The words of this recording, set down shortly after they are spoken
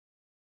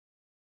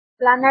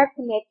Planar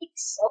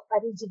kinetics of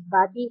a rigid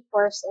body,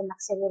 force, and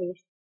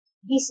acceleration.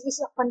 This is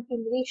a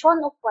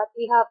continuation of what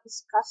we have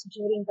discussed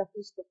during the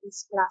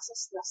face-to-face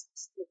classes last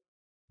week.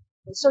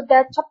 So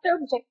the chapter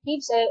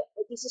objectives,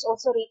 this is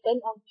also written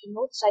on the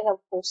notes I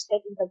have posted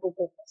in the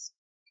Google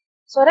Classroom.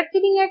 So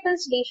rectilinear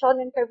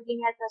translation and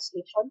curvilinear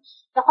translation,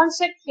 the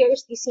concept here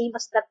is the same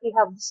as that we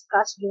have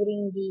discussed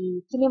during the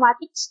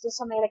kinematics, dun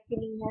sa may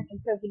rectilinear and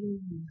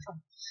curvilinear motion.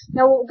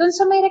 Now, dun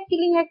sa may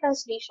rectilinear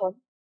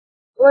translation,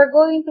 we're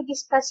going to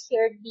discuss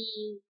here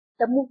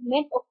the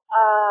movement of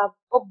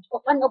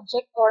an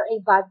object or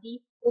a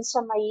body dun sa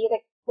may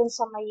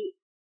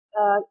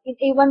in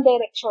a one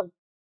direction.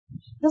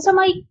 Dun sa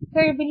may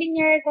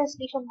curvilinear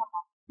translation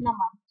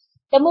naman,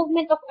 the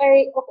movement of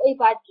a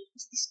body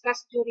is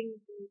discussed during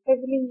the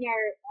curvilinear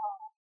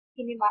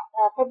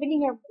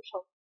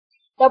motion.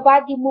 The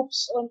body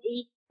moves on a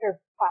curved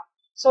path.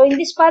 So in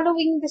this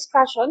following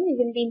discussion, we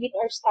will limit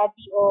our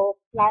study of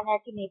planar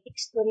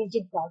kinetics to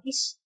rigid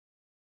bodies,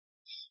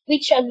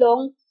 which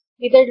along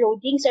with their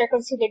loadings are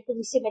considered to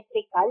be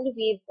symmetrical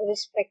with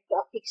respect to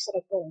a fixed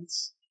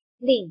reference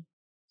plane.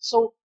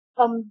 So,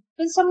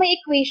 dun sa may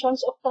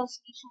equations of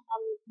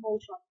translational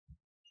motion,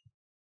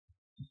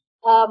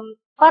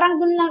 parang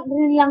dun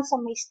lang sa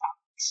may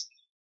statics.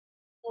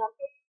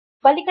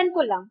 Balikan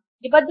ko lang,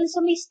 di ba dun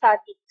sa may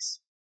statics,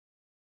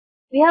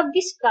 we have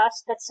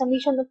discussed that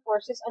summation of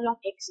forces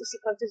along x is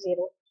equal to 0,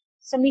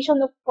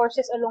 summation of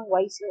forces along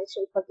y is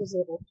also equal to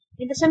 0,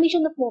 and the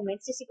summation of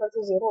moments is equal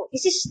to 0.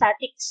 This is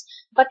statics.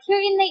 But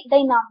here in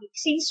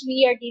dynamics, since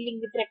we are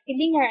dealing with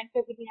rectilinear and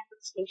curvilinear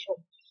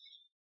translation,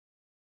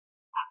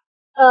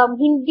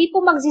 hindi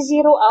po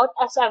magzi-zero out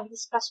as I've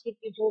discussed with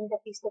you during the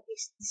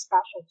face-to-face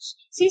discussions.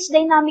 Since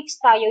dynamics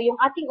tayo, yung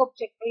ating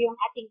object or yung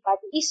ating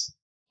body is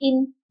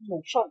in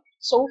motion.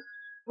 So,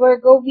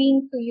 we're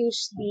going to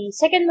use the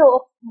second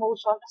law of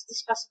motion as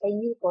discussed by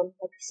Newton,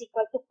 that is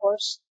equal to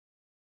force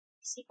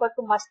is equal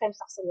to mass times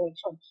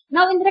acceleration.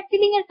 Now, in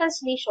rectilinear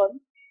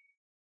translation,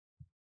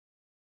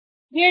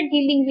 we are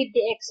dealing with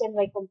the x and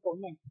y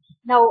component.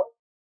 Now,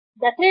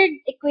 the third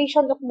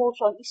equation of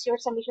motion is your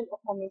summation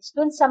of moments.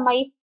 Dun sa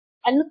may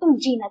ano tong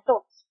G na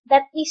to?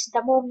 That is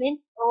the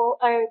moment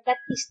or that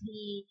is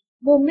the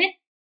moment,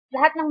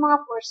 lahat ng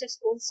mga forces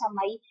doon sa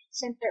may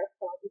center of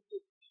gravity.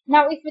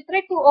 Now, if we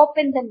try to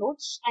open the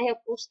notes, I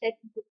have posted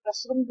in the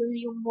classroom doon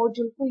yung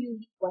module 2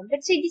 unit 1.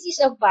 Let's say this is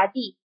a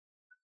body.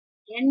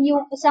 Yan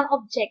yung isang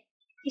object.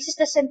 This is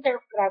the center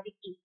of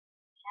gravity.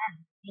 Yan,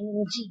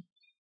 yung G.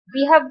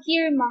 We have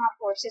here mga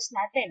forces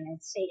natin.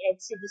 Let's say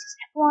this is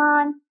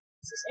F1,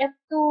 this is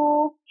F2,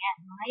 yan,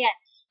 mga yan.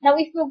 Now,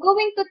 if we're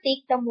going to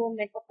take the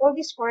moment of all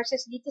these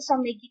forces dito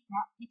sa may gitna,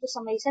 dito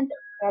sa may center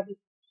of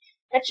gravity,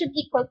 that should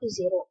equal to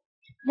 0.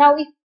 Now,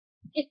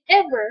 if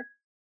ever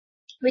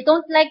we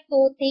don't like to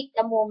take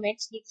the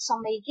moments dito sa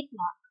may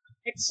gitna,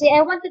 let's say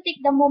I want to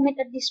take the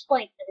moment at this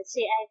point. Let's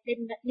say I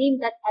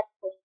name that at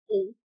point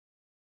A.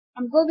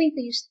 I'm going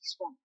to use this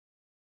one.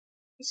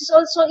 This is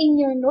also in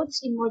your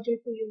notes in module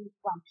 2 unit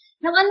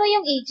 1. Now, ano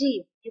yung AG?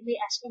 You may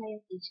ask, ano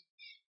yung AG?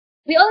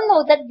 We all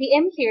know that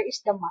Vm here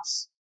is the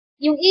mass.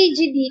 Yung AG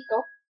dito,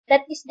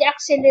 that is the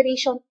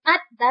acceleration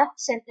at the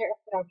center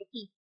of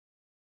gravity.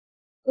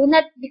 Do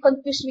not be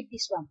confused with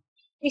this one.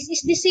 This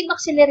is the same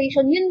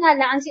acceleration. Yun nga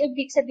lang, ang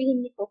ibig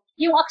sabihin nito,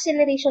 yung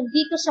acceleration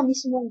dito sa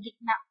mismong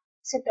gitna,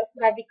 center of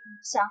gravity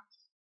sa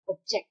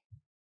object.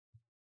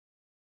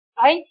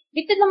 Okay?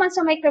 Dito naman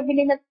sa may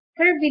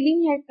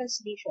curvilinear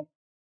translation.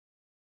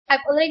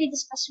 I've already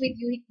discussed with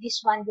you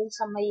this one dun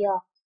sa may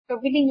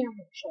curvilinear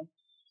motion.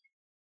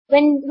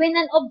 When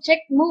an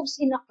object moves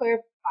in a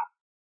curved path,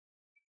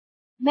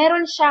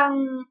 meron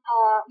siyang,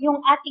 yung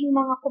ating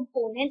mga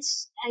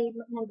components ay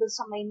nandun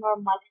sa may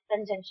normal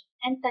and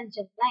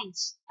tangent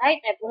lines. Right?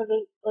 I've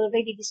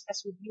already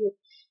discussed with you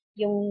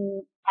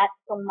yung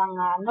atong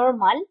mga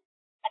normal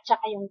at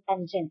saka yung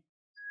tangent.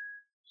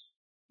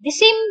 The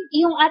same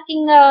yung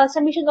ating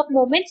summation of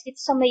moments dito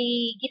sa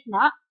may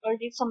gitna or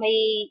dito sa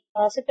may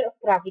center of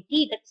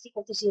gravity, that is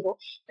equal to 0.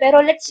 Pero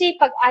let's say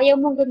pag ayaw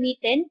mong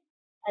gamitin,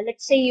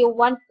 let's say you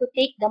want to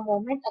take the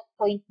moment at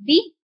point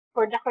B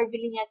for the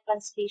curvilinear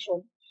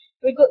translation,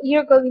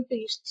 you're going to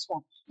use this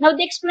one. Now,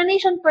 the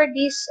explanation for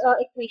these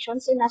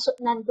equations is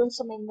nandun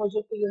sa may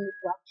module 2 unit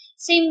 1.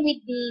 Same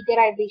with the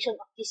derivation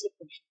of these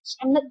equations.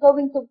 I'm not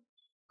going to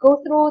go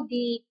through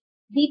the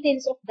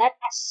details of that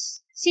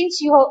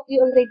since you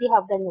already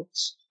have the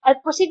notes.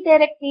 I'll proceed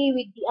directly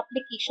with the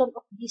application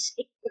of these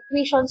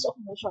equations of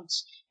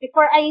motions.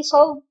 Before I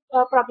solve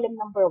problem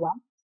number 1,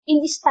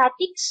 in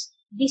statics,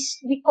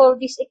 we call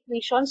these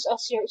equations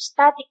as your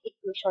static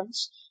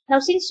equations.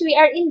 Now, since we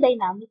are in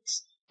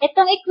dynamics,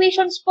 itong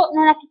equations po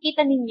na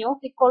nakikita ninyo,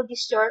 we call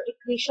this your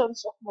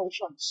equations of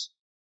motions.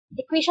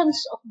 Equations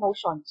of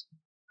motions.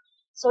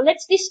 So,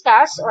 let's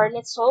discuss or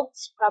let's solve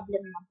this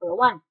problem number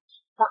 1.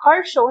 The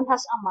car shown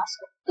has a mass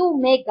of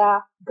 2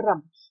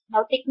 megagram.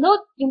 Now, take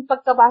note, yung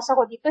pagkabasa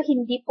ko dito,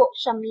 hindi po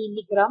siya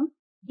milligram.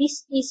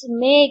 This is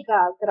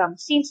megagram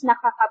since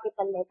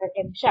naka-capital letter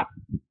M siya.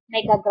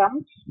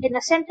 Megagram. And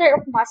the center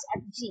of mass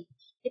at G.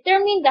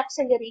 Determine the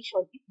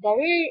acceleration if the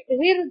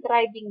rear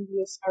driving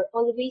wheels are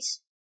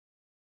always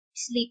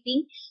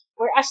sleeping,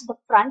 whereas the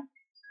front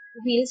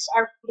wheels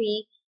are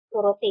free to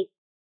rotate.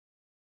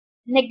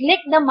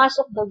 Neglect the mass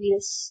of the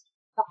wheels.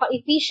 The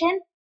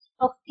coefficient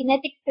of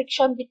kinetic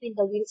friction between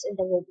the wheels and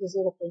the road is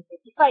 0.35.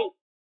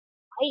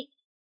 Okay.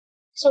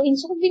 So in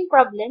solving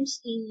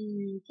problems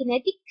in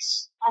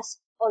kinetics,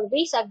 as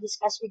always I've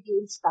discussed with you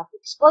in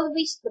statics,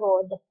 always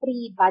draw the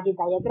free body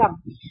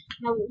diagram.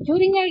 Now,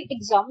 during your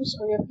exams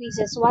or your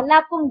quizzes,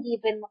 wala pong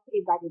given na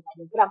free body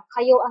diagram.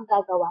 Kayo ang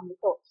gagawa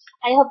nito.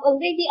 I have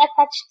already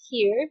attached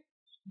here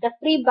the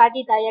free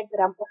body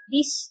diagram of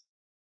this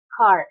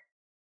car.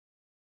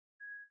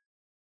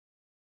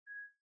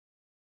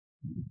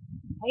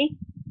 Okay?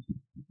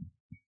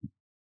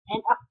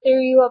 And after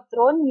you have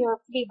drawn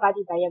your free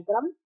body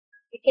diagram,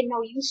 you can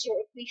now use your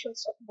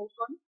equations of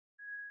motion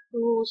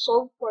to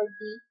solve for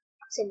the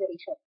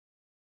acceleration.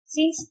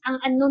 Since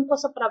ang unknown po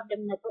sa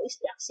problem na to is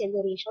the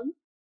acceleration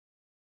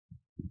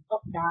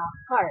of the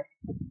car.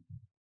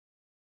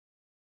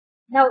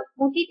 Now,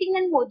 kung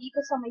titingnan mo dito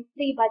sa may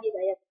free body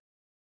diagram,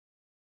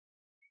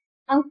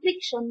 ang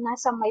friction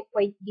nasa may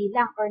point B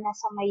lang or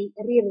nasa may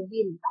rear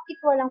wheel. Bakit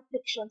walang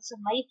friction sa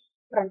may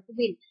front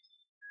wheel?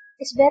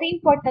 It's very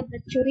important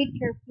that you read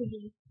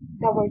carefully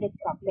the worded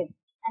problem.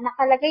 Ang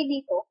nakalagay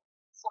dito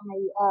sa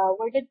may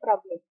worded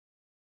problem,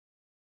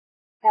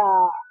 the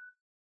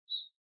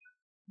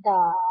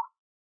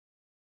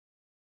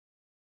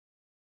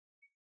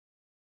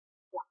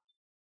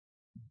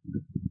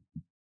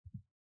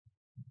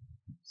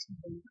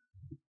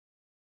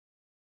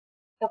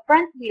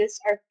front wheels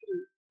are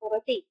free to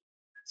rotate.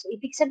 So,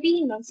 ibig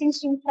sabihin nun, since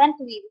yung front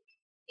wheel,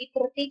 it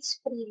rotates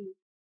freely,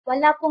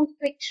 wala pong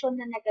friction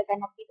na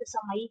nagaganap dito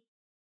sa may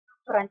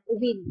front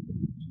wheel.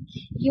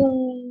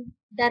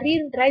 The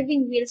rear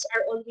driving wheels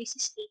are always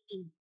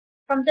sleeping.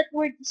 From that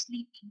word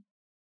sleeping,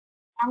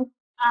 ang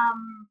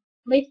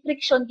may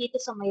friction dito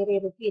sa may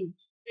rear wheel.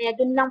 Kaya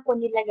dun lang po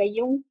nilagay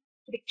yung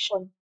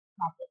friction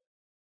natin.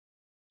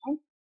 Okay?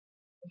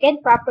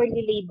 Again,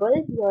 properly label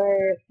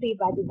your free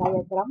body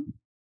diagram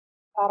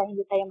para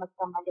hindi tayo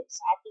magkamali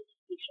sa ating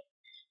equation.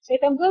 So,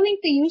 if I'm going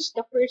to use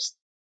the first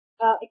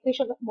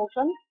equation of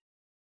motion,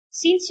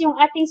 since yung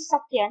ating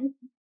sasakyan,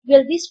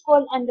 will this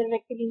fall under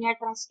rectilinear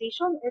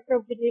translation or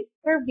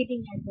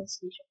curvilinear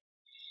translation?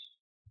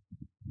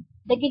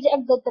 Dagi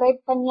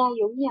agda-drive pa niya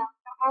yung niya,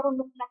 kakaroon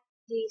ng flat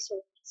di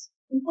surface.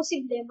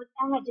 Imposible,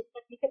 mag-anga dyan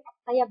katikat at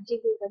tayab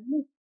jiguran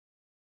mo.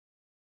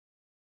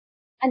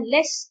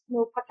 Unless,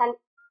 no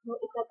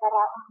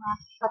itataraang na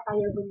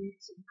patayaban mo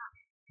sila.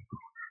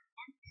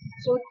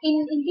 So,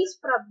 in this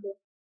problem,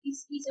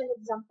 this is an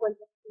example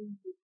of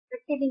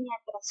rectilinear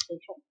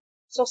translation.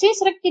 So,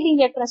 since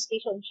rectilinear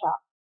translation siya,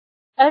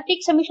 I'll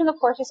take summation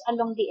of forces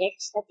along the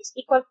x that is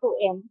equal to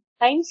m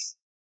times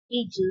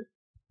ag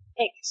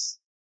x.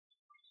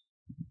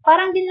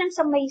 Parang din lang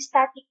sa may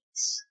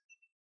statics,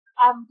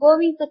 I'm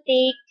going to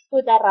take to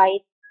the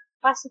right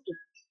positive.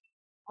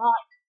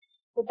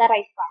 To the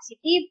right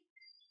positive.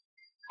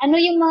 Ano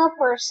yung mga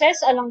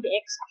forces along the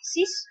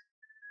x-axis?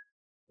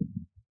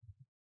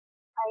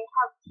 I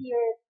have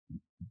here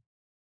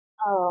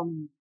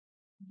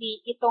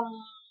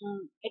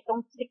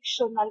itong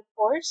frictional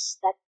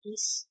force that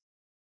is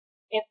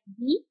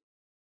FB.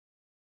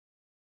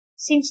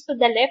 Since to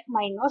the left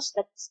minus,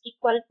 that is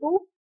equal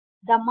to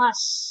the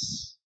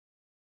mass.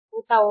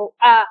 1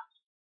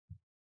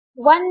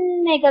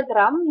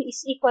 megagram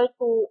is equal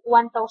to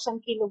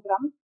 1,000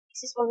 kilogram.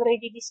 This is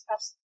already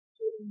discussed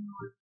during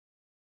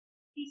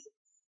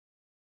physics.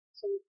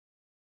 So,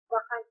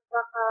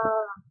 baka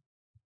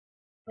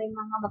may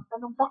mga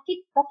magtanong,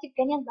 bakit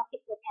ganyan?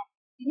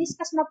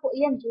 Diniscuss na po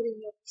yan during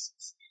your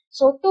physics.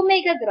 So, 2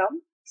 megagram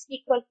is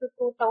equal to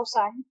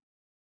 2,000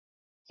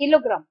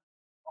 kilogram.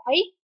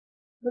 Okay?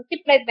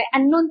 Multiplied by,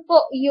 unknown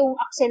po yung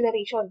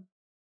acceleration.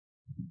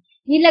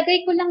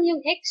 Nilagay ko lang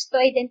yung x to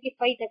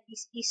identify that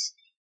this is,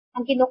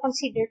 ang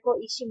kino-consider ko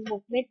is yung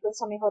movement dun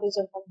sa may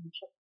horizontal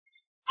motion.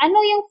 Ano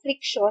yung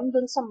friction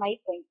dun sa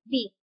may point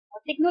B?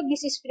 Take note,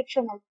 this is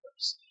frictional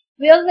force.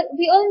 We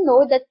all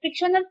know that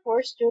frictional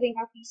force during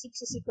our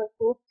physics is equal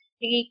to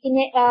the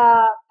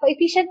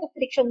coefficient of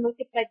friction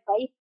multiplied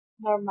by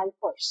normal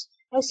force.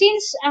 Now,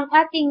 since ang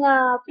ating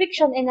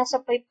friction ay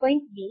nasa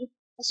point B,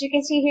 as you can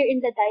see here in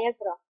the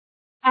diagram,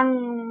 ang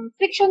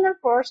frictional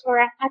force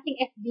or ang ating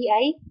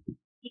FBI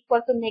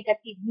equal to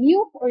negative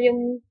mu or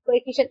yung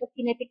coefficient of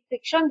kinetic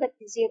friction that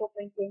is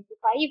 0.25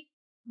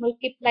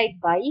 multiplied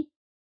by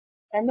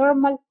the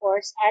normal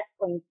force at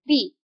point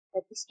B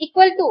that is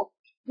equal to.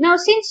 Now,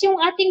 since yung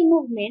ating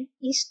movement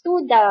is to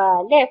the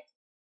left,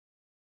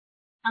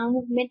 ang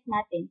movement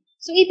natin,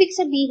 so ibig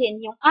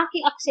sabihin yung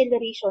aking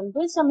acceleration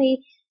dun sa may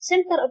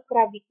center of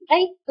gravity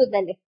ay to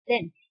the left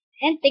din.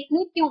 And take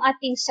note yung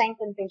ating sign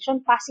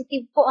convention,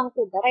 positive po ang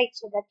to the right.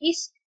 So that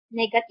is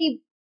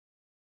negative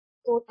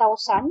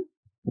 2,000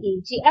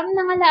 kg. Ang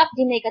nangalaak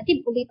di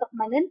negative, ulit ak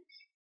manan.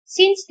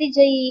 Since the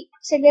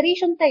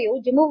acceleration tayo,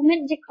 the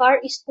movement the car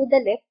is to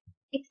the left,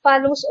 it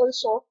follows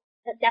also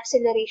that the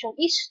acceleration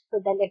is to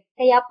the left.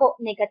 Kaya po,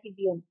 negative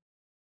yun.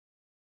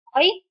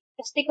 Okay?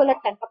 Tapos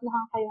tikulatan,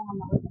 kapnahan kayo nga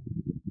maulit.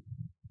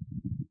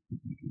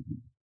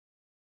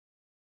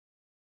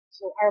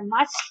 So, our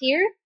mass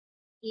here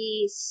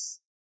is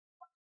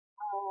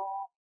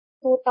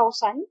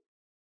 2,000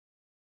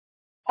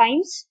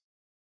 times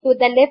to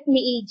the left ni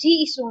AG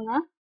is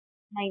nga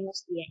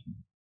minus di.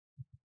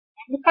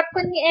 Nikat ko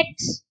ni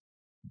X.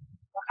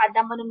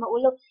 Kada mo na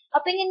maulog.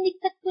 Apengin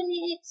nikat ko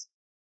ni X.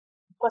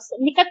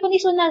 Nikat ko ni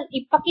Suna,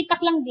 ipakita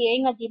lang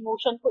di nga di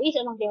motion ko is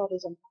along the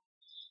horizontal.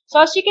 So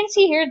as you can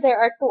see here, there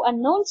are two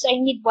unknowns. I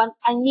need one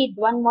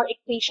more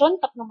equation.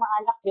 Tapno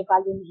maalak the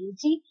value ni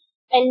AG.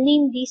 I'll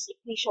name this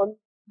equation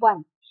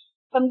 1.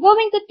 If I'm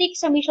going to take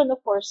summation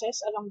of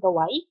forces along the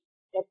Y,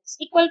 that's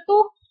equal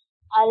to,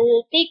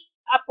 I'll take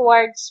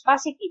upwards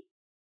positive.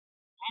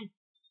 And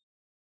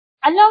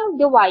along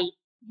the Y,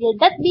 will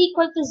that be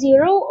equal to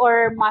 0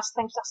 or mass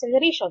times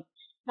acceleration?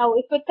 Now,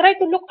 if we try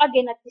to look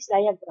again at this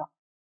diagram,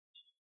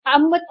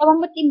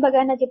 amot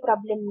imbaga na di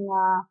problem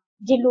nga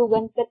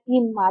jilugan kat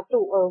nimatu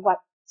or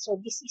what. So,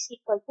 this is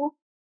equal to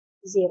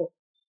 0.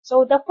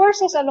 So, the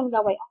forces along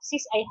the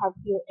y-axis, I have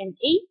here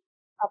NA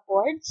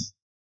upwards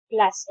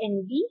plus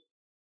NB.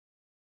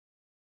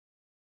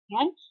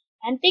 Yan.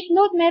 And take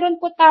note, meron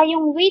po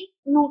tayong weight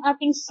nung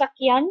ating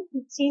sasakyan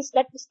since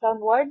that is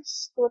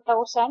downwards,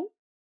 2,000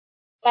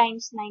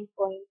 times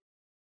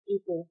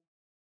 9.82.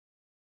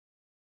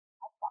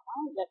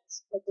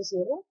 That's equal to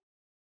 0.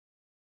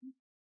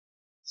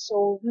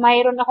 So,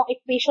 mayroon akong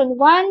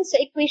equation 1. Sa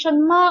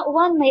equation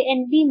 1, may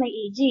NB, may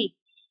AG.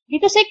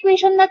 Dito sa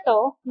equation na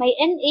to, may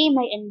NA,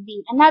 may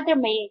NB. Another,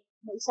 may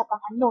isa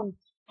pang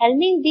unknown. I'll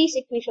name this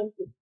equation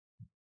 2.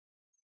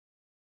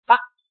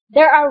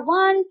 There are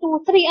 1,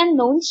 2, 3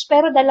 unknowns,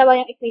 pero dalawa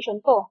yung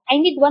equation ko.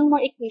 I need one more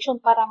equation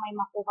para may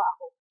makuha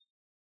ako.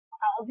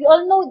 We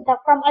all know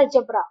that from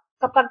algebra,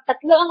 kapag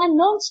tatlo ang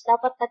unknowns,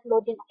 dapat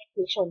tatlo din ang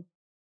equation.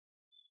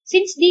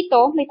 Since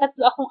dito, may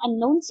tatlo akong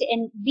unknown, si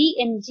B,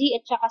 NG,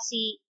 at saka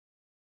si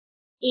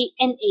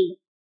NA.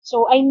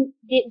 So,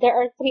 there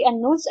are 3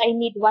 unknowns. I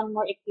need one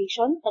more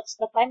equation. That's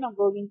the time I'm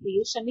going to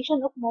use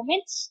summation of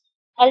moments.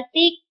 I'll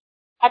take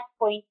at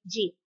point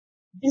G.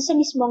 Dun sa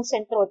mismong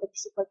sentro, that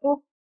is equal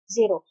to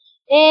 0.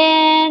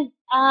 And,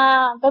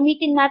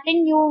 gamitin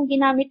natin yung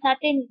ginamit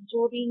natin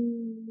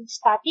during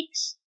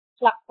statics,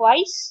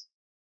 clockwise,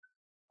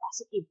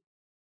 positive.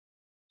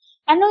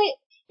 Ano,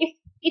 if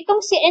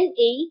itong si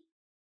NA,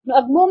 no,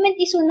 ag moment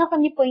isuna ka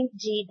ni point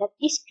G, that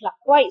is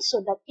clockwise.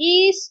 So, that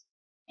is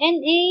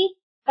NA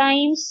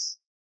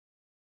times,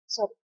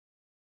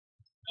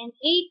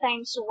 NA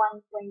times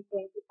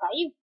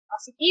 1.25,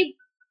 positive.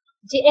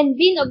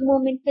 GNB, no, ag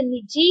moment ka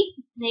ni G,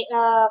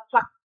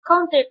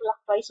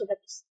 counterclockwise, so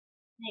that is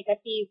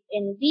negative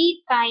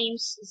NB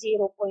times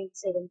 0.75.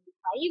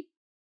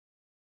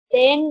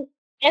 Then,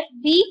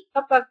 FB,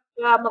 kapag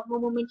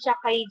magmo-moment siya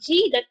kay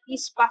G, that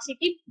is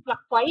positive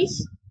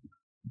clockwise,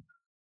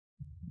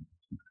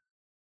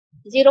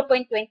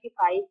 0.25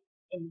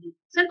 MB.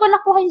 Saan ko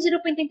nakuha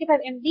yung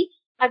 0.25 MB?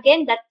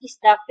 Again, that is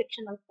the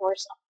frictional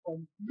force of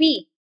point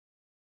B.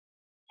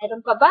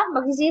 Meron pa ba?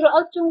 Mag-zero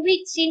out yung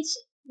weight since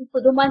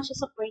duman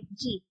siya sa point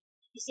G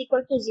is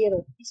equal to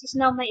 0. This is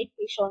now my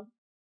equation.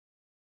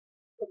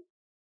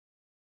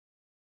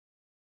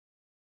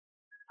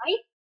 Okay?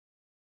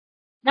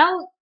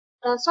 Now,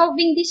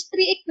 solving these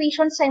three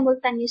equations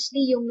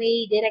simultaneously, you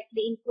may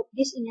directly input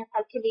this in your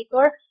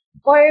calculator,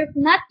 or if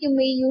not, you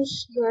may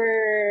use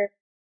your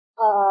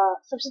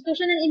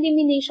substitution and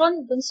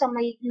elimination dun sa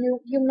may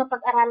yung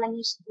napag-aralan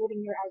nyo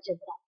during your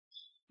algebra.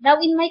 Now,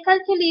 in my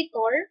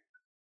calculator,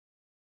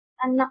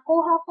 ang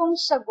nakuha kong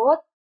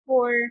sagot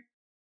for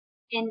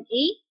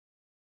NA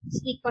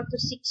is equal to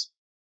 6.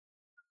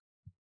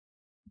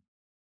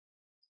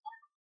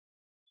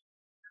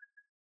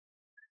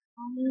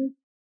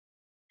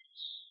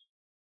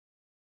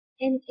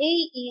 NA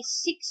is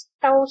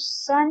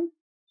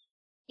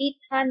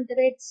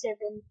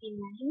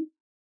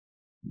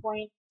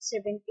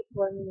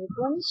 6,879.74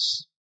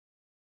 newtons.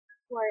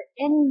 For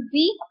NB,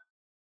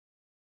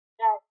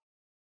 that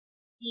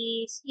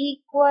is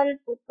equal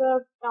to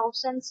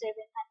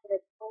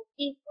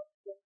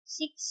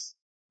 12,740.26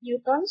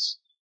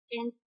 newtons.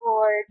 And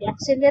for the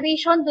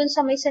acceleration dun sa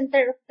may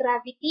center of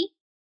gravity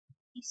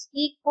is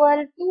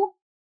equal to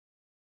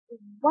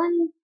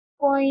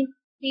 1.59.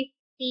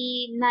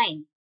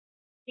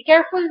 Be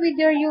careful with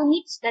your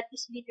units, that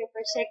is meter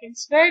per second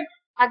squared.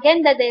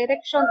 Again, the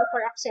direction of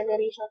our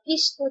acceleration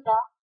is to the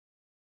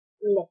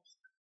left.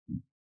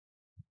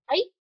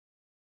 Okay?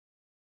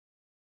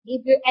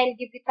 I'll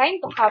give you time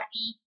to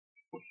copy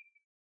the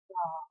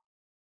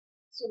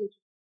solution.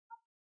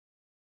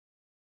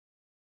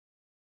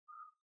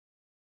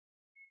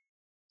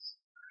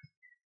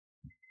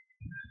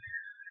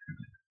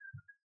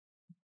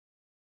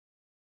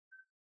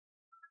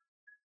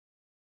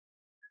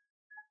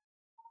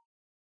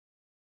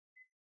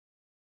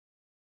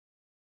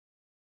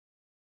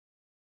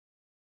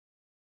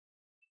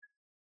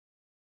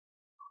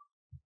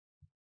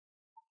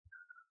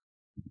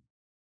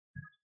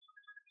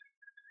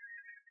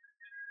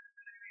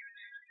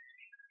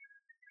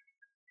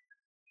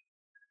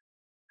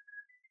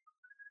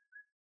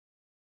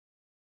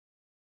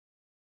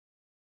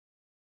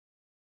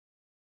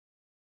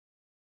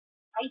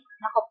 Okay,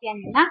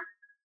 nakopyan nyo na.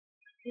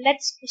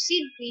 Let's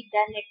proceed with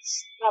the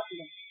next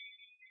problem.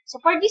 So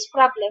for this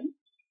problem,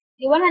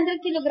 the 100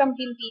 kilogram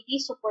beam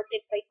BD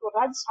supported by two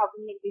rods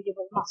having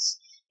negligible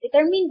mass.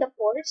 Determine the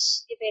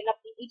force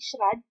developed in each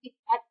rod if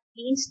at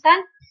the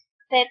instant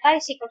theta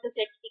is equal to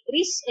 30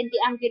 degrees and the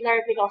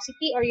angular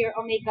velocity or your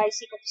omega is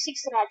equal to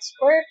 6 rods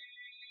per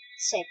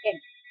second.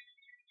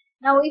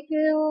 Now, if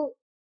you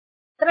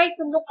try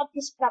to look at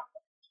this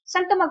problem,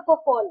 saan ka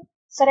magpo-fall?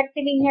 Sa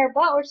rectilinear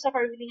ba or sa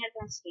curvilinear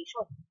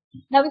translation?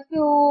 Now, if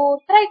you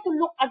try to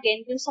look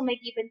again dun sa may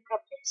given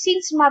problem,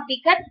 since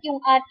mabigat yung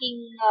ating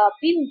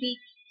beam BD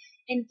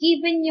and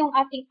given yung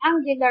ating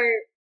angular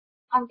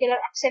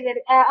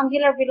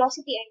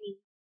velocity,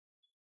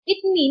 it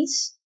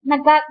means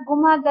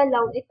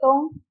gumagalaw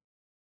itong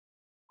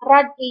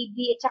rod AB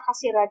at saka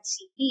si rod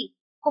CD.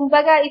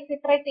 Kumbaga, if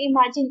you try to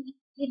imagine,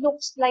 it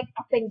looks like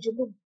a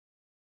pendulum.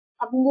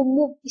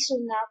 Mag-move iso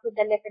na to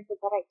the left and to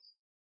the right.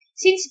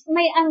 Since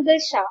may angle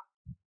siya,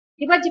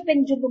 di ba di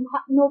pendulum,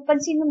 no,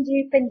 pansin mo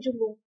di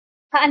pendulum,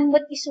 kaan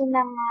mo't iso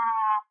ng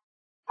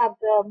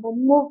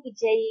move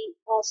ijay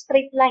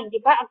straight line,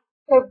 di ba?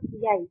 Curve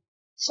ijay.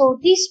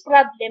 So, this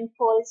problem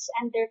falls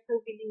under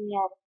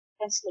curvilinear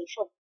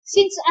translation.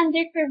 Since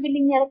under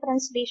curvilinear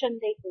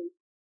translation dito,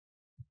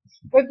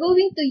 we're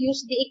going to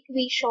use the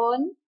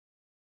equation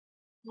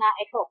na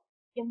ito,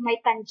 yung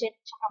may tangent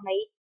tsaka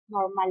may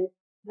normal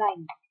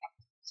line.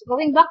 So,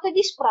 going back to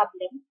this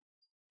problem,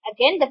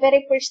 again, the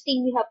very first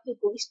thing we have to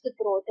do is to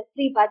draw the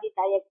free body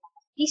diagram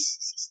of this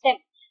system.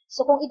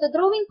 So, kung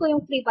ito-drawing ko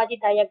yung free body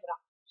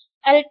diagram,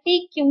 I'll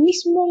take yung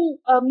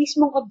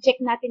mismong object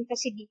natin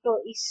kasi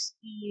dito is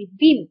the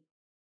beam.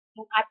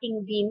 Yung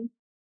ating beam,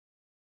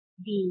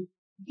 D.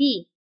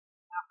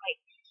 Okay.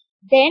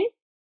 Then,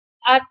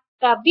 at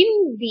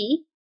beam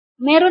B,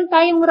 meron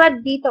tayong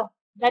rod dito.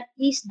 That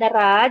is the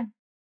rod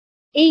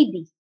AB.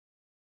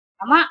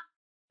 Tama?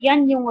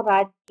 Yan yung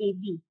rod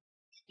AB.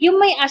 You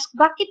may ask,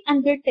 bakit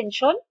under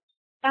tension?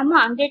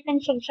 Tama, under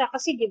tension siya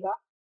kasi, di ba?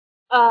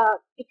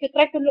 If you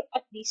try to look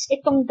at this,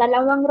 itong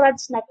dalawang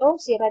rods na to,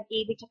 si rod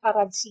AB at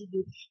rod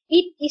CD,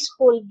 it is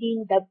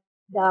holding the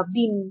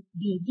beam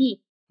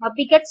BD.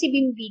 Mabigat si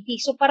beam BD.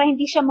 So, para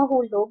hindi siya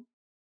mahulog,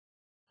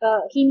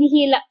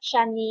 hinihila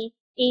siya ni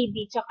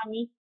AB at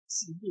ni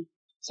CD.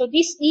 So,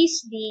 this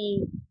is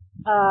the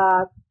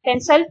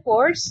tensile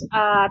force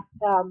at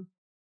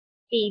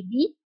AB.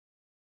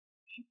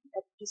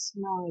 That is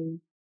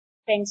my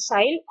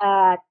tensile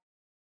at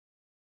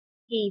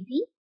AB.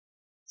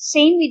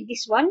 Same with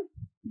this one.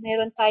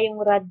 Meron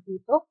tayong rod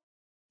dito.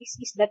 This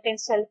is the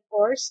tensile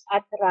force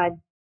at rod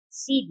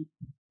CD.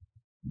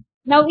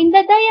 Now, in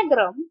the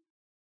diagram,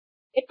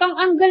 itong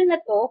angle na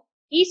to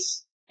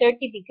is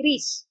 30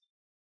 degrees.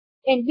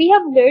 And we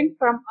have learned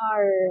from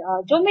our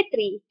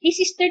geometry, this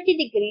is 30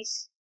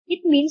 degrees.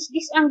 It means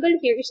this angle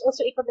here is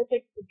also equal to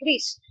 30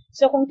 degrees.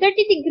 So, kung 30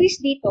 degrees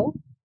dito,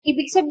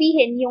 ibig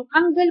sabihin, yung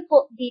angle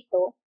po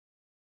dito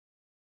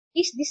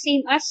is the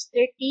same as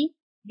 30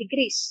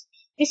 degrees.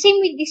 The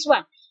same with this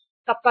one.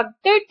 Kapag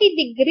 30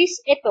 degrees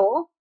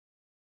ito,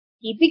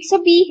 ibig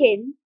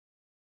sabihin,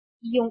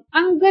 yung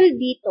angle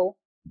dito,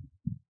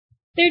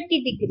 30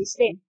 degrees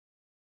din.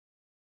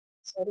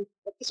 Sorry,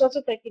 that is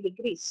also 30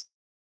 degrees.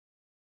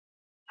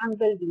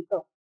 Angle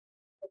dito.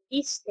 That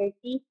is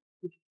 30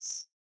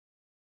 degrees.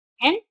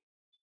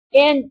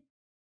 And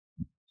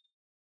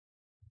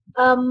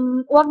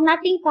wag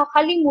nating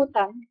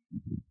kakalimutan,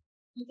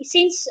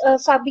 since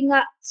sabi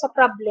nga sa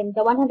problem,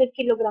 the 100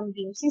 kilogram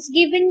beam, since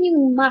given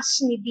yung mass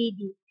ni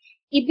BD,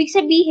 ibig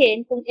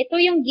sabihin, kung ito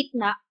yung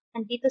gitna,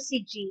 andito si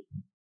G,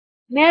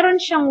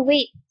 meron siyang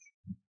weight.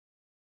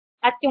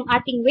 At yung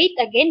ating weight,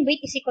 again,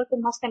 weight is equal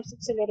to mass times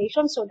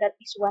acceleration, so that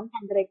is 100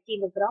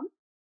 kilogram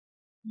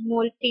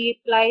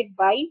multiplied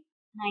by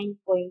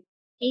 9.81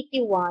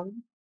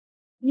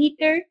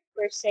 meter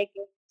per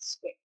second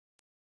square.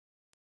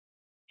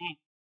 Ayan,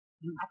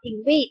 yung ating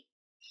weight.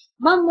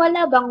 Ma'am,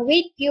 wala bang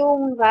weight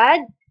yung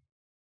rod?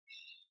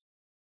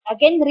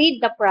 Again,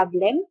 read the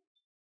problem.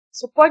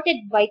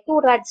 Supported by two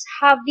rods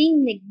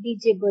having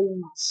negligible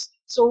mass.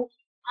 So,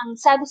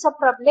 ang sabi sa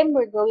problem,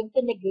 we're going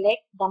to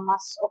neglect the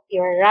mass of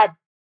your rod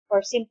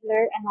for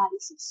simpler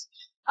analysis.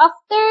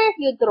 After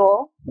you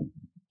draw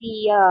the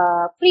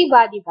free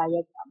body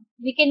diagram,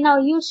 we can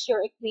now use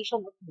your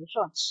equation of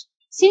motions.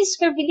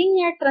 Since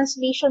curvilinear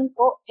translation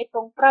po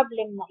itong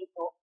problem na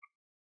ito,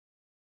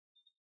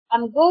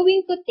 I'm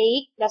going to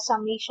take the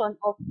summation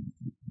of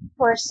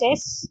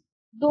forces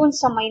doon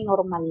sa may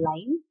normal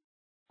line.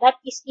 That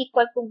is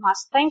equal to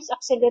mass times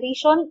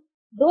acceleration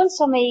doon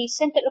sa may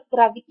center of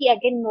gravity.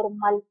 Again,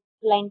 normal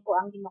line po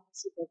ang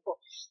ginakasider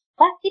ko.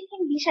 Bakit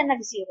hindi siya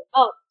nag-zero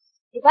out?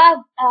 Diba,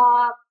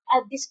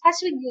 I'll discuss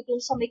with you dun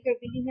sa may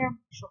curvilinear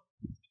motion.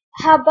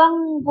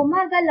 Habang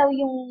gumagalaw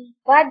yung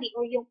body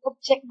or yung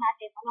object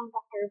natin along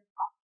the curve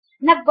path,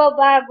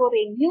 nagbabago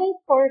rin yung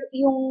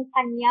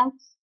kanyang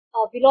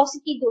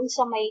velocity doon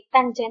sa may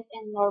tangent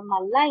and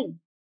normal line.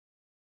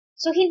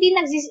 So,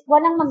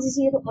 walang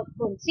mag-zero out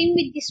dun. Same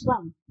with this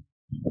one.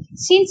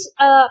 Since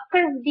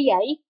curve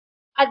DI,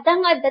 Adda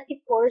nga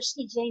dati force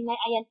ijay na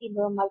ayan ti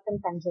normal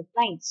kan tangent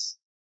lines.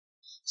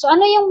 So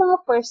ano yung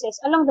mga forces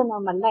along the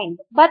normal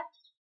line? But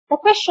the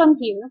question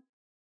here,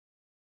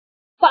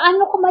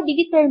 paano ko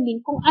ma-determine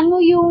kung ano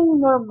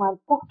yung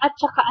normal kung at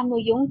saka ano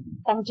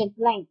yung tangent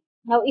line?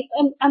 Now, if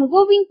I'm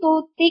going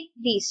to take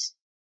this,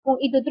 kung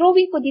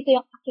idodrawing ko dito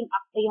yung aking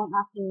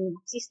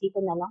axis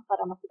dito na lang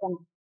para makita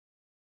na.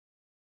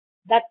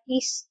 That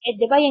is,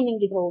 di ba yan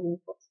yung drawing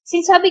ko?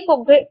 Since sabi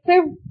ko,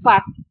 curve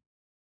path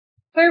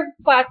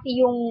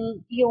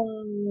yung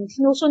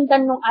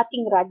sinusundan ng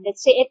ating rod.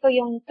 Let's say, ito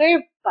yung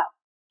curve path.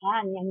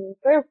 Yan yung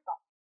curve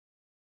path.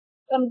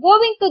 So, I'm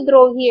going to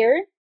draw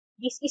here.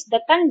 This is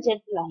the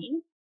tangent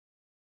line.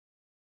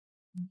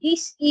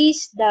 This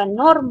is the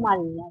normal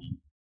line.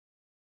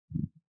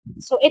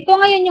 So, ito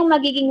ngayon yung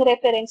magiging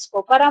reference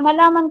ko para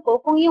malaman ko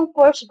kung yung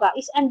force ba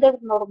is under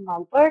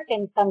normal or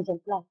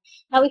tangent line.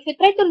 Now, if you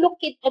try to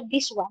look at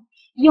this one,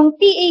 yung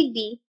TAB,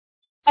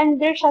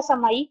 under siya sa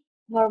may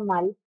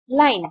normal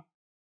line.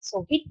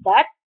 So, with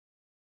that,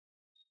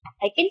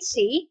 I can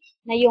say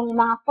na yung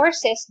mga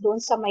forces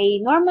doon sa may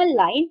normal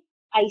line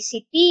ay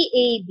si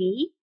TAB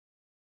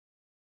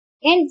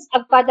and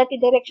agpada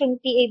ti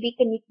direction TAB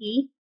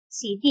kaniti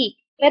CD.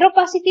 Pero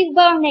positive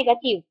ba or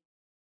negative?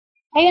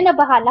 Kayo na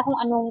bahala kung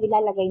anong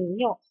ilalagay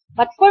ninyo.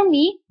 But for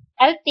me,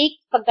 I'll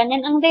take, pag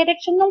ganyan ang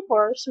direction ng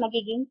force,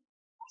 magiging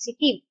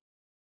positive.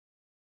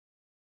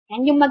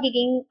 Yan yung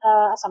magiging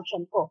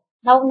assumption ko.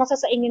 Now, nasa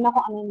sa inyo na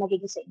kung ano yung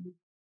magiging sa inyo.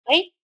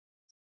 Okay?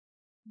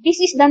 This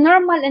is the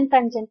normal and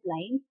tangent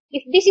line.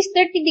 If this is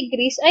 30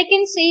 degrees, I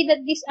can say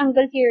that this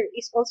angle here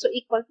is also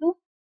equal to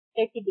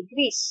 30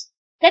 degrees.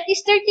 That is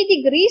 30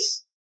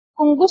 degrees.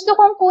 Kung gusto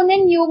kong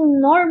kunin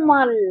yung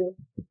normal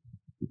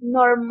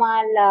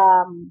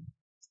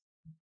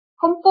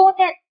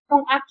component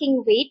ng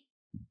aking weight,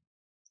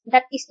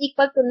 that is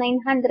equal to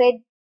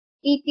 981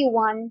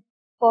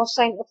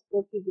 cosine of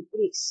 30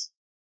 degrees.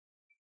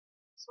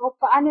 So,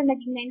 paano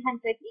naging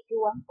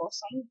 981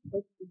 cosine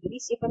of 30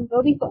 degrees? If I'm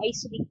going to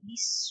isolate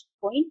this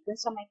point, dun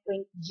sa my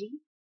point G,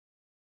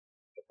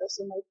 ito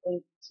sa my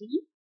point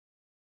G,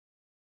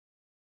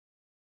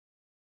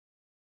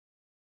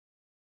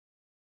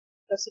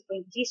 ito sa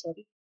point G,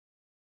 sorry.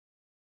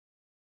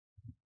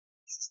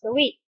 This is the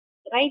weight,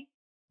 right?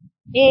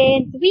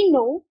 And we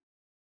know,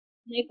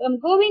 if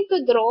I'm going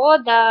to draw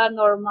the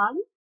normal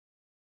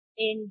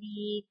and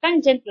the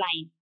tangent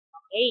line,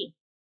 okay,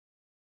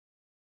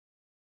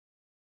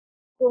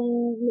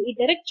 kung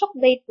i-direct-chok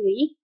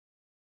daytoy,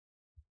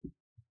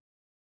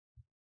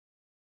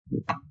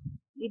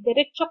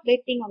 i-direct-chok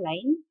daytoy nga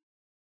line,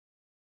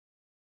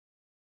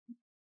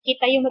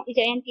 kita yung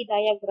mag-giant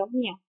diagram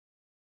niya.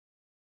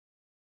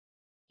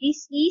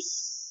 This is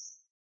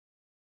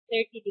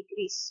 30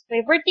 degrees.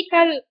 By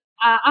vertical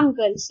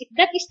angles, if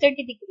that is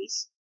 30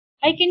 degrees,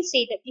 I can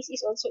say that this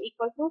is also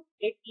equal to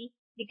 30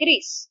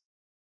 degrees.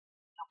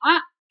 Tama.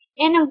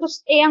 Ang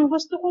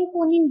gusto kong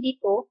kunin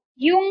dito,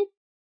 yung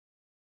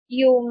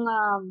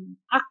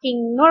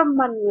aking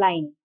normal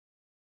line.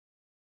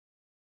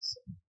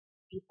 So,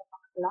 dito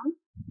lang.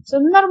 So,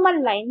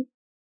 normal line,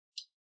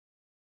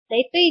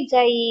 daytoy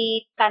jay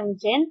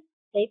tangent,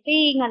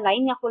 daytoy nga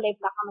line nga kulay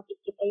black ang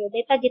makikita tayo.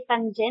 Dayta jay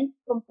tangent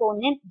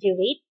component, jay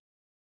weight.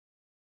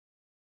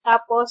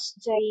 Tapos,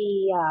 jay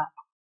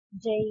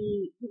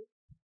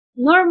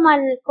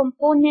normal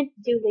component,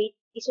 jay weight,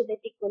 iso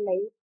daytoy kulay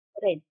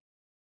red.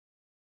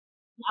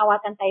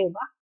 Naawatan tayo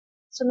ba?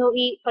 So, no,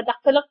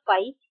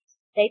 ipadaktalakpay,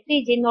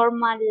 daytoy jay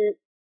normal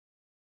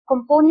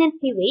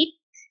component ni weight.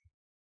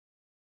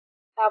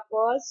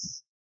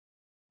 Tapos,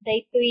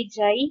 daytoy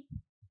jay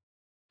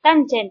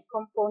tangent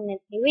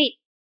component ni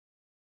weight.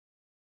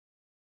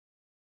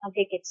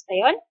 Magigets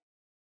tayo?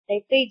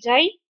 Daytoy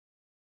jay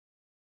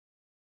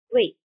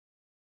weight.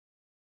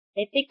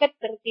 Daytoy kat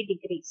 30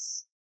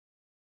 degrees.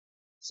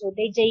 So,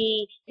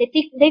 daytoy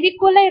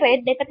kulay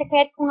red, daytoy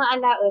patikayat ko nga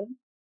alaon,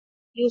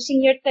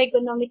 using your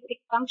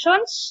trigonometric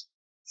functions,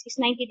 this is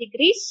 90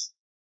 degrees.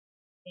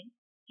 Okay.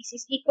 This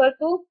is equal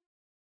to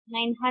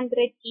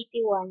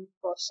 981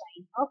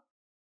 cosine of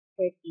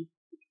 30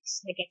 degrees.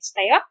 Nagets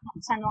tayo?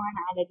 Saan nga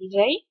naala di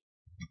jay?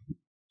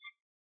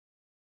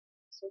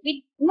 So,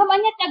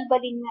 naman niya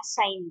tagbalin na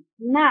sign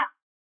na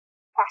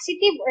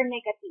positive or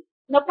negative.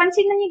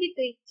 Napansin na niyo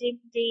dito,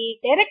 the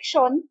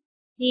direction,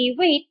 the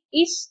weight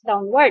is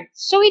downward.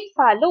 So, it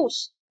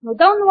follows. No,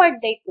 downward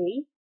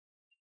dito,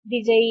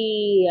 the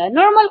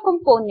normal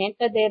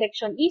component, the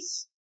direction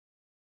is,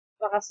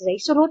 bakasay,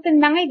 surutan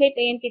na nga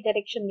dito yung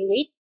direction ni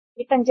weight,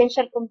 the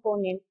tangential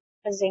component,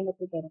 kasay mo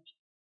the direction.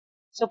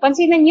 So,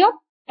 pansinan nyo,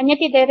 anya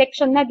ti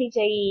direction na,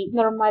 DJ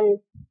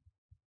normal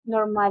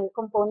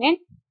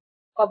component,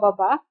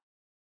 pababa,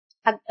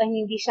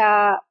 hindi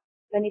siya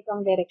ganito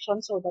ang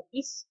direction, so that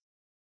is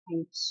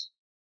minus.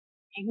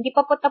 And hindi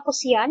pa po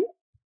tapos yan,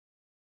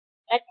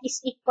 that is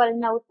equal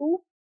now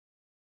to,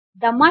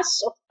 the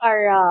mass of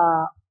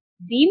our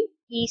beam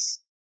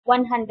is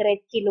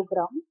 100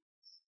 kilogram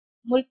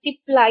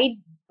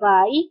multiplied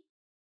by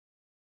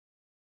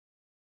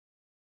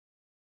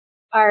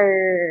our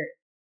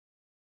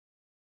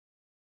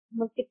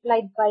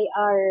multiplied by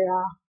our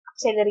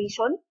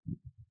acceleration.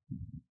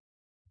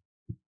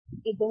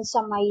 Doon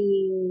sa may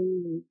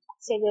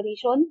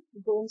acceleration,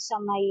 doon sa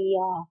may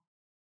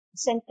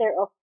center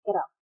of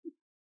gravity.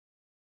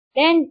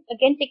 Then,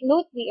 again, take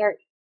note, we are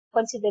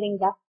considering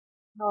the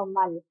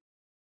normal.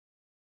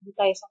 Hindi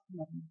tayo sa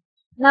normal.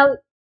 Now,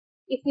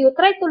 if you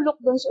try to look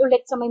doon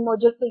ulit sa may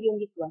module 2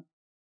 unit 1,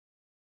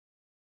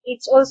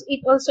 it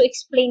also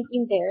explained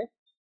in there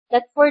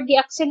that for the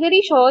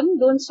acceleration,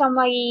 doon sa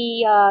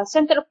may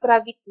center of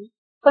gravity,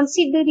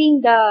 considering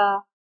the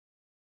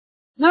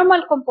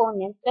normal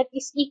component that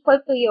is equal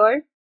to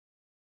your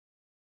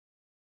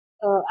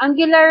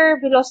angular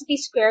velocity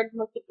squared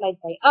multiplied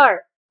by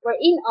r,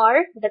 wherein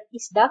r, that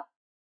is the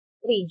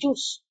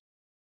radius.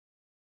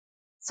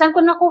 Saan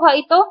ko nakuha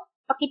ito?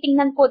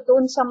 Pakitingnan po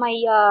doon sa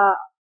may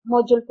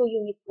module 2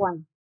 unit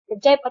 1.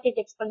 Kajay pati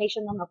the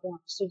explanation ng ako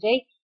ng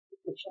Kajay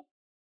equation.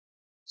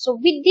 So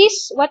with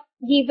this, what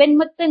given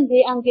mo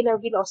the angular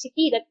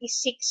velocity, that is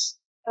 6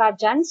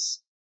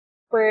 radians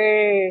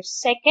per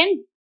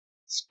second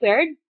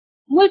squared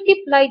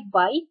multiplied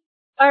by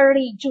our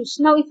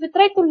radius. Now, if you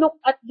try to look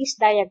at this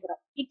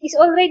diagram, it is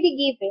already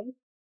given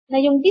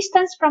na yung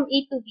distance from A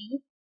to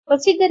B,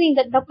 considering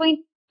that the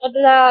point,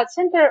 the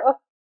center of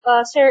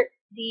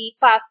the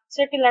path,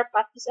 circular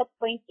path is at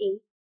point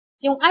A,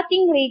 yung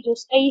ating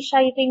radius ay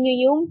siya rin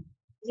yung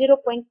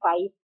 0.5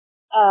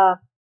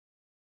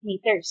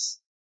 meters.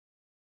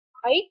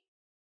 Okay?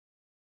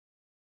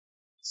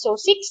 So,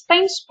 6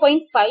 times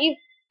 0.5,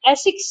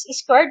 6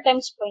 squared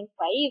times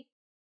 0.5.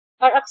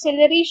 Our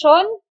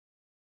acceleration,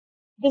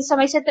 dun sa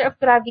may center of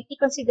gravity,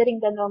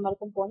 considering the normal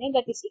component,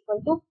 that is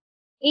equal to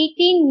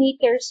 18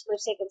 meters per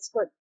second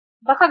squared.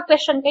 Baka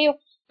question kayo,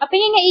 apa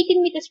nga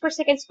 18 meters per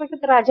second squared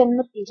kung radian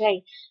mo,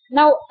 TJ?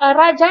 Now,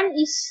 radian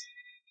is,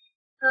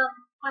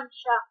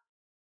 siya,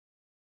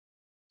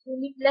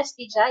 unitless,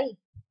 TJ.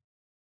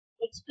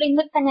 Explain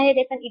mo tanya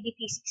dito ang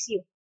ED-physics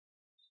yun.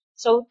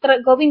 So,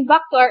 going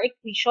back to our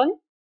equation,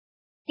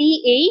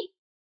 TA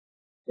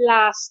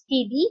plus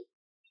TD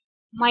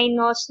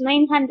minus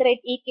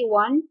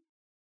 981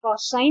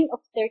 cosine of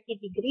 30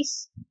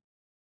 degrees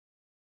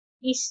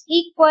is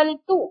equal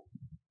to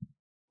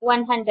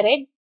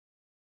 100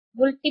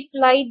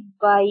 multiplied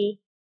by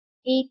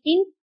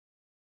 18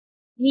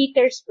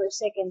 meters per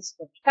second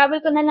squared.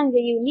 Kabel ko na lang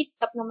the unit,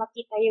 tap na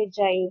makita yung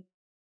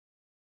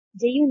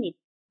the unit.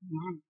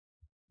 Yan.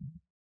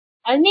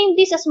 I'll name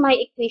this as my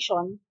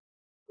equation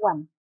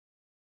 1.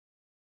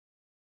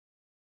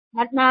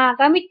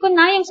 Nagamit ko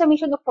na yung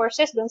summation of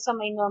forces doon sa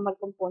may normal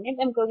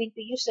component. I'm going to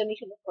use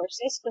summation of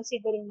forces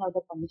considering now the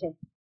tangent.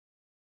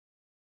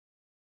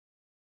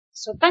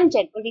 So,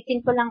 tangent, ulitin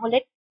ko lang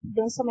ulit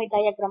doon sa may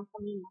diagram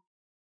kanina.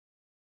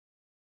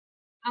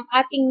 Ang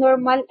ating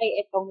normal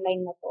ay itong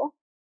line na to.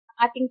 Ang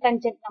ating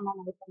tangent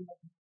naman ay itong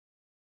line.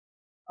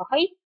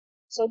 Okay?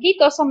 So,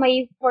 dito sa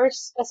may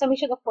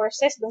summation of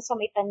forces doon sa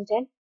may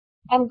tangent,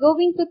 I'm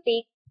going to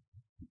take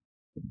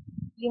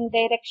yung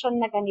direction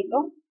na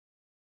ganito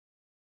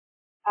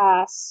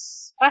as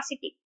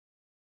positive.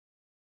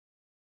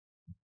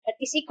 That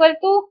is equal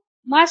to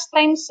mass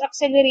times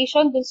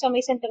acceleration dun sa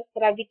may center of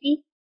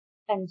gravity,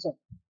 tangent.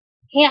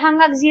 Kaya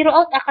hanggang zero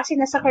out, kasi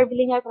nasa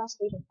curvilinear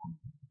translation.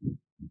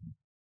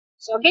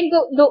 So again,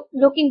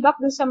 looking back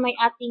dun sa may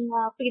ating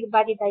free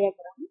body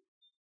diagram,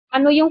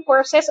 ano yung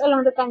forces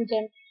along the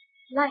tangent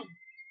line?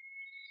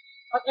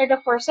 What are the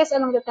forces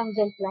along the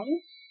tangent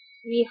line?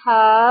 We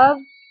have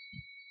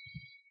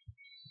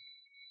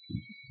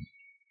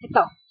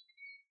ito.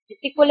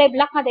 Iti kulay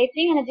black na dito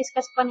yung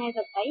na-discuss pa niya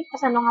ito tayo.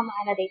 Kasano nga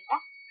maana dito?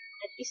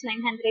 That is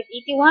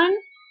 981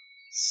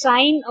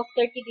 sine of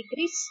 30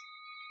 degrees.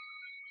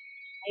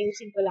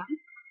 Ayusin ko lang.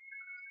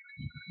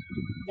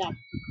 That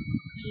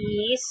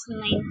is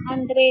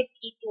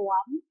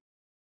 981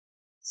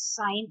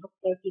 sine of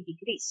 30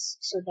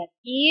 degrees. So that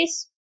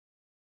is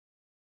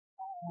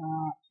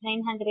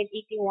 981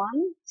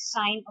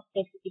 sine of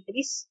 30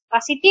 degrees.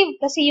 Positive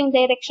kasi yung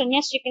direction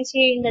niya, as you can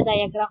see in the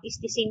diagram,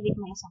 is the same with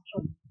my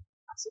assumption.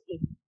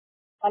 Positive.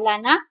 Wala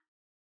na.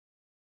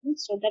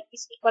 So that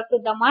is equal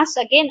to the mass.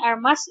 Again, our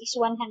mass is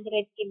 100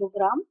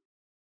 kilogram.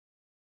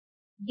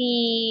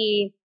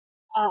 The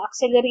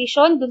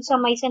acceleration dun sa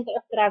may center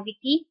of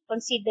gravity,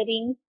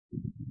 considering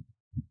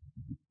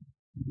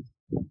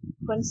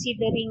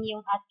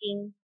yung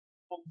ating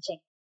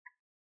tangent.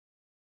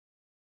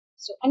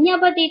 So, anya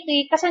ba dito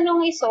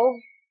kasano nga isolve?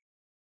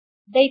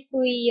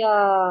 Dito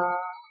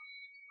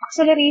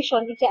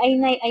acceleration, iti ay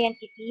na ayan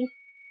iti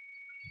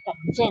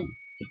tangent.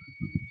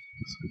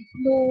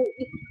 So,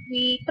 if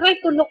we try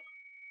to look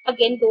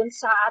again doon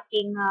sa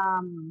ating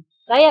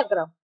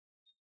diagram,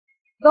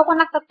 do ko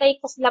nakatay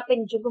kasla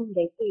pendulum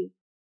dito.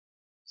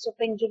 So,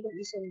 pendulum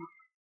is na.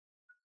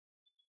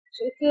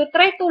 So, if you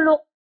try to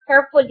look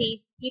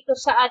carefully dito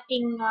sa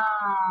ating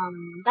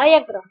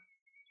diagram,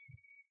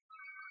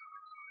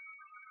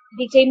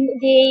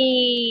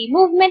 the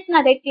movement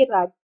na dito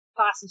rad,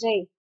 paas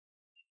jay.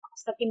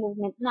 Basta ti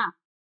movement na.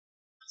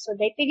 So,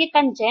 dito di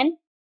tangent,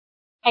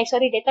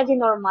 dito di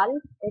normal,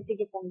 dito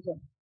di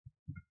tangent.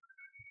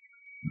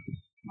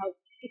 Now,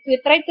 if you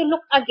try to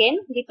look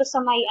again dito sa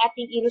may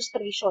ating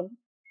illustration,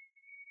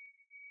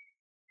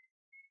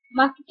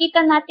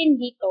 makikita natin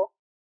dito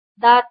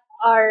that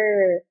our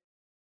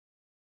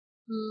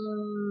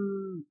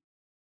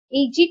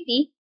AGT,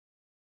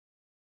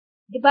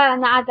 di ba,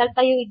 naadal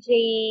tayo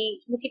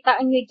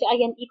nakitaan nyo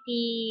ayan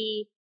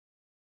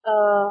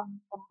uh,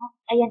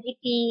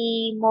 iti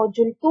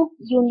module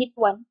 2, unit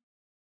 1.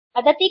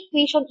 That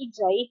equation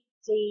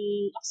the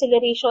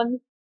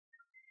acceleration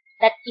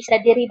that is the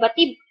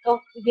derivative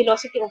of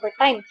velocity over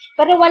time.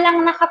 Pero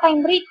walang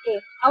naka-time rate eh.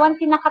 Awan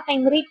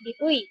tinaka-time rate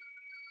dito eh.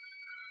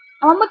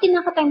 Awan mo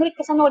tinaka-time rate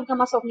kasi nood ka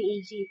masok ni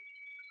AG.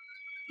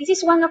 This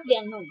is one of the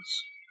unknowns.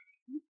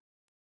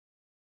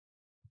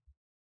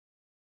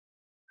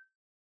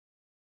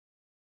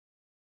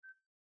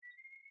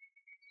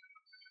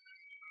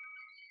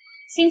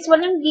 Since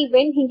walang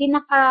given, hindi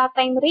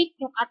naka-time rate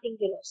yung ating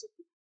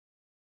velocity.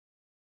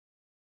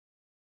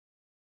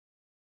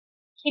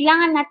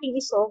 Kailangan nating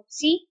isolve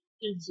si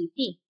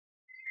AGT.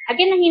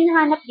 Again, ang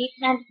hinahanap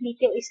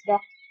dito is the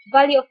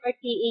value of our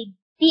TA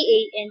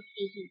and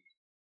TD.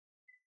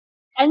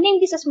 I'll name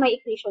this as my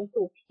equation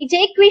 2. It's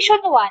equation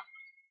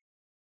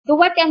 1.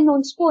 Duwat ang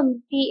unknowns po ni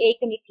TA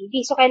kani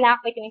TD. So, kailangan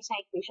ko ito yung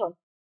isang equation.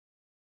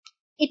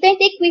 Ito yung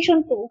equation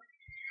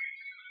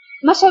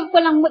 2. Masolve ko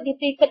lang mo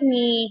dito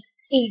ni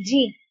AG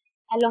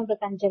along the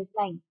tangent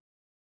line.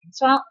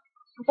 So,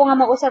 kung nga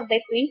mausap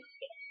dito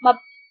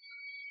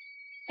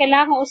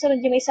kailangan ko usap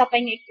din may isa pa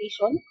yung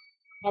equation.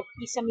 That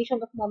is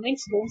summation of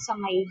moments doon sa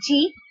may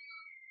G.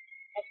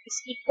 That is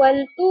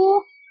equal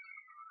to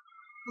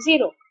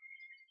 0.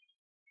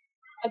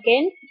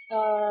 Again,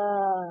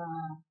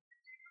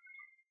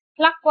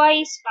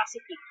 clockwise,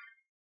 positive.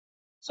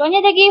 So,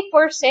 anya dagi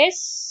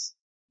forces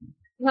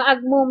nga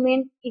ag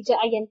moment ija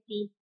ayan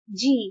ti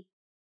G.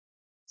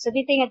 So,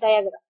 dito yung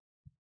diagram.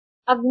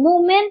 Ag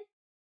moment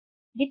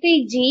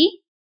dito'y G,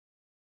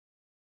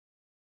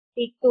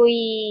 dito'y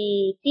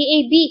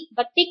TAB.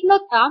 But take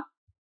note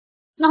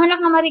nahanak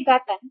nga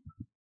marigatan.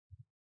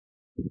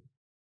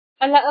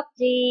 Alaap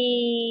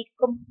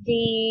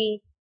the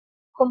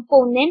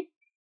component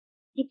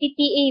iti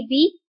TAB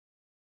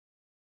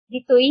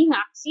dito'y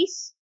nga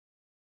axis.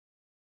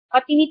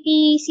 Pati ni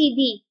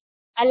TCD,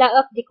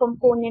 alaap the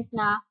component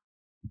na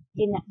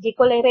di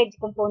kulay red, the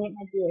component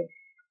na there.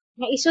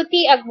 Nga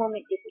isuti ag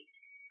moment dito.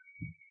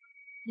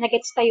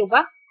 Nagets tayo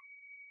ba?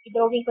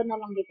 I-drawing ko na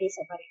lang dito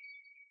sa pare.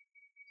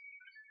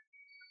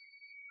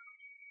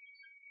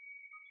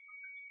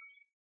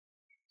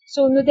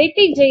 So, no dito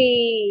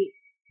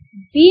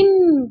beam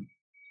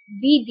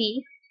BD,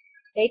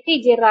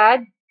 dito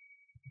rad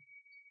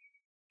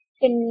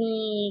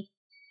kani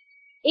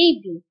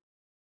AB.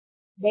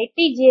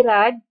 Dito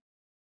rad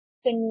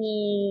kani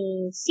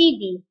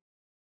CD.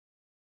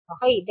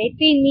 Okay,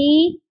 dito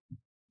ni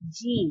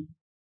G.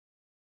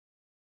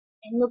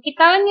 And no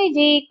kita nyo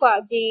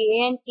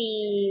ayan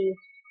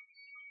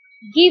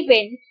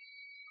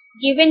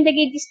given the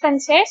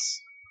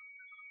distances,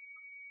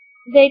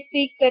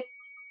 dito kat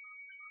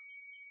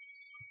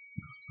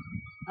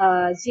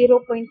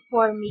 0.4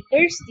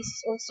 meters. This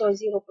is also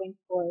 0.4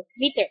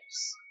 meters.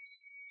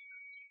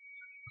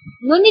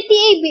 No ni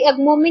TAB,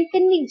 ag moment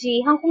kan ni G,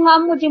 hangkong nga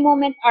mo di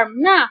moment arm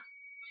na.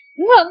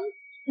 Ngam,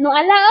 no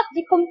alaap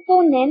di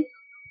component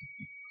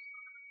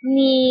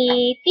ni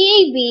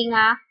TAB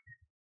nga,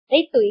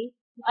 daytoy,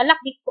 no alak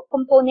di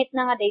component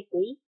na nga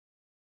daytoy,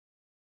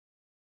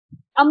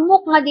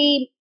 amok nga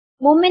di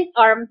moment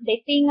arm,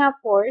 daytoy nga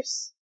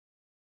force,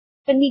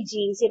 kan ni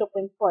G,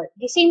 0.4.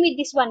 The same with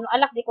this one, no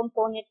alak di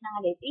component na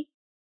nga daytoy,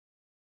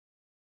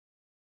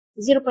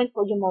 0.4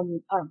 yung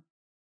moment arm.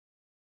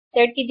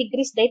 30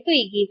 degrees dito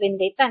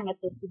given data nga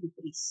 30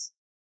 degrees.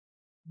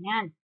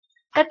 Yan.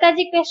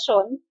 Tataji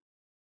question,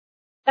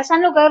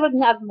 kasano garod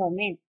nga ag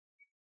moment?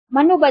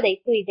 Mano ba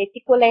dito dito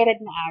kulay red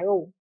na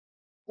arrow.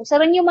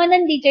 Usaran nyo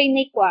manan di jay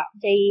naikwa,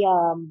 jay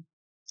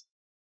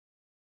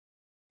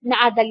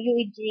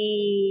naadalyo di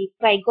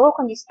trigo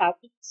kani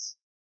statics.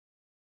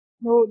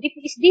 No, if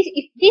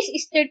this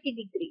is 30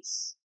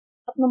 degrees,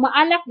 at no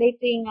maalak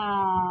dito nga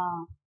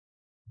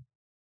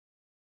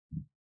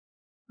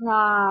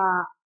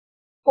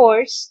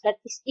force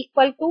that is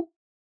equal to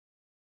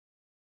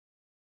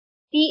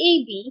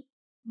TAB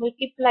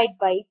multiplied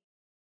by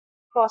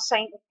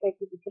cosine of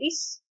 30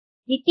 degrees.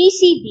 The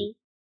TCD,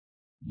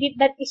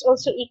 that is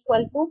also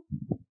equal to,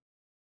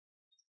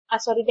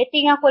 dito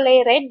nga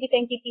kulay red, dito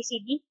yung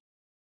TCD.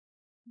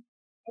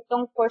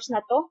 Itong force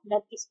na to,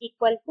 that is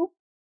equal to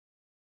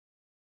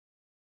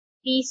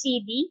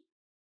TCD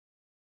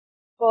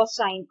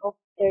cosine of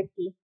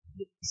 30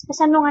 degrees.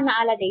 Kasano nga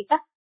naala data?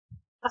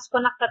 As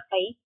connected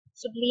tayo.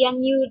 Sublian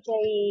nyo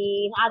jay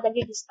naadal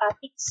yung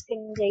statics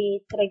kan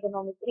jay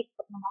trigonometry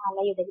at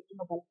namahala yung dahil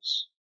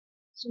madalas.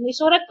 So, may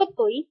surat ko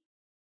to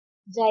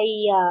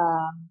jay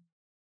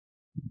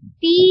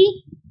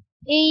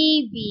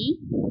TAB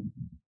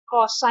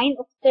cosine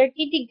of 30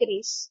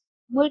 degrees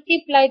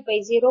multiplied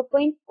by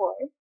 0.4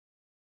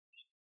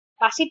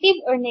 positive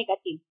or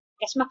negative.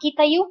 Kasi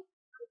makita yung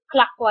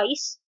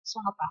clockwise,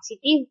 so nga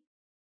positive.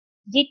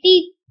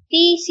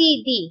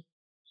 TCD.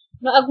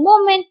 No, ag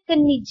moment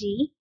kan ni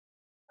G,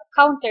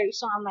 counter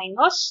iso nga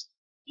minus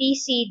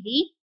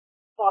TCD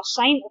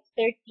cosine of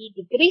 30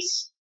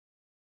 degrees.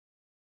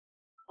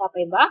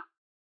 Tapay ba?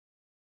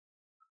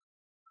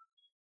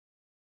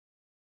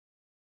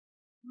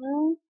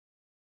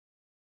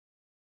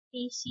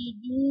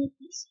 TCD.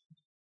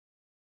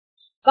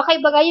 Baka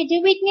ibagayo,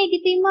 G, wait nga,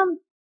 dito yung ma'am.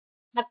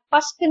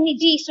 Nag-pass ka ni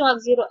G, so mag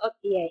 0 out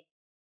di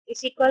is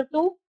equal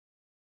to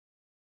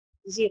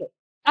 0.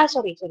 Ah,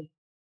 sorry.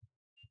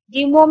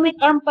 The moment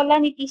arm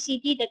pala ni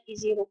TCD, that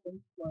is 0.1.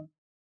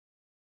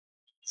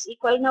 Is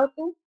equal now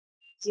to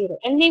 0.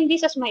 And name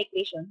this as my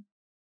equation.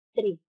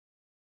 3.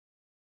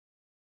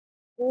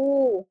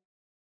 Oh.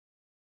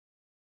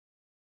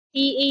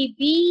 TAB,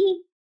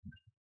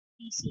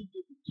 TCD.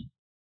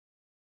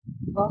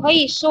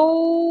 Okay,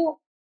 so,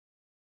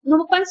 no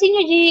mapansin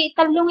nyo, di,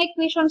 tatlong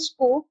equations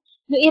ko,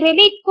 no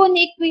i-relate ko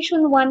ni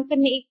equation 1 ka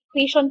ni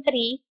equation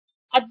 3,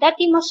 at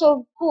dati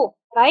masolve ko,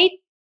 right?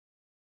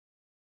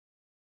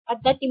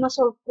 At dati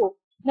masolve ko.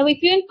 Now,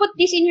 if you input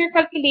this in your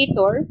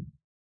calculator,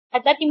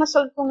 at dati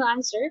masolve ko nga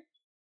answer,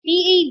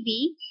 PAB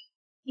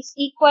is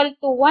equal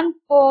to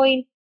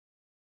 1.32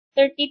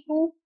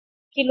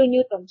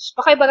 kilonewtons.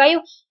 Okay ba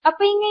kayo?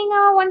 Apay ngay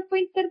nga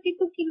 1.32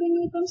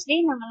 kilonewtons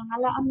din.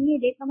 Nangangalaan niyo.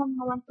 Dito naman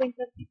mga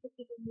 1.32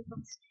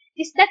 kilonewtons.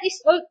 That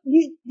is all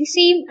the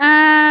same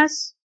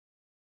as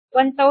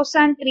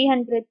 1,320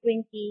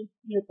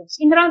 newtons.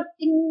 In round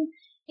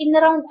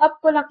up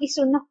ko lang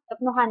isunak at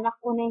nahanak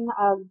unay nga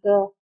ag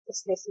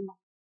decimal.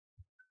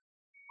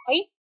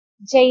 Okay?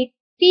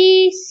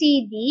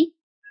 JPCD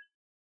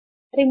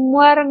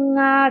rimuar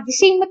nga the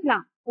same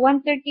lang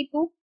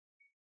 132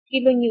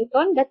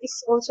 kilonewton. That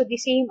is also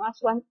the same as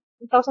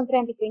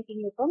 1,320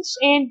 newtons.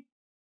 And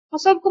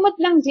masolve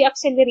kumot lang G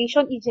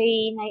acceleration is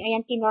na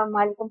ayan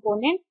normal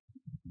component.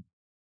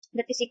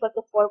 That is equal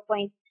to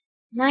 4.9.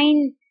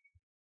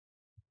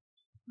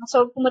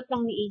 Masolve kumot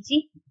lang ni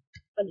AG.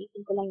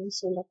 Palitin ko lang yung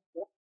sulat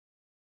ko.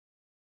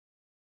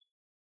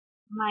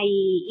 My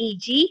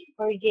AG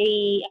or J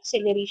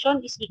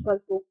acceleration is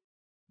equal to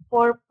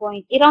 4.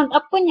 I-round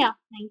up ko niya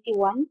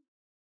 91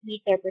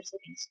 meter per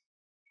second.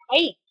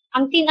 Okay.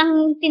 Ang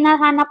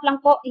tinahanap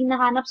lang po,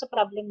 hinahanap sa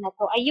problem na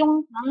to ay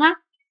yung mga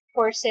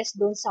forces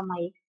doon sa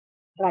may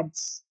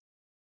rods.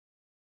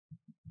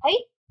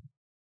 Okay?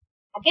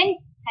 Again,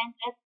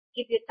 I'll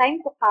give you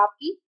time to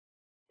copy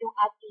yung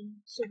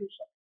ating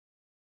solution.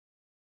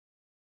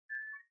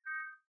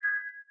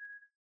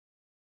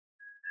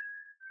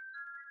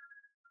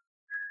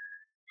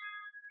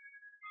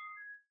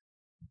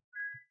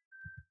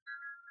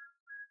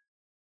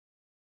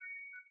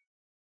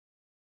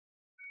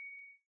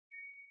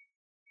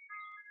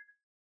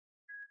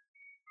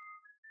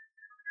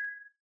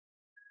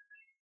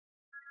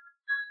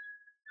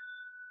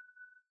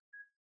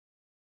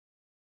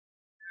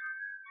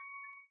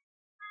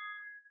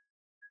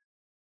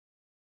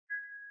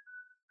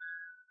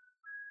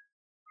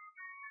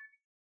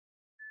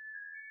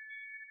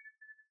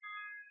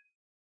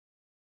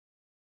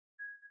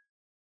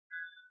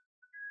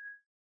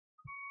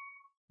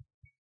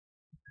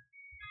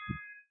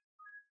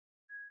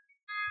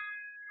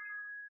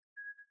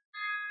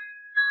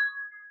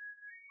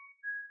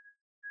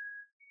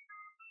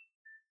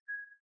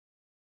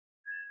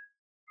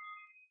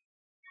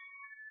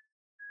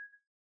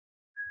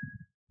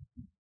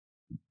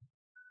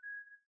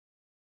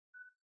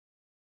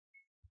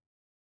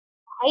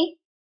 Okay?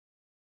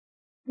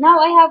 Now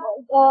I have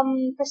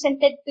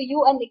presented to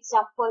you an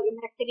example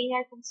in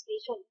rectilinear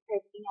translation and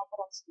curvilinear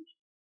translation.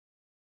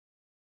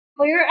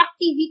 For your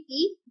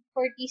activity,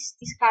 for this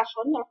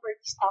discussion or for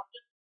this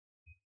topic,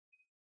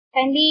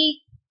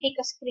 kindly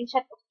take a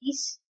screenshot of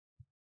this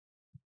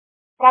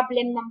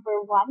problem number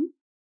 1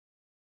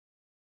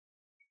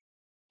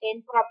 and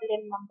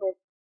problem number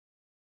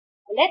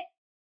 2. Ulit,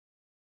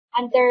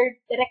 under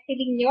the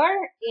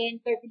rectilinear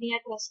and curvilinear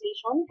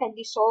translation,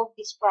 kindly solve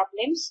these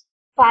problems.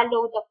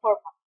 Follow the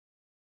format.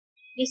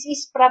 This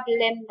is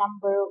problem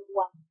number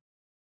 1.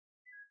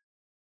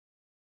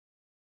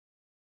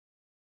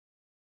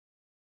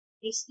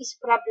 This is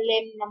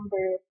problem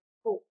number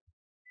 2.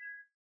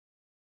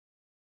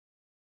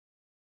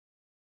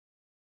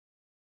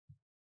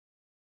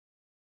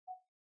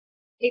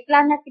 A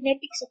planar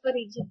kinetics of a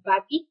rigid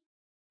body.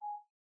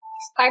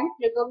 This time,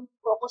 we're going to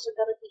focus on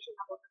the rotation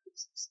of the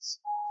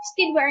axis.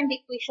 Still, we're in the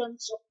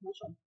equations of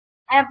motion.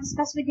 I have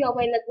discussed with you a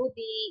while ago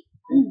the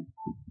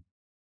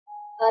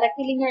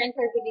rectilinear and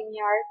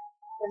curvilinear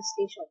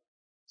translation.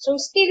 So,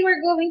 still,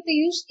 we're going to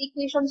use the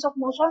equations of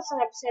motion. So,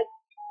 I've said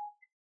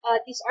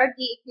these are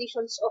the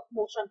equations of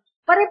motion.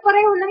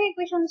 Pare-pareho lang yung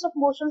equations of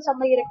motion sa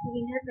may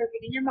rectilinear,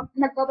 curvilinear.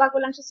 Nagbabago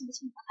lang siya sa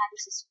mismong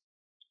analysis.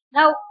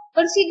 Now,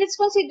 let's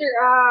consider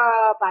a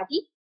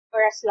body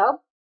or a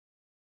slab.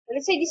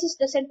 Let's say this is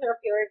the center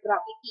of your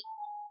gravity.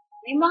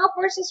 May mga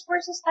forces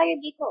tayo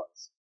dito.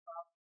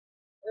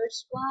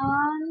 Force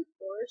 1,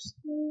 force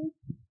 2,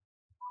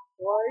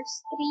 force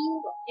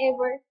 3,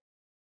 whatever.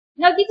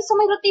 Now, dito sa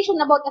may rotation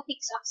about a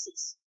fixed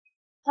axis.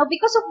 Now,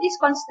 because of this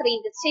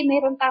constraint, let's say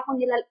meron akong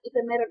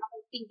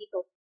pin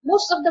dito.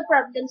 Most of the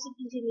problems in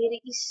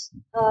engineering is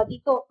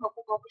dito,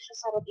 mapupokus siya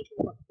sa rotation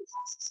of the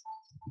axis.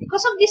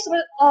 Because of this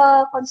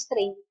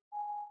constraint,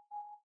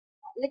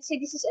 let's say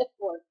this is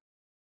F4.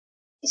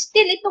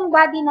 Still, itong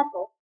body na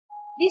to,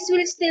 this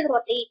will still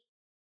rotate.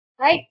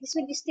 Right? This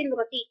will still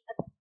rotate.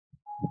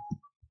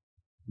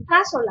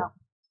 Kaso lang,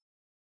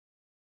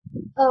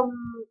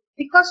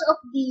 because of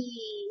the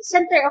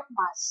center of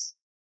mass,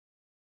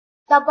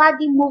 the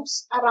body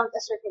moves around a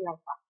circular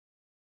path.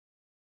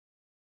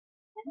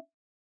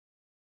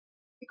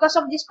 Because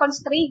of this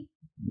constraint,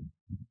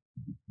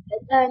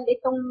 and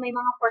itong may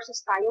mga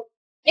forces tayo,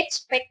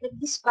 expect that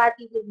this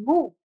body will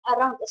move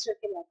around a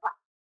circular path.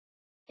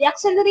 The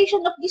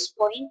acceleration of this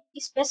point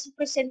is best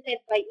represented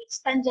by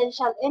its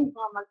tangential and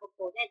normal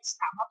components.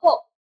 Tama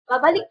po.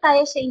 Babalik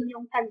tayo sa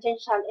inyong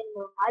tangential and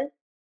normal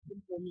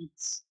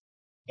components.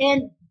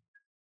 And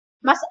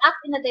must act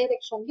in a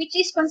direction which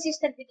is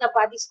consistent with the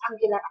body's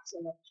angular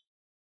acceleration.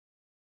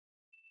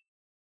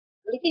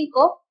 Ulitin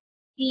ko,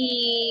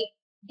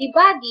 the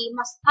body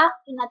must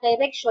act in a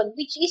direction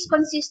which is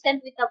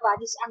consistent with the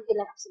body's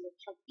angular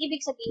acceleration.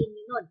 Ibig sabihin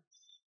nun,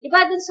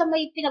 diba dun sa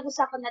may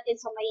pinag-usapan natin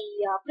sa may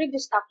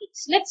previous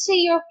topics, let's say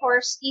your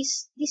force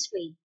is this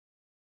way.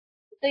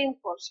 Ito yung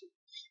force mo.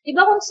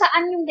 Diba kung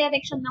saan yung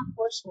direction ng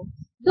force mo,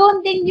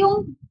 doon din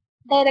yung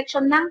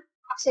direction ng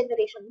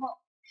acceleration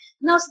mo.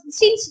 Now,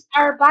 since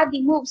our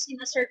body moves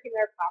in a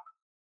circular path,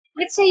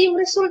 let's say yung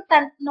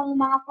resultant ng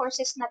mga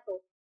forces na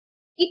to,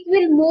 it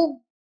will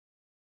move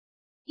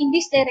in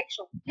this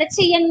direction. Let's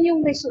say yan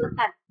yung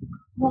resultant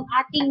ng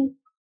ating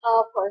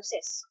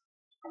forces.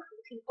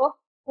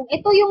 Kung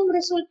ito yung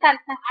resultant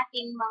ng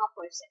ating mga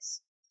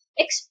forces,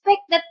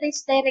 expect that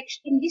this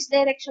direction, in this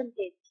direction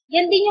din,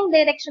 yan din yung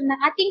direction ng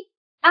ating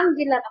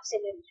angular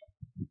acceleration.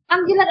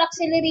 Angular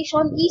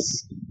acceleration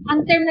is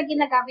ang term na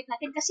ginagamit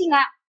natin kasi nga,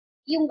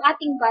 yung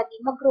ating body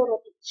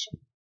magro-rotate siya.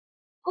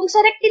 Kung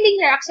sa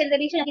rectilinear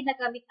acceleration ang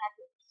ginagamit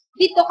natin,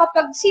 dito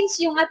kapag since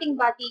yung ating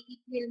body,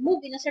 it will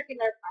move in a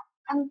circular path,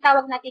 ang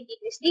tawag natin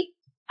dito is the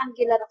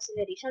angular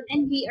acceleration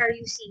and we are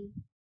using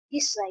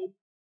this side,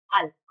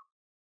 alpha.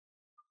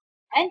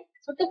 And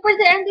so to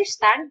further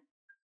understand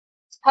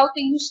how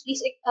to use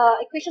these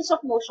equations of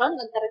motion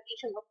on the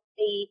rotation of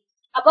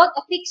about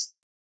a fixed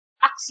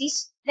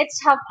axis, let's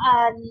have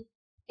an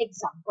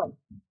example.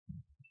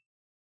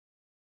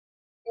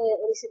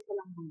 Reset ko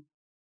lang muna.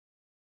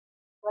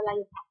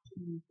 Wala yung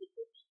action.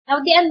 Now,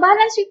 the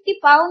unbalanced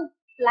 50-pound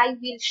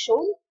flywheel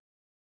shown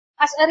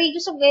has a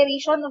radius of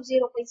gyration of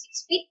 0.6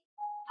 feet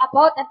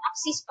about an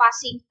axis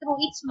passing through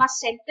its mass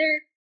center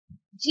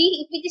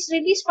G. If it is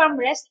released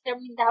from rest,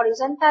 determine the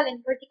horizontal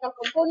and vertical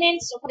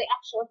components of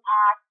reaction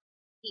at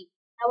T.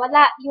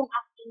 Nawala yung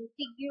aking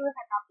figure,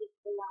 hanapin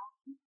ko lang.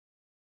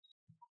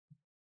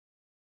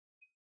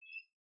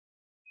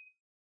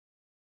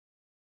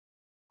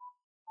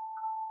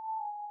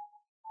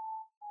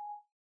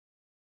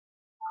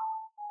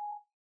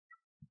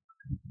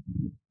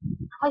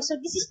 Okay, so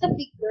this is the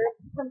figure.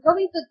 I'm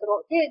going to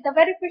draw. The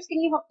very first thing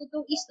you have to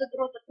do is to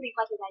draw the free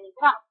body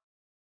diagram.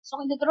 So,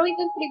 kung drawing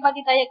ko yung free body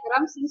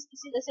diagram, since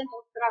this is the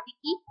center of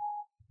gravity,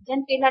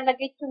 dyan ko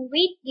ilalagay yung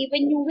weight.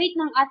 Given yung weight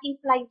ng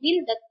ating flywheel,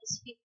 that is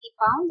 50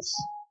 pounds.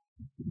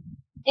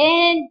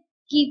 And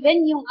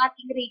given yung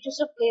ating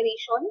radius of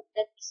gyration,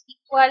 that is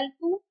equal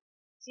to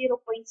 0.6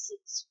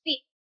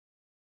 feet.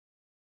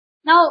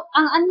 Now,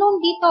 ang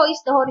unknown dito is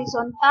the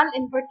horizontal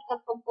and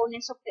vertical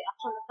components of the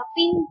action of the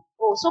pin.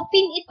 So,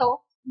 pin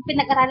ito, yung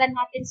pinag-aralan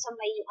natin sa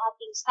may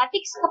ating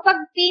statics. Kapag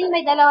pin,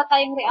 may dalawa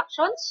tayong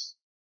reactions.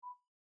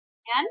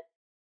 Yan.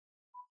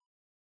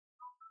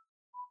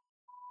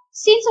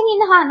 Since ang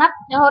hinahanap,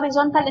 the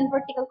horizontal and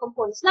vertical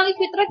components. Now, if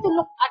we try to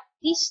look at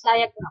this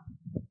diagram,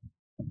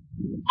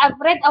 I've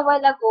read a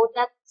while ago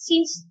that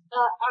since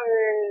our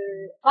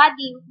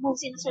body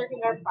moves in a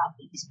circular path,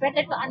 it is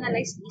better to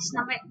analyze this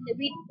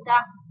with the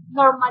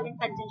normal and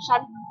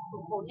tangential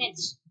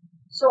components.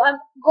 So,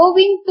 I'm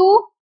going to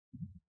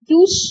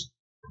use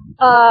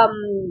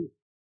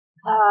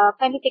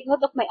kindly take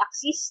note of my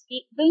axis.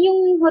 Doon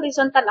yung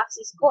horizontal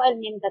axis ko, I'll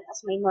name that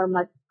as my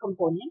normal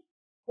component.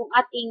 Kung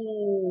ating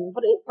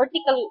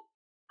vertical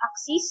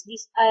axis,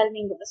 this I'll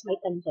name that as my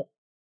tangent.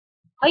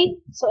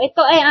 Okay? So,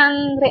 ito ay ang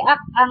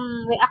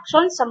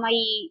reaction sa may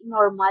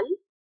normal.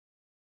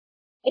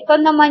 Ito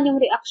naman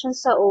yung reaction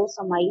sa O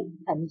sa may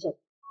tangent.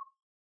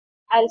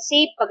 I'll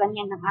say pa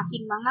ganyan ng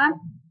aking mga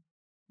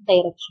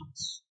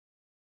directions.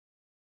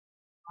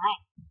 Okay.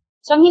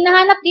 So, ang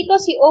hinahanap dito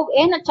si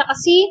ON at saka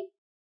si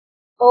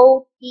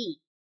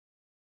OT.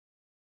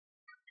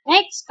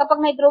 Next, kapag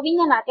may drawing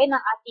na natin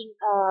ang ating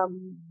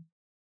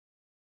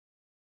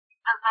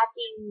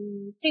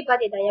free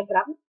body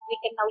diagram, we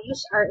can now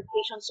use our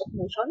equations of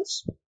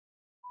motions.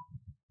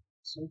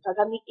 So,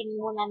 gagamitin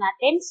muna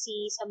natin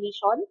si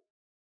summation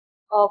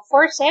of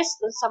forces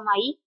dun sa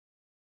may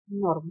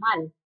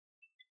normal.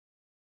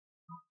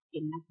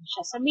 Tingnan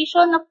siya.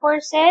 Summation of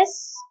forces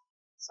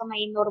sa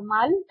may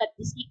normal, that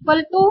is equal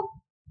to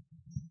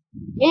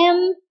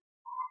M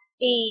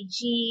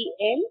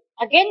AGL.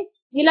 Again,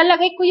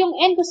 nilalagay ko yung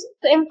N to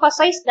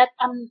emphasize that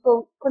I'm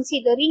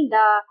considering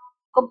the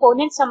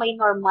component sa may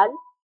normal.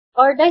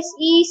 Or this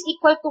is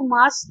equal to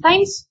mass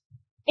times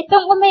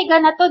itong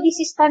omega na to, this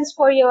stands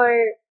for your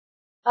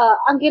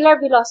angular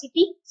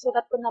velocity.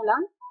 Sulat ko na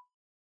lang.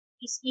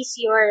 This is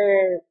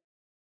your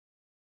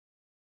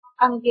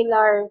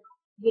angular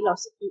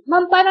velocity.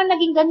 Ma'am, parang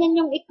naging ganyan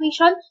yung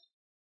equation.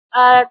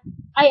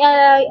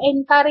 I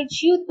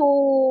encourage you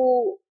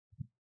to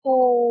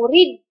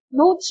read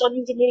notes on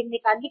engineering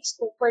mechanics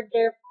to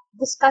further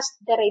discuss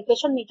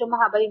derivation. Medyo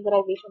mahaba yung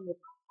derivation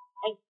nito.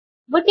 Okay.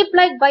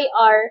 Multiplied by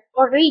R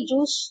or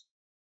reduce.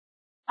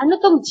 Ano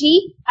tong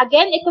G?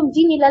 Again, itong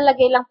G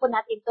nilalagay lang po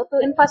natin to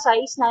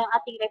emphasize na yung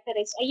ating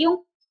reference ay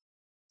yung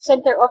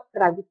center of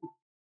gravity.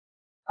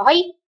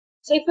 Okay?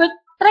 So, if you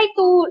try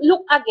to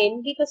look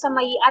again dito sa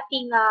may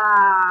ating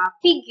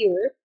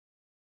figure,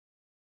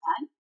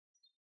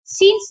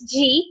 since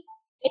G,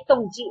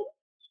 itong G,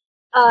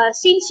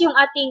 since yung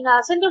ating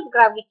center of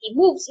gravity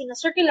moves in a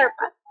circular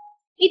path,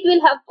 it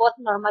will have both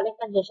normal and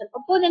tangential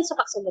components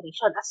of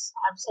acceleration, as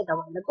I've said a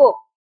while ago.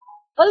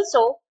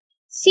 Also,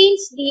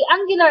 since the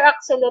angular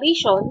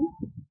acceleration,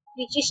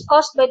 which is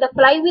caused by the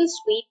flywheel's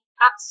weight,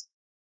 acts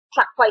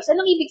clockwise.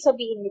 Anong ibig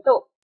sabihin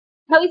nito?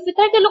 Now, if we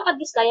try to look at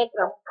this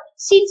diagram,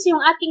 since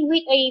yung ating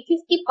weight ay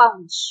 50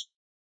 pounds,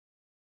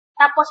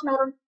 tapos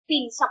mayroon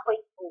pin sa point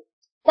 2,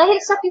 dahil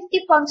sa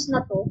 50 pounds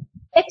na to,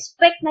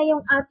 expect na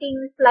yung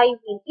ating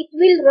flywheel, it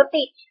will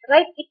rotate,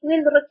 right? It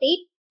will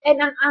rotate,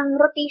 and ang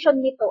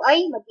rotation nito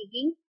ay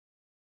magiging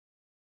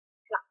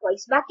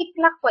clockwise. Bakit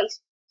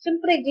clockwise?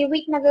 Siyempre, the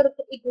weight na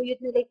iguyod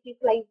nila yung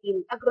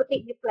flywheel,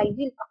 ag-rotate yung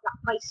flywheel pa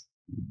clockwise.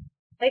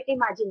 Right?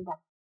 Imagine that.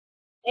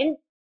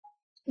 And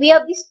we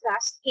have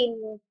discussed in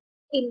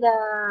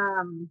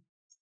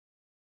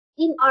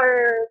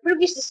our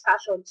previous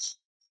discussions,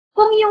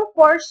 kung yung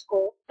force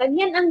ko,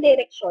 ganyan ang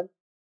direction,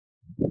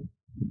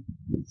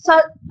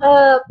 sa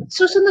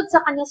susunod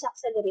sa kanya sa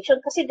acceleration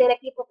kasi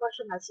directly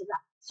proportional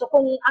sila. So,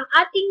 kung ang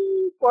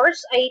ating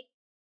force ay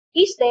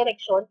this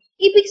direction,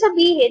 ibig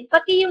sabihin,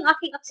 pati yung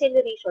aking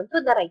acceleration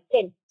to the right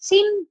din.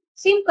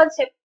 Same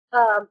concept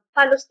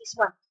follows this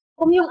one.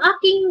 Kung yung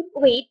aking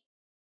weight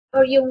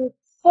or yung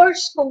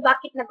force kung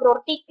bakit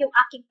nag-rotate yung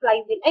aking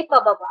flywheel ay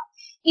pababa,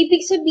 ibig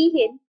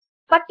sabihin,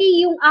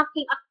 pati yung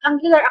aking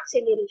angular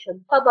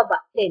acceleration, pababa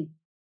din.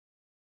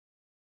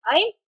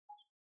 Okay?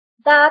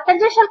 The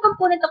tangential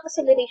component of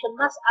acceleration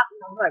must act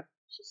downward,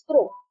 which is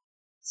true.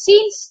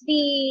 Since the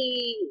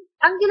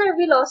angular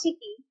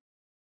velocity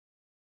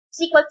is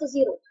equal to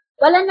 0,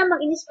 wala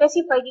namang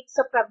in-specify dito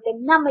sa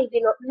problem na may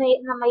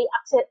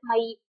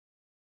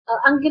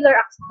angular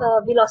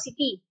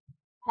velocity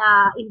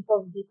na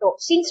involved dito.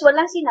 Since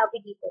walang sinabi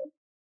dito,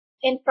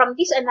 and from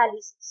this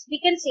analysis,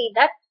 we can say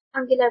that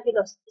angular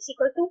velocity is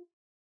equal to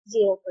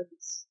 0 for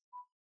this.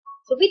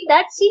 So with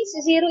that, since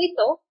 0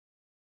 ito,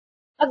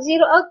 pag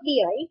 0 out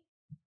di,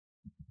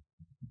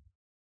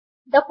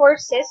 the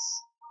forces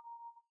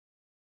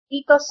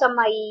dito sa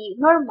may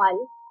normal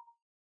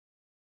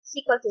is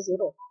equal to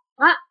 0.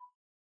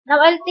 Now,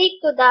 I'll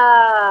take to the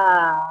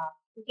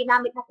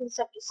ginamit natin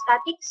sa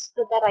statics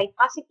to the right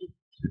positive.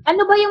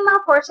 Ano ba yung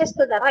mga forces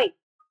to the right?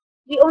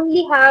 We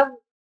only have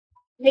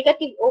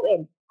negative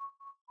ON.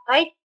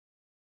 Right?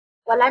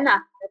 Wala na.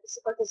 That is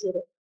equal to 0.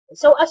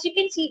 So, as you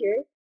can see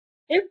here,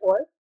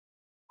 therefore,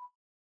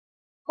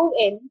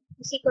 ON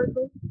is equal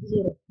to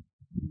 0.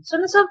 So,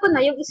 nasolve ko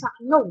na yung isang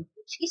unknown,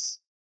 which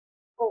is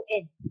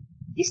ON.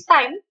 This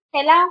time,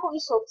 kailangan kong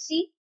isolve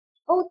si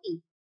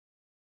OT.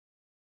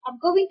 I'm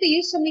going to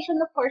use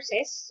summation of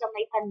forces sa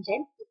may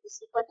tangent, which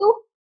is equal to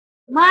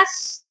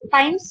mass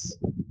times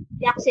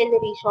the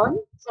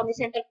acceleration sa may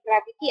center of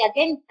gravity.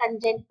 Again,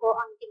 tangent po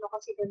ang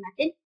kino-consider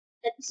natin.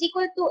 That is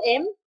equal to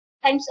m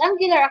times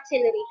angular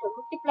acceleration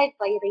multiplied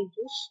by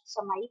radius sa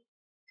may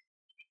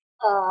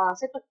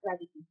center of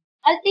gravity.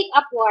 I'll take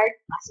upward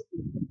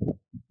positive.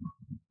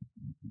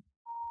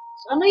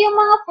 So, ano yung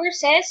mga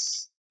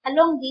forces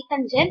along the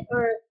tangent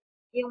or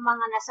yung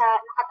mga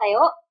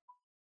nakatayo?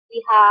 We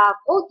have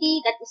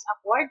OT, that is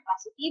upward,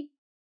 positive,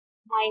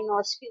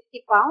 minus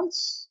 50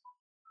 pounds.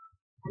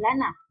 Wala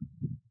na.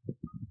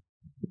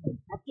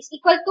 That is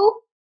equal to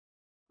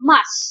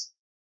mass.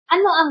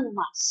 Ano ang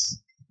mass?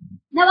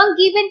 Now, ang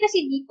given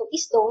kasi dito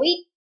is the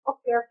weight of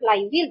your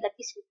flywheel, that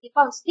is 50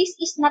 pounds. This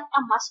is not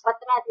a mass, but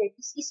rather,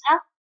 this is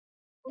a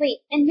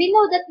weight. And we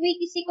know that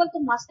weight is equal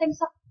to mass times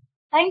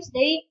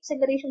the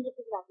acceleration due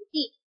to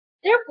gravity.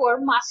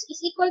 Therefore, mass is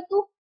equal to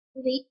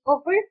weight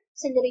over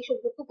acceleration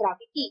due to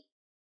gravity.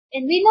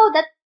 And we know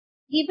that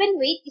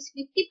given weight is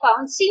 50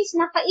 pounds. Since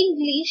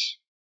naka-English,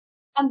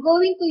 I'm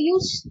going to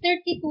use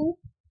 32.2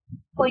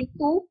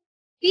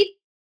 feet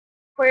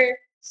per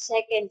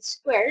second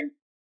squared.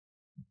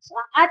 So,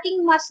 ang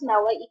ating mass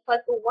now ay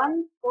equal to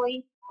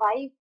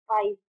 1.553.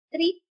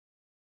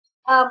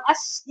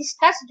 As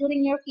discussed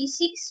during your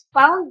physics,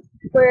 pound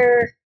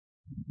per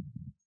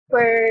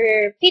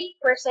feet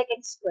per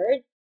second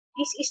squared,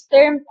 this is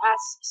termed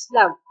as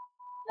slug.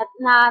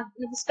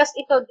 Na-discuss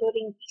ito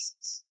during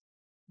physics.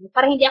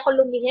 Para hindi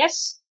ako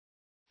lumihis,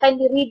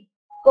 kindly read,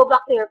 go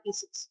back to your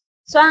physics.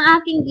 So, ang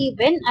ating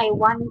given ay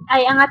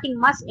ang ating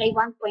mass ay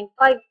 1.553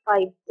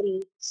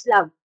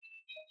 slug.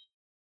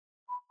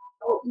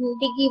 So,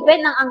 hindi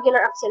given ang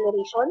angular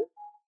acceleration.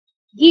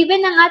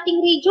 Given ang ating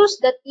radius,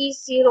 that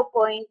is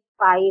 0.5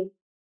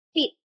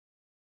 feet.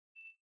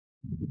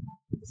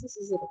 This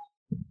is 0.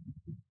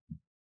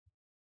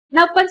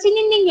 Now,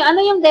 pansinin ninyo,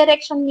 ano yung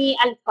direction ni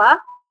alpha?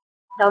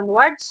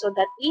 Downwards, so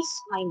that is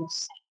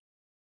minus sign.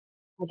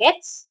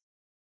 Gets?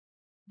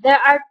 There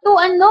are two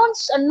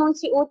unknowns, unknown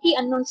si OT,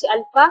 unknown si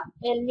alpha.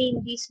 I'll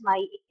name this my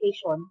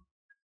equation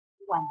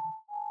 1.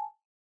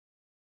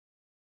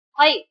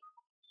 Okay.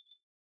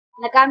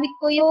 Nagamit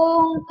ko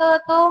yung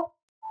to.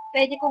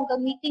 Pwede kong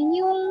gamitin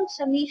yung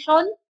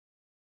summation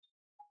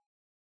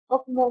of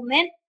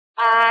moment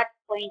at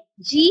point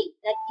G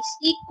that is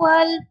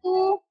equal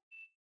to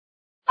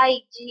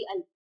IG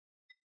alpha.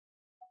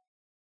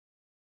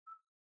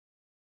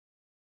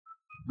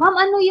 Ma'am,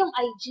 ano yung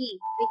IG?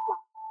 Wait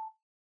lang.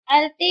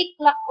 I'll take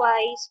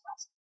clockwise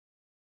fast.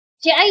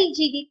 Si IG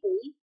dito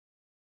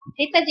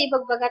kita di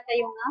bagbaga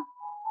tayo nga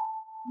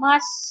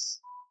mass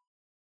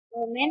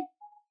moment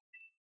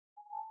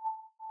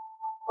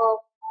of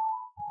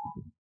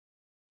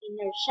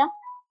inertia.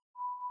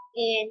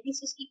 And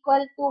this is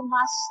equal to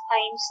mass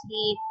times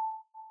the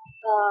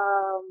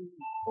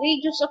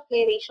radius of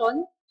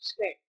gyration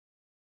squared.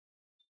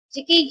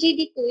 Si kg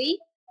dito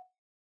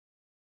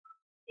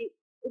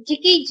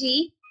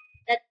GKG,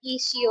 that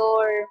is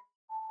your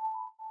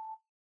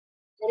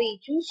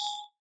radius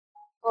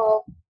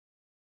of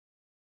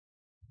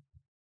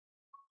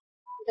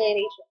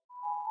gyration.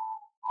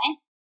 Okay?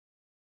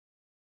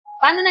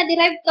 Paano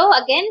na-derive to?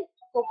 Again,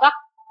 go back.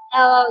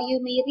 You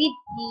may read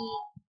the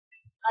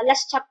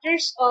last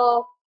chapters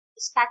of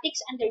statics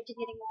and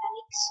engineering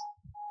mechanics.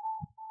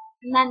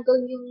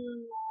 Nandun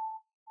yung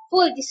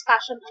full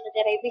discussion on the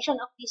derivation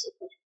of these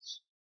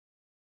equations.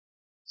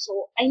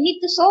 So, I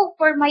need to solve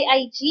for my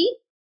IG.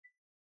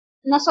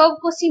 Na-solve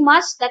ko si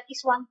mass, that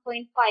is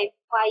 1.553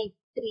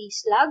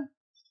 slug.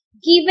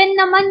 Given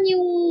naman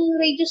yung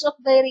radius of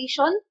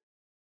gyration,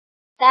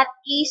 that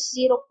is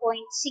 0.6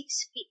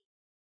 feet.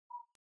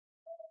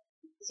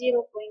 0.6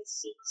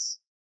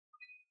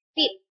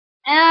 feet.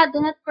 Do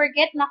not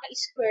forget,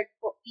 naka-squared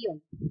po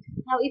yun.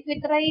 Now, if we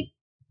try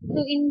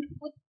to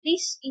input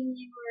this in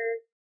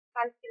your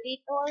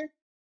calculator,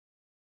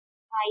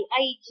 my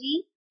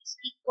IG is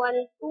equal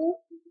to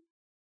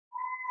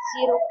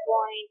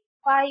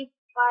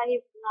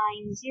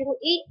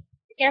 0.55908.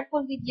 Be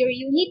careful with your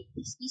unit.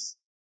 This is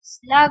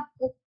slug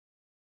of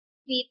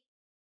feet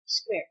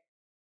square.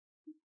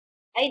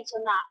 Right? So,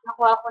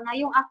 nakuha ko na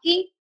yung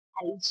aking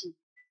IG.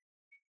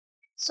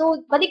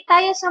 So, balik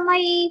tayo sa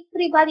may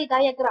free body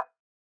diagram.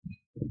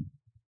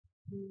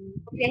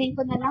 Kopyahin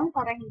ko na lang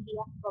para hindi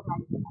ako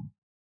babalik.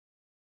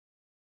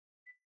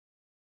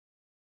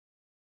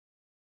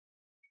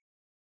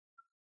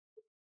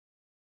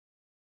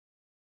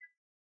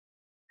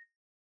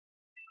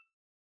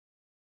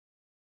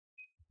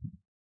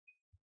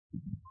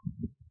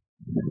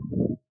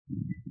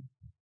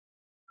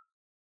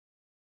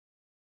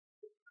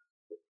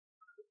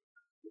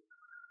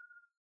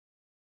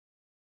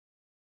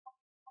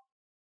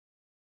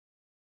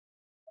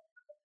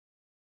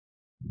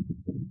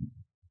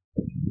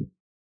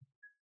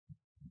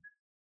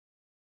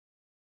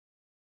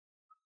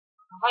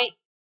 Okay.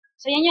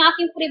 So, yan yung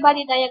aking free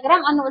body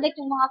diagram. Ano ulit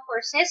yung mga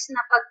forces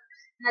na pag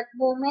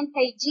nag-moment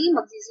kay G,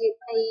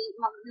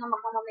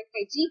 mag-moment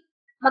kay G,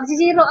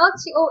 mag-zero out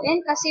si ON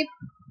kasi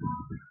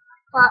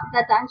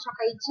dadaan siya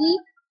kay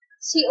G.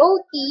 Si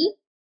OT,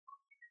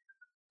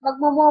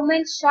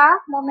 mag-moment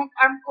siya. Moment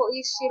arm ko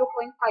is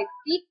 0.5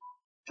 feet.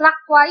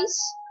 Clockwise.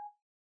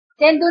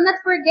 Then, do not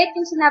forget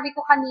yung sinabi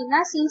ko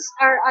kanina, since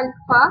our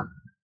alpha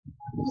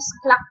is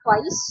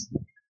clockwise.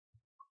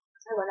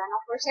 So, wala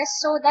nang forces.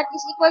 So, that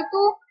is equal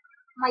to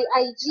my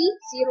IG,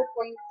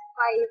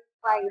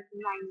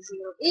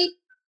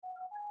 0.55908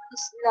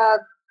 is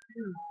log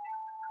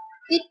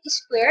feet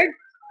squared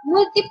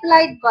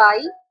multiplied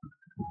by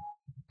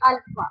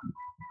alpha.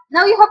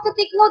 Now, you have to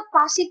take note,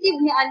 positive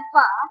ni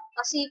alpha,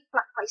 kasi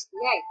clockwise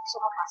niya eh.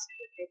 So,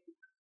 positive.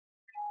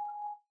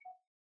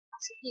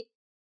 Positive.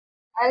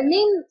 I'll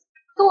name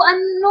two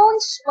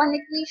unknowns, one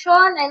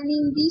equation. I'll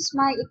name this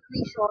my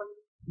equation.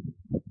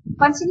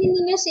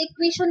 Pansinin niyo sa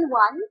equation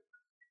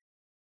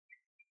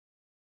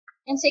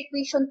 1 and sa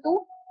equation 2,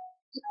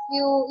 if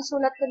you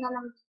isulat ko na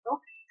lang dito,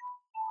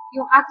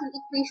 yung aking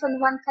equation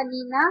 1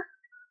 kanina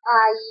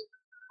ay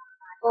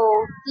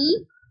OT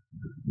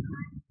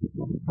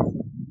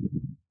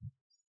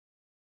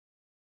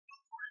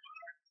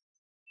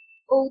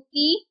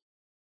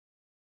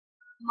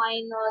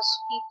minus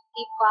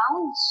 50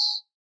 pounds,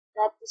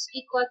 that is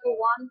equal to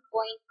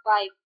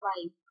 1.553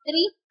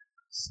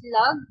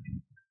 slug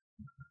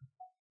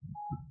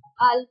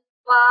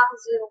alpha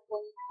 0.5.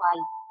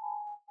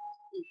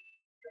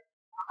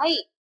 Okay.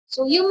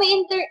 So you may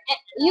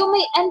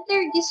enter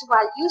these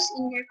values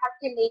in your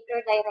calculator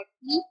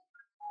directly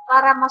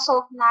para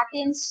ma-solve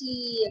natin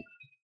si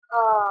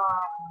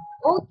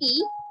OT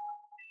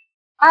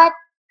at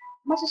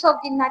masosolve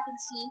din natin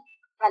si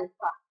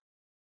alpha.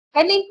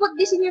 Can you input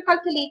this in your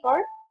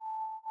calculator?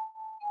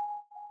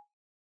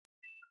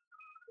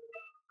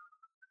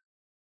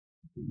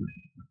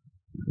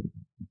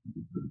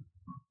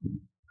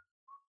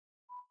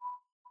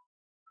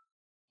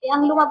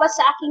 Ang lumabas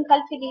sa aking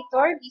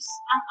calculator is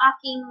ang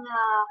aking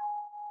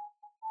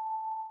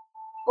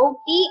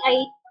OT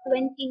ay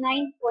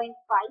 29.5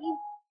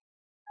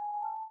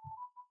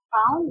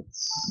 pounds.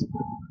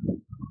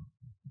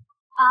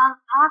 Ang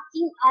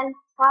aking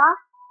alpha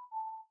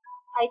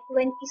ay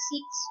 26.4.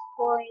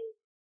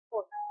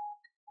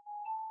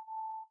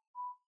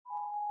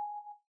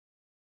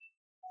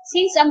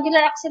 Since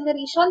angular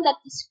acceleration, that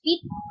is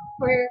feet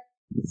per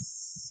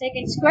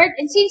second squared,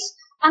 and since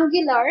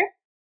angular,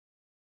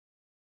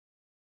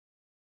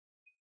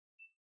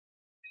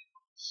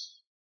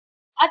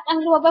 at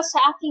ang lumabas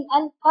sa aking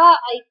alpha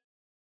ay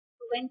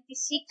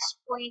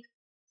 26.4,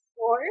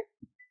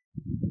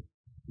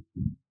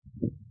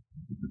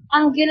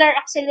 angular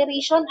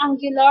acceleration,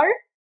 angular,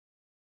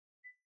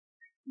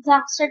 the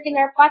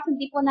circular path,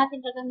 hindi po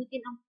natin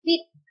gagamitin ang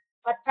feet,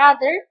 but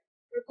rather,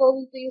 we're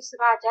going to use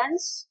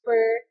radians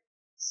per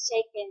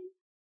second.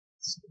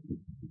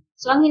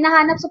 So, ang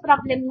hinahanap sa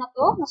problem na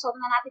to, nasolve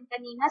na natin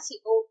kanina, si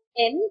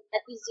OM,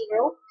 that is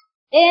 0,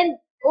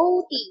 and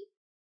OT,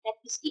 that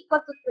is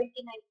equal to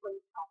 29.5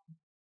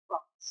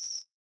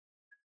 volts.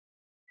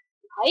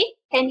 Okay?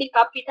 Kindly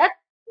copy that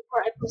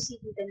before I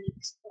proceed with the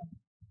next one.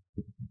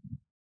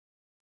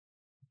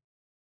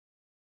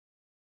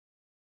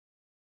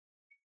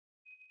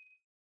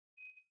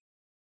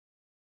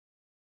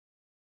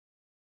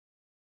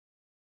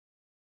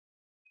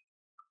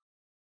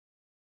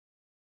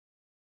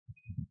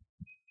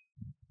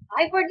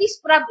 Okay, for this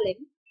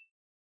problem,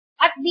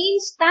 at the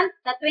instant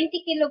the 20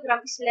 kilogram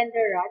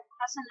slender rod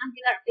has an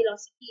angular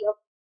velocity of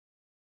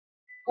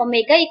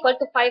omega equal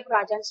to 5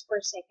 radians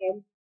per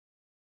second.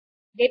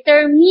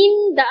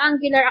 Determine the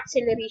angular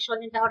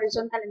acceleration in the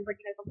horizontal and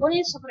vertical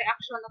components of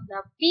reaction of the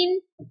pin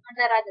and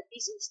the rod at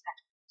this instant.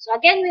 So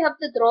again, we have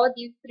to draw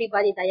the free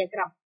body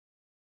diagram.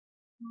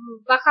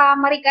 Baka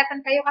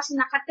marigatan kayo kasi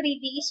naka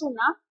 3D is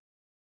una,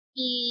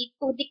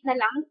 i-2D na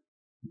lang.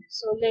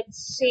 So,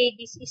 let's say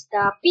this is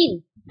the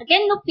pin.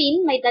 Again, no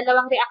pin, may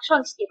dalawang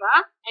reactions, di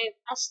ba?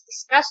 As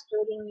discussed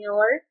during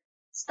your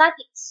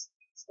statics.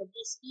 So,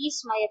 this is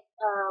my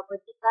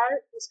vertical,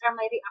 these are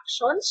my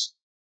reactions.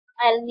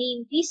 I'll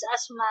name this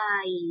as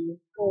my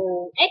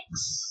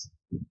OX.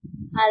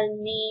 I'll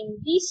name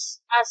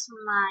this as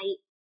my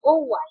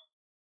OY.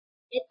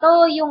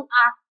 Ito yung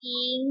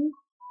aking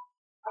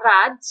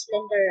rod,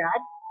 slender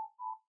rod.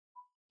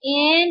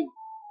 And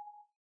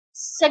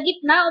sa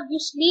gitna,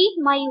 obviously,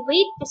 my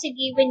weight kasi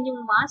given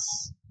yung mass.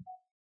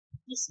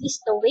 This is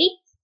the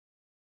weight.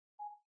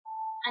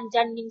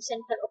 Andyan yung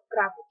center of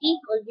gravity.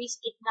 Always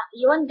gitna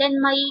yun. Then,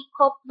 may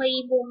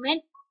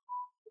moment.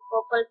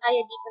 Couple tayo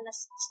dito na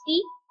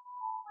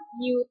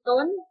 60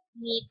 Newton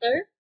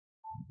meter.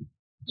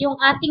 Yung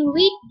ating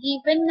weight,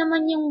 given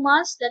naman yung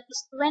mass, that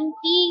is 20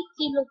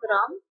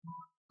 kilogram.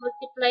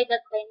 Multiply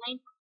that by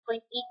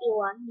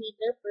 9.81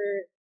 meter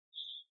per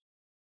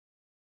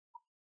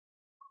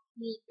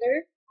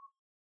meter.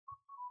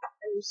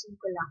 Ayusin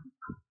ko lang.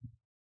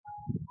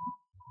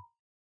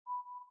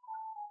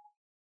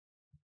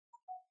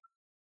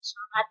 So,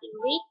 ating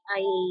weight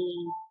ay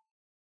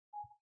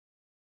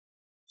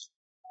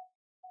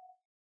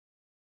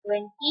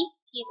 20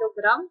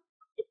 kilogram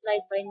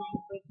multiplied by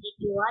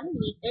 9.81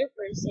 meter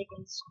per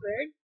second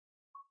squared.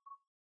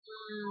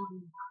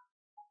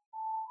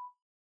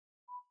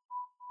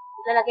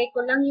 Ilalagay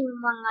ko lang yung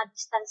mga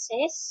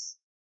distances.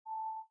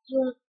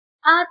 Yung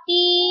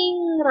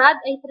ating rod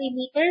ay 3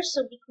 meters.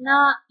 So,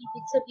 gitna,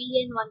 ibig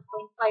sabihin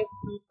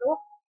 1.5 dito.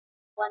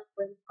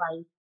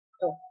 1.5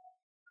 ito.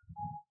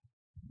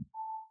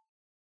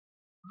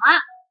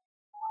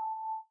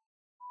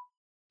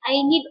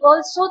 I need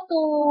also to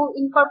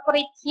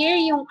incorporate here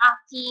yung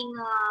aking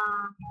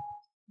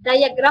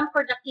diagram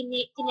for the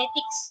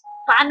kinetics.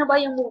 Paano ba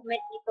yung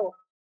movement nito?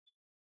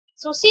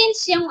 So,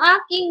 since yung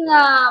aking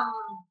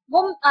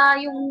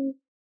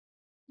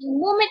yung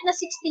moment na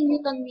 16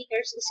 Newton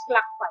meters is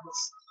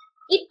clockwise,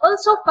 it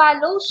also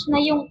follows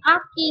na yung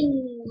aking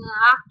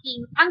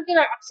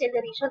angular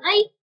acceleration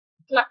ay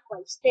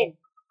clockwise din.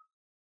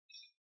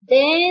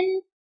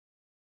 Then,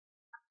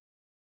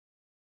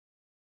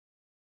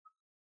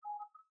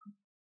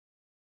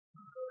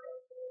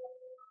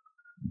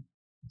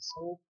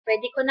 so,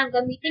 pwede ko nang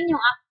gamitin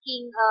yung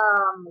aking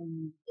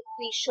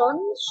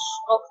equations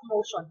of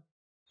motion.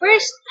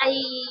 First, I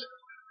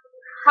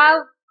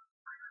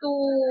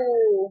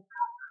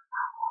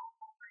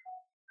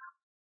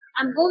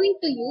I'm going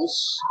to use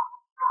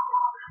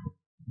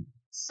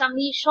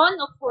summation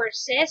of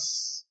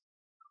forces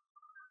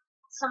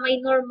sa may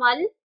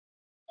normal,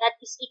 that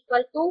is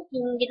equal to,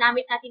 yung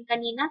ginamit natin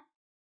kanina,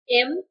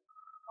 m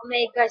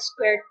omega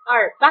squared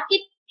r.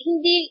 Bakit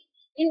hindi,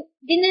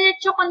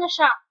 diniretso ko na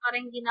siya para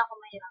hindi na ako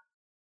mahirap.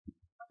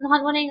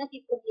 Nuhan mo na yung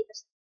natipod dito.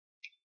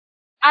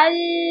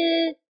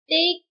 I'll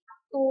take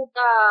to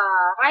the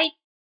right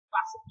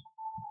positive.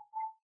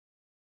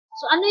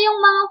 So, ano yung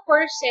mga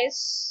forces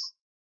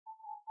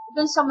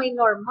dun sa may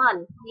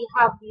normal? We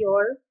have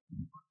your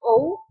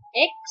O,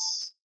 X,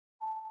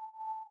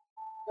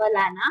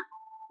 wala na.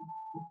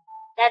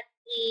 That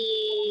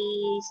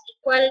is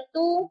equal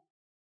to,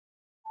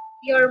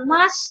 your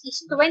mass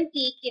is 20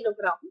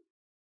 kilogram.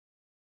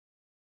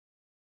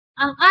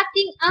 Ang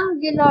ating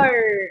angular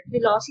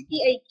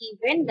velocity ay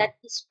given, that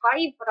is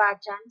 5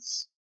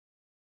 radians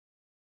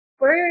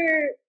per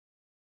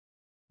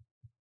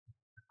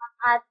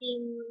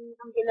ating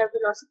angular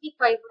velocity,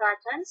 5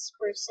 radians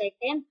per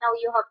second. Now,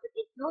 you have to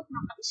take note,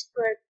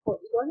 naka-squared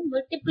po yun,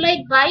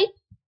 multiplied by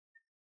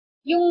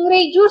yung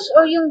radius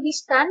or yung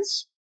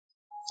distance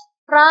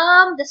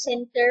from the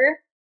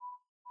center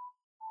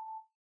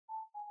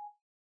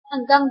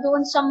hanggang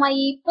doon sa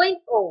may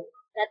point O.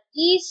 That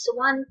is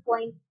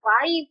 1.5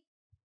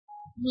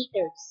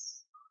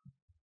 meters.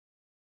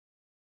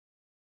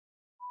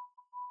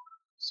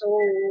 So,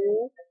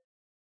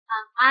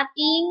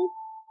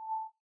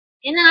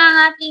 yan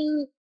ang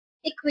ating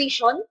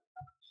equation.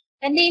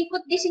 And then,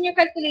 put this in your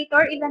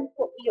calculator. Ilan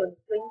po yun? 20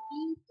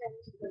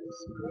 times 1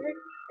 squared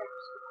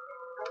times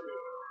 5.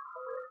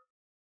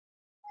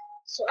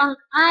 So, ang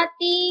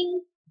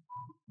ating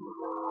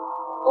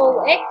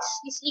OX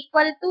is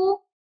equal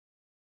to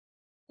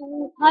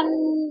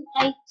 750.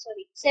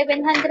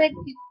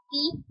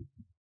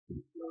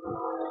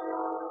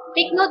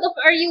 Take note of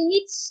our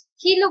units.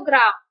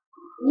 Kilogram,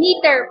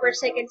 meter per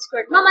second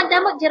squared. Mama,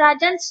 damot di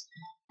radians.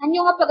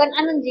 Anyo nga pag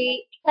anon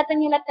di,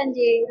 katanyalatan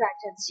di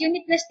radians.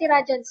 Unitless di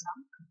radians,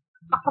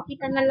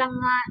 pakapita na lang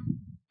nga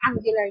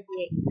angular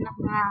di,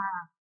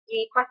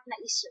 di part na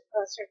is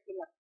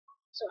circular.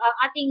 So,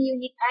 ang ating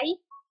unit ay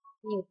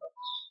Newton.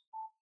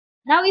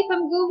 Now, if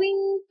I'm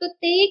going to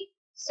take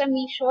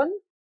summation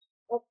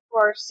of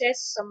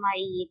forces sa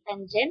may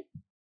tangent,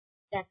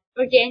 that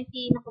or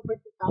GNT na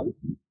vertical,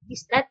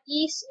 that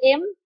is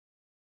M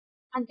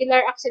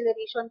angular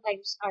acceleration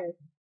times R.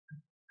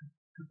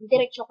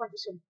 Direksyon ko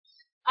dito.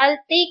 I'll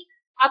take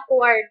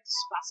upwards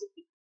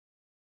positive.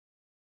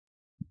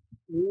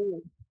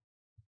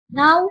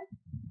 Now,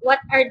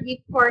 what are the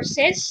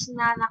forces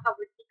na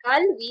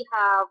naka-vertical? We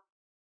have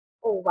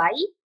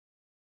OY,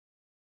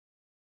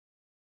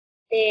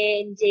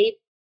 then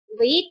J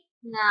weight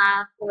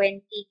na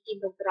 20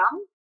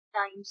 kilogram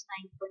times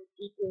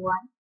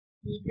 9.81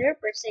 meter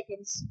per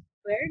second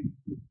squared.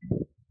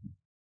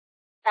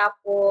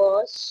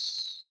 Tapos,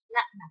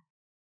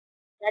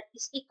 that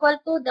is equal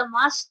to the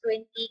mass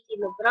 20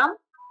 kilogram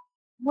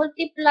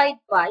multiplied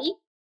by,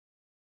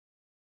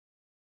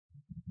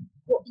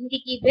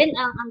 hindi given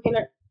ang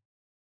angular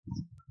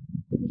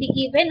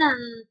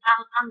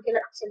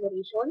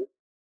acceleration,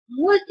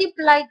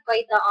 multiplied by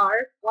the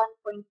R,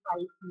 1.5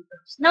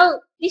 meters.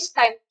 Now, this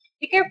time,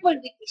 be careful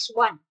with this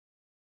one.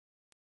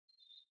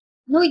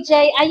 No,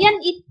 Jay,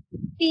 ayan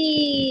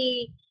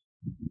iti,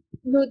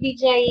 no,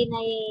 DJ na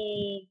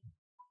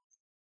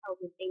how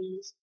do they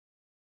use?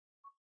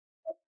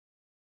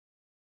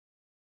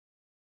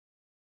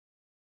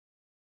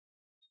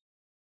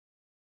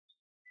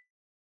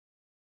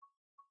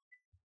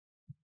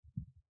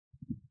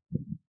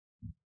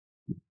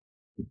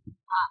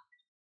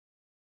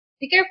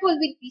 Be careful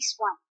with this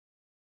one.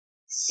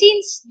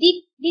 Since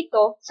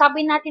dito,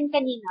 sabi natin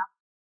kanina,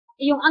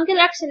 yung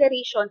angular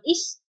acceleration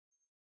is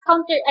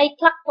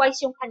clockwise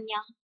yung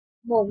kanyang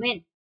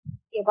moment.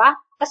 Diba?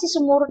 Kasi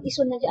sumurot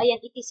iso na ayan,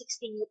 iti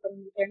 16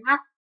 Newton meter na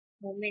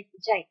moment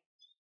dyan.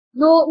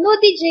 No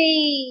DJ,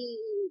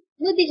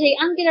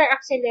 angular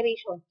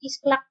acceleration is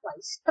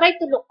clockwise. Try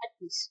to look at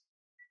this.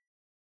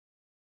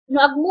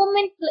 No, ag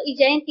moment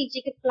ijayan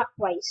TG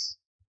clockwise,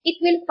 it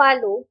will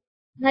follow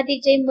na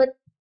DJ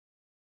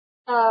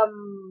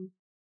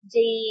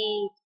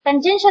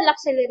tangential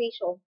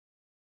acceleration,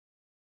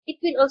 it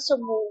will also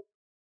move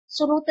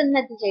surutan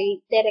na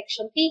DJ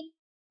direction T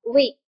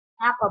weight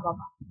na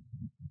pababa.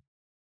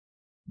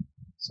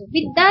 So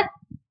with that,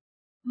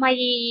 my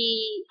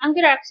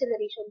angular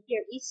acceleration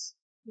here is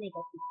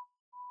negative.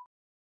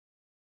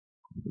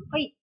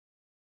 Okay.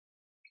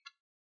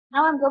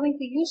 Now I'm going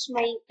to use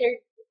my third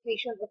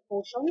equation of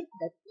motion,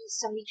 that is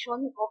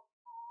summation of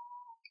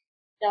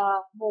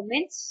the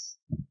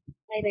moments.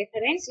 My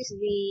reference is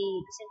the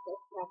center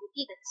of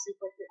gravity, that is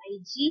equal to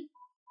IG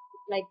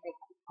multiplied by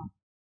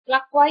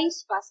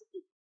clockwise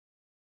positive.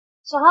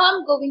 So how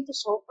I'm going to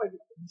solve for the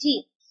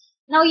G?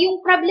 Now yung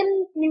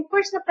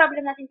first na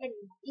problem natin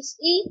kanina is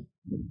a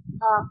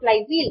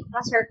flywheel,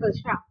 circle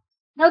siya.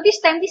 Now this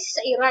time, this is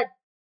a rod.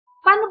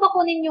 Paano ba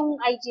kunin yung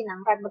IG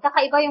ng rod?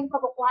 Magkakaiba yung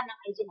pagkukuha ng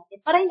IG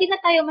natin. Para hindi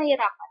na tayo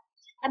mahirapan,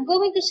 I'm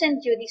going to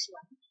send you this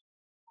one.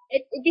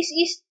 This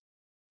is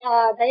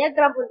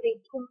diagram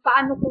already kung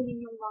paano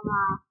kunin yung mga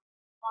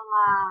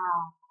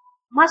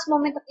mass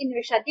moment of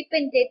inertia,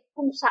 depende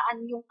kung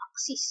saan yung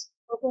axis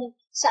o kung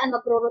saan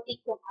magro-rotate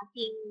yung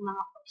ating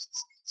mga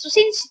forces. So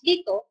since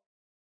dito,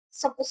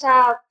 sa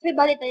free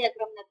body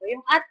diagram na to,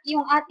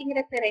 yung ating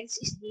reference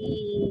is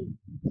the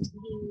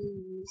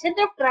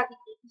center of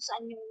gravity, kung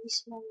saan yung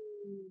mismong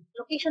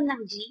location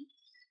ng G.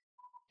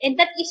 And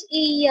that is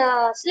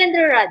a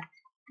slender rod.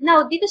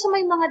 Now, dito sa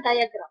may mga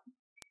diagram,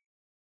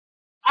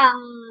 ang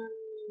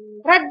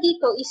rod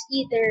dito is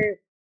either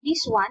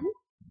this one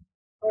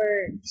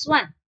or this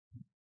one.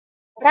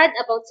 Rod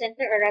about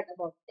center or rod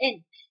about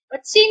end.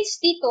 But since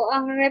dito,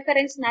 ang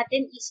reference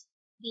natin is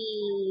the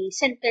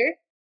center,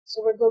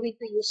 so we're going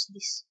to use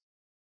this.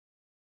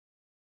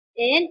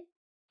 And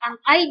ang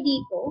I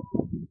dito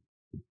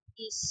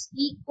is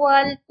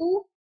equal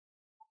to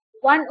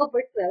 1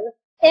 over 12.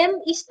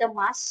 M is the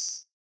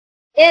mass.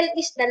 L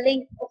is the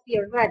length of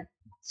your rod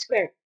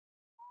square.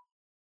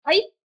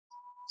 Okay?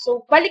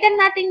 So, balikan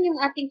natin yung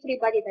ating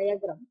free body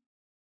diagram.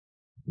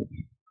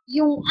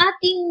 Yung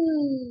ating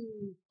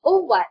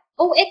OY,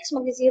 OX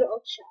mag-zero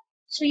out siya.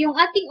 So, yung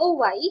ating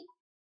OY,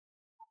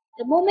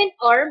 the moment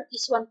arm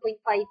is 1.5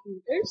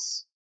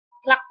 meters.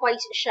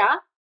 Clockwise siya.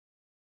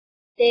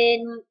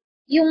 Then,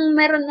 yung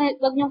meron,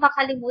 wag niyong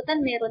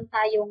kakalimutan, meron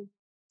tayong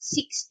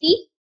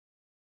 60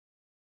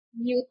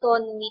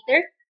 Newton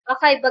meter.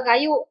 Kakaiba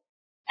gayo,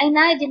 ay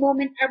na, di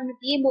moment arm na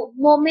di,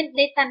 moment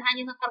day tanhan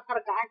yung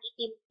nakarkargaan,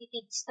 iti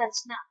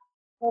distance na.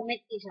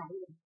 Moment di siya.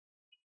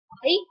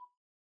 Okay?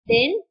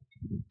 Then,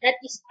 that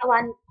is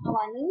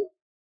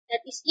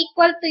that is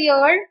equal to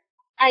your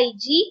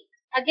IG.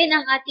 Again,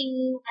 ang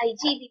ating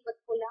IG, lipat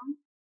ko lang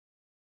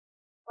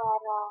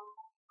para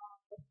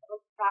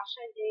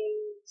fraction the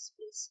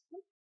space.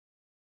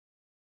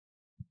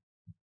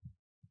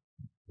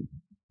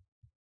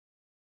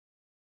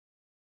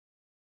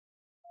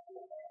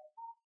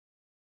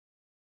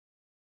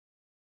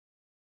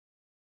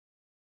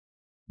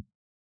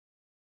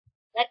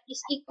 That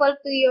is equal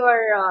to your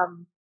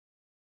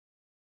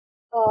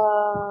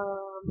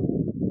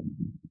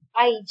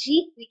IG,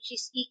 which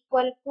is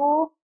equal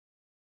to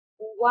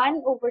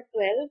 1 over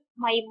 12.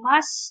 My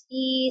mass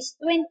is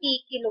 20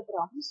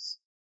 kilograms.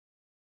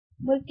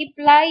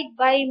 Multiplied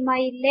by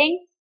my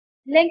length.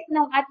 Length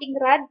ng ating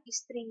rod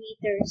is 3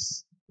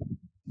 meters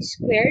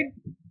squared.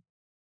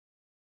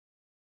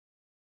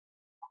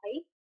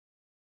 Okay.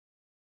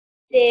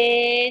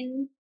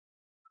 Then,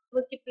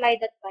 multiply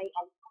that by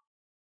alpha.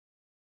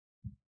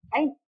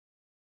 Okay.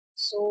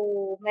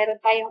 So, meron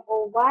tayong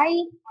OY,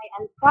 may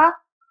alpha.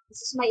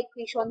 This is my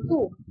equation 2.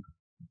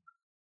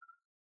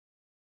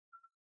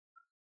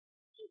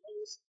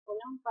 I-ayusin ko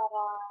lang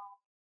para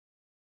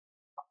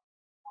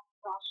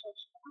process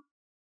siya.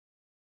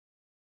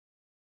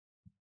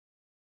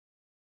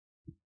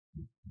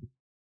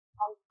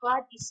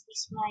 Alpha, this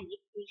is my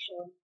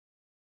equation.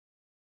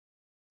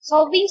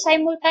 Solving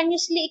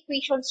simultaneously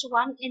equations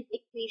 1 and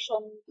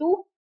equation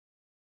 2.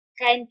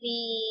 Kindly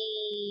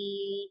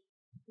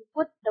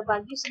put the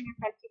values in your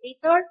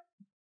calculator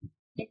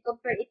and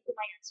compare it to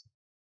my answer.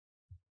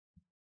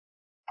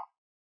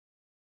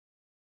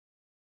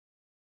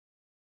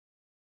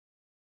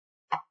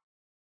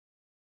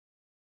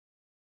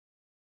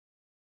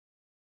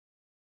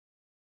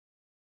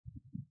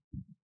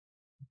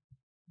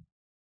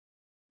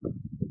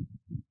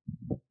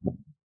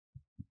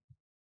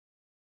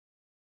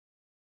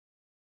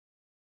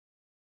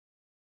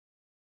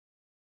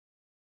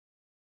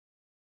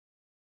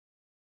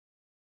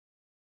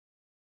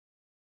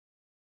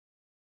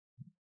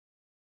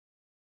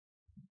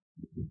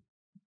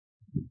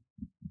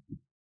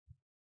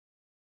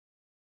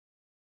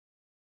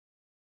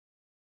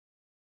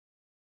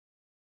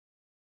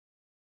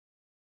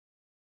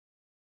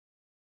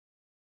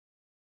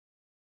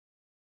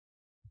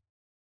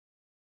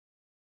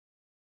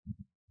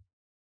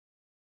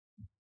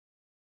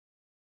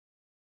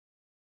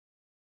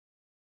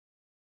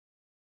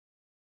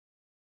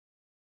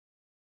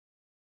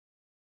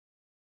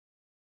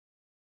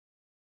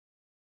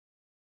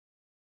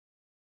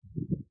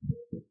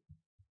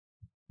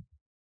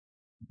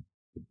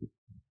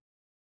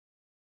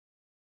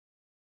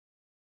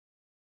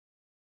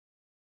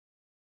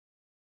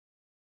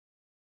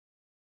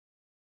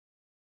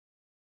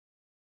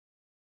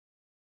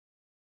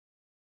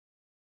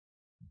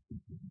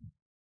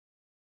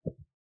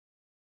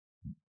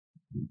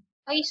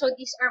 Okay, so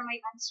these are my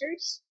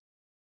answers.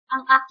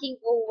 Ang aking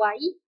OY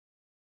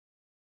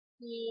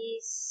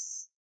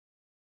is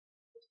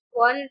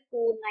equal to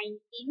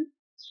 19.05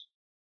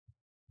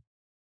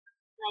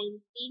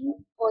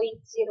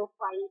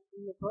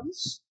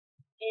 newtons.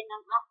 And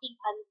ang aking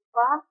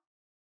alpha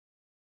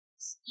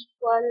is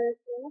equal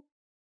to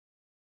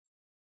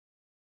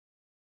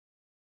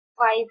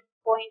 5.905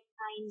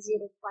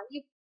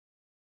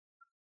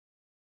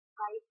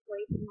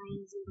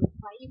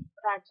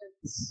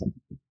 radians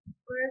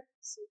per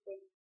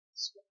second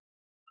square.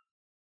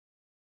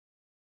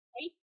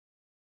 Okay?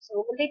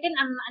 So, ulitin,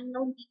 ang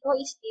unknown dito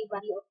is the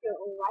value of your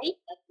OY,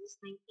 that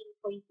is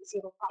 19.05,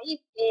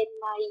 and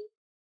my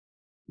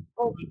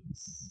OX.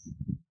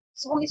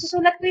 So, kung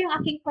isusulat ko yung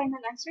aking final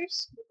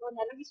answers, dito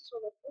na lang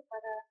isusulat ko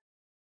para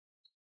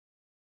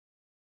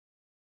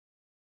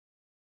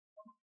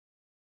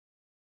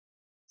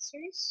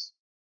answers.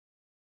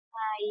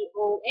 My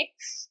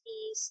OX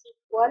is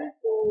equal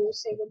to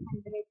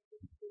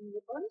 750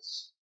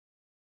 newtons.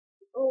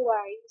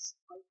 OY is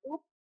equal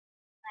to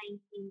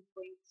 19.05.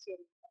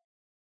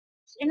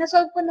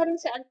 Inasolve ko na rin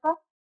sa alpha.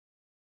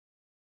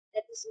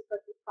 That is equal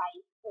to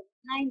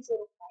 5.905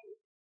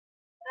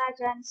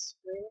 radians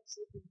per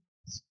centimeter.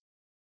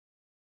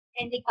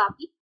 And they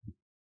copy.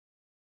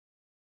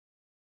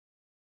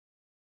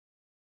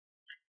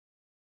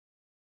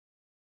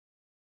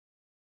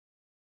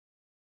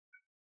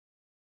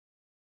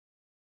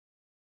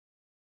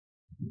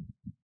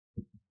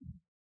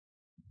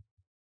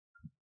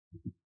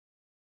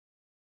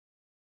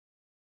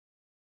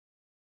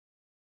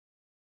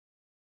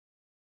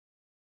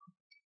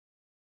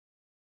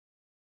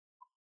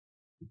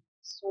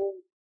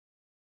 So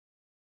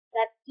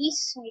that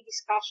is my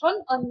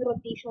discussion on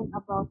rotation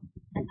about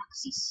an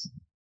axis.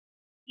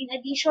 In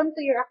addition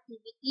to your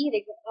activity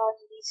on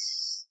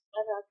this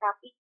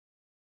topic,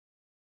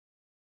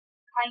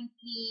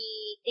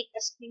 kindly take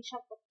a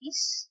screenshot of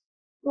these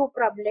two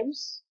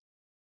problems.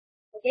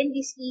 Again,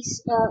 this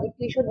is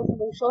equation of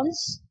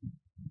motions,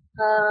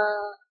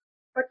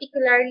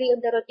 particularly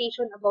on the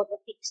rotation about a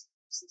fixed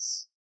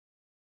axis.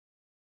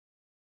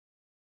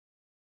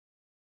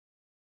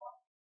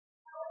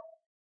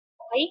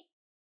 Okay?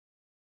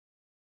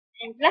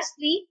 And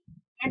lastly,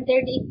 under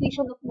the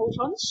equation of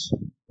motions,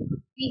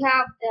 we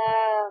have the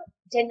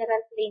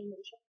general plane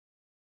motion.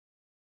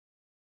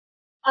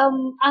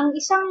 Ang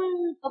isang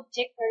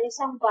object or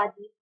isang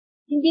body,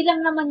 hindi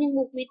lang naman yung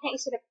movement niya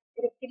is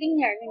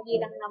rectilinear, hindi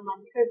lang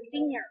naman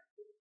curvilinear.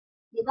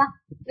 Di ba?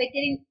 Pwede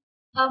rin,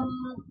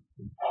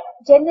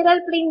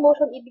 general plane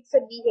motion, ibig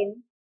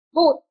sabihin,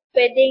 both,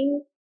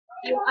 pwedeng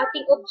yung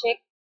ating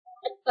object,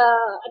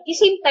 at the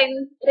same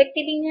time,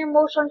 rectilinear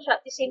motion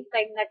siya, at the same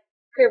time,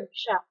 curve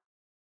siya.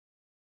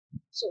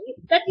 So, if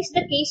that is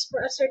the case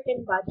for a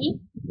certain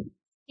body,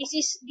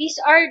 these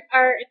are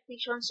our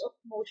equations of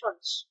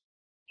motions.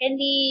 Can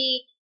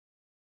we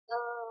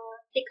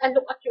take a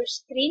look at your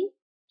screen?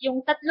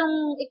 Yung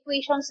tatlong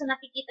equations na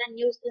nakikita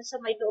niyo dun sa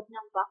may loob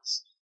ng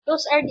box,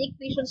 those are the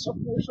equations of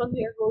motion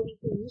we are going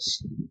to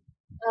use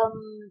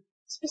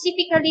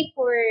specifically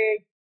for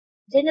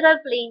general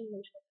plane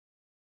motion.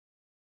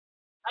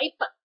 Ay,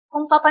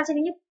 kung papansin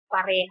niyo,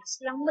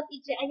 parehas lang mat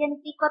ije ayan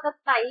ko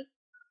tatay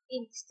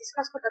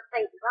discuss ko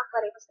tatay, di ba?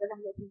 Parehas na lang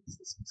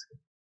discuss ko.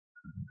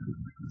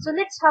 So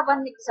let's have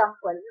an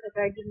example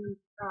regarding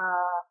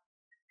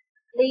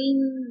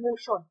plane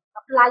motion,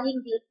 applying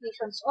the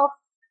equations of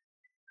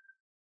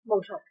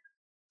motion.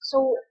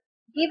 So,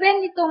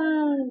 given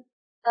itong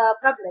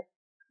problem,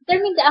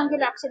 determine the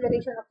angular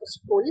acceleration of the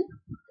spool.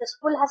 The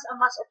spool has a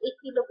mass of 8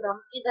 kg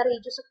and a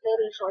radius of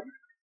gyration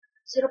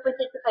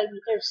 0.25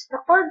 meters. The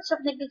chords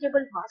of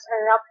negligible mass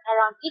are wrapped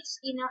around its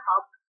inner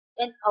half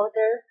and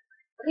outer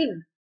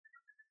rim.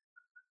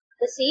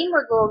 The same,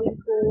 we're going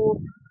to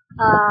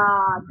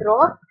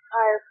draw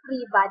our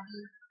free body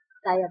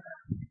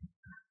diagram.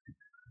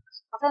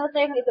 Paano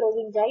tayo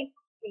i-drawing dyan?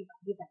 Free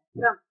body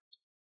diagram.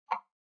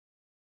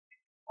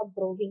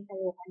 Pag-drawing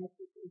tayo,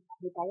 free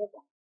body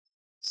diagram.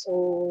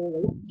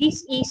 So,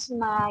 this is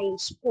my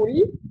spool.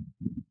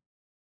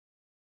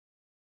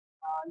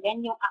 Yan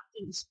yung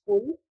aking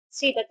spool.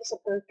 See, that is a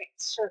perfect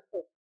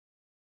circle.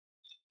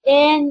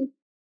 And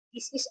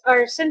this is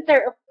our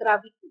center of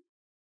gravity.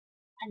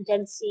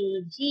 Andyan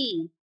si G.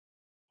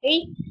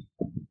 Okay?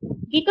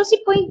 Dito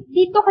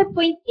kay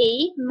point A,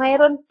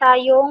 mayroon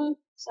tayong,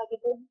 sabi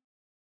ko,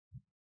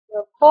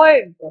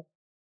 chord.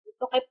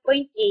 Dito kay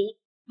point A,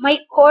 may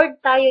chord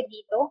tayo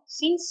dito.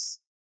 Since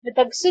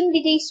nadagsun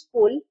di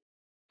spool,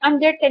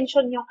 under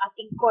tension yung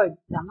ating chord.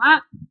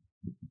 Tama.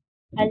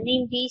 I'll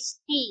name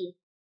this T.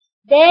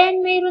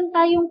 Then, mayroon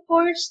tayong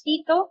force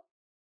dito.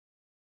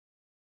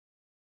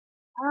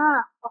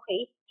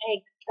 Okay.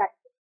 I got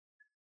it.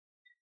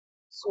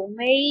 So,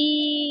 may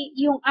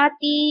yung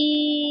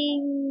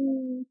ating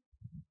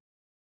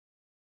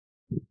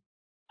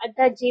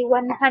adage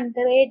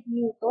 100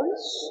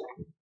 newtons.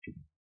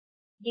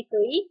 Dito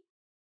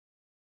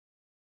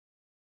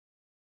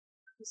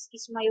this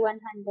is my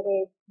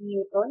 100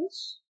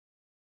 newtons.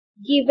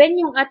 Given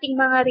yung ating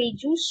mga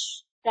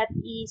radius, that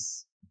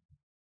is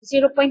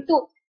 0.2.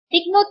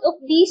 Take note of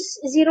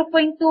this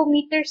 0.2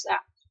 meters.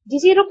 The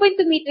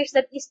 0.2 meters,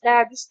 that is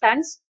the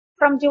distance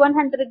from the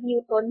 100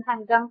 Newton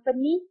hanggang sa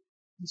ni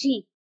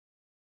G.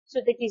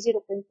 So, that is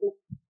 0.2.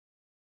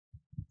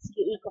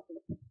 Sige, ikot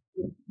lang.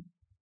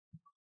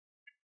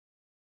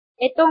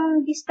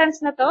 Itong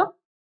distance na to,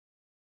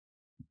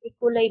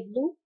 kulay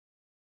blue.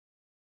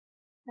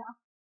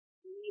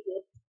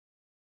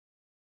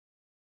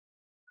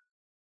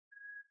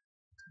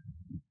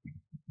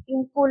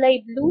 Yung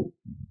kulay blue,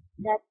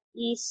 that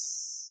is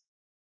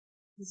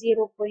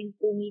 0.2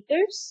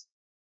 meters.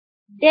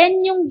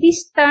 Then, yung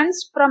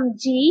distance from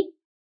G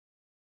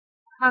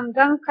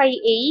hanggang kay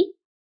A,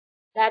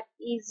 that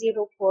is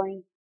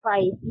 0.5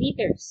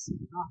 meters.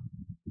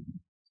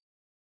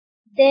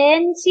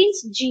 Then,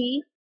 since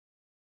G,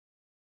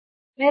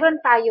 meron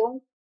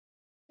tayong,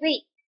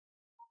 wait,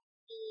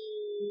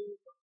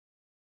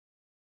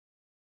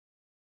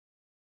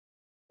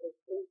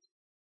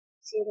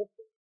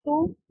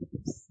 0.2,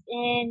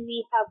 and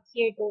we have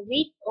here the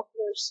weight of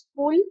your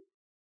spool.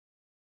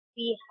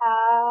 We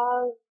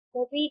have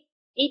the weight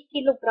 8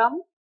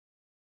 kilogram,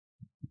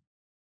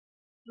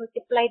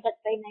 multiply that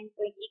by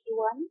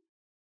 9.81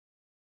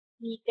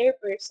 meter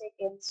per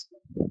second.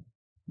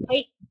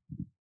 Okay,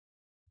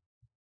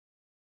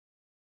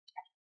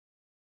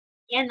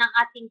 yan ang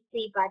ating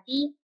free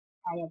body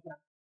diagram.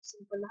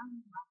 Simple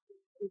lang ang ating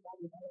free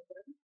body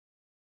diagram.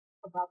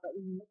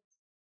 Pababain mo.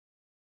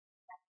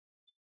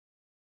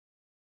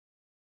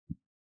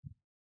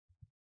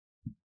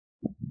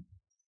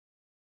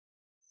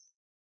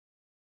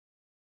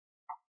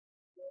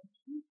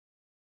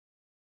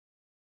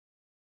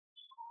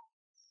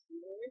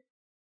 Here,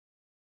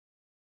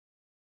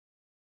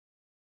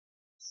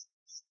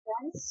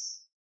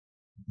 distance.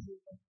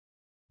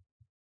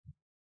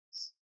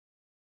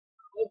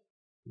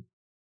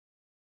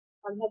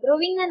 Pag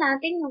na-drawing na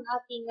natin yung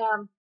ating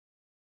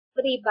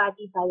free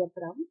body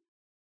diagram,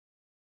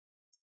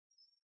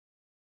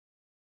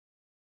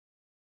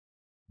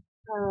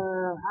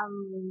 ang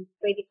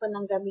pwede ko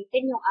nang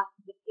gamitin yung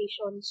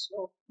applications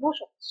of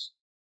motions.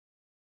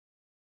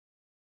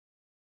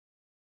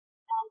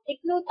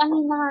 Take note, ang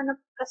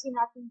hinahanap kasi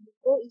natin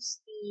dito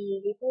is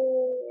the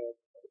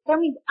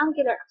determined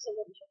angular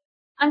acceleration.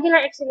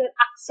 Angular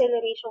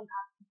acceleration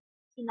ang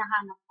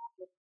hinahanap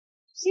natin.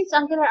 Since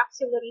angular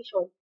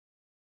acceleration,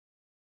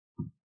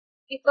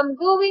 if I'm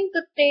going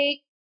to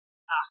take,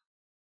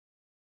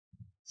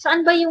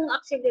 saan ba yung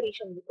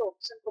acceleration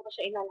dito? Saan ko ba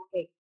siya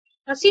ilalagay?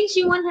 Now, since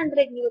yung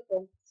 100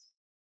 Newton,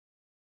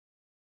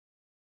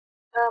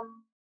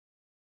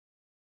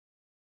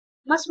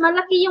 mas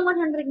malaki yung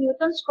 100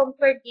 newtons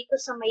compared dito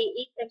sa may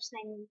 8 times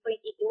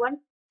 9.81.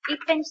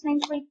 8 times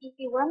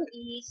 9.81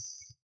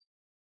 is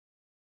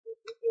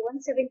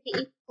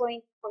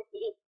 78.48.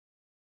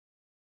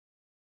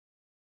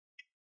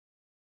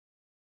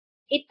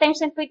 8 times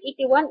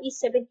 9.81 is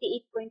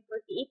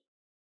 78.48.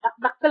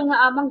 Dakdakkel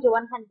nga amang di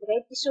 100.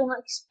 So nga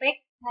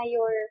expect na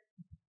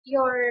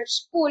your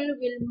spool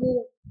will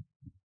move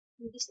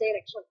in this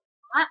direction.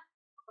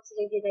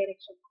 Kasi the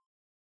direction.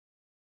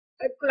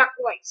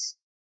 Clockwise.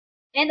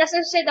 And as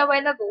I said a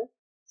while ago,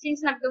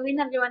 since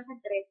nagawin ng 100,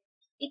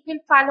 it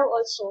will follow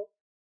also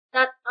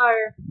that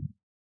our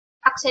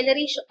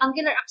acceleration,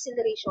 angular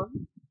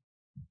acceleration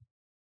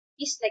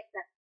is like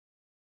that.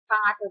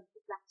 Pangatod,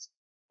 the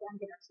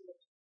angular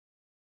acceleration.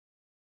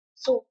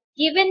 So,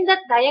 given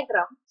that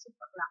diagram,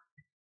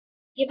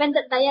 given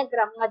that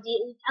diagram nga di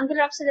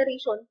angular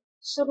acceleration,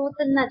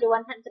 surutan na di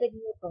 100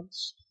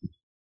 newtons.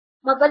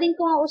 Mabaling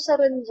ko nga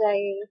usaron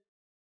jay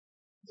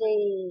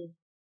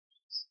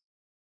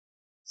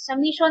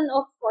summation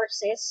of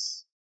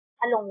forces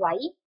along y,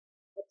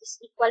 that is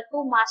equal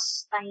to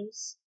mass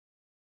times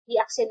the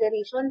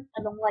acceleration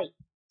along y.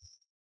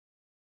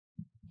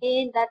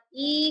 And that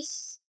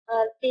is,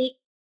 take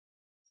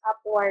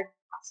upward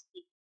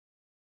positive.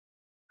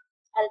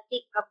 I'll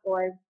take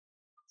upward.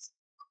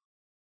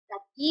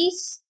 That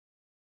is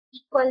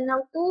equal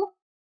now to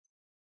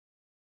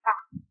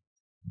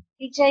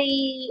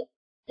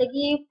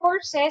the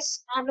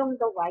forces along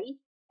the y.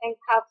 I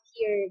have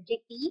here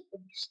gt,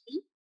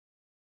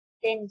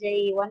 then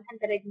j 100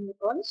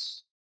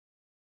 newtons,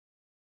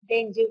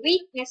 then the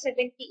weight na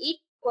 78.48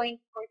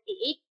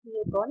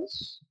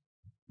 newtons,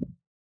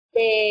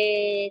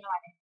 then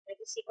that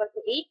is equal to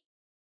 8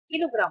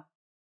 kilogram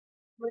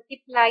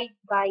multiplied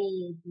by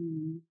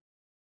the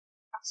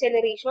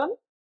acceleration,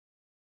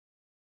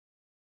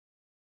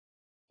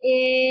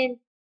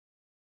 and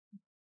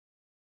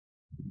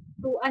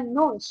two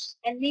unknowns,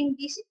 and name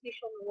this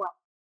equation 1.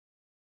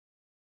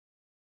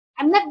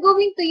 I'm not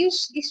going to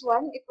use this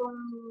one, itong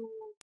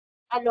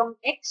along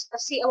x,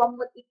 kasi awang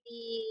mo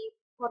iti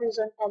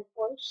horizontal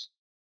force.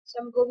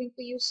 So I'm going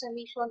to use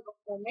summation of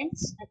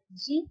moments at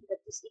g, that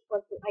is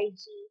equal to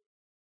ig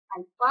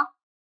alpha,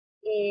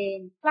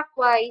 and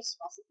clockwise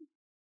positive.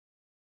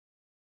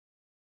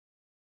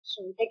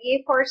 So the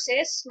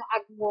forces na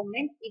ag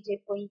moment, ij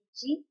point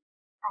g,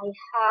 I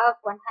have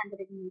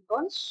 100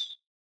 newtons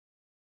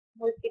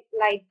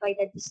multiplied by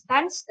the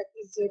distance, that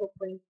is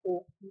 0.2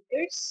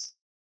 meters.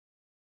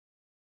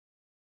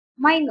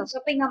 Minus,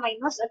 okay nga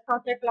minus, at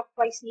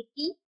counterclockwise ni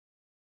t,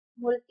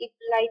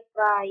 multiplied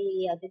by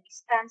the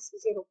distance,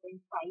 0.5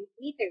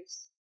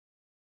 meters.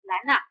 Wala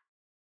na.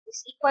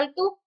 Is equal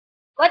to,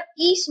 what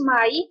is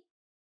my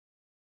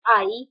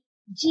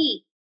IG?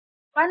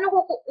 Paano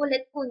ko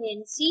ulit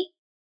kunin si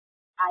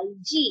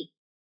IG?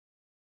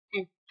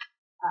 And,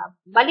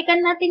 balikan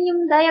natin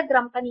yung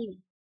diagram kanina.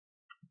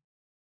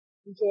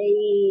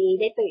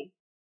 Dito eh.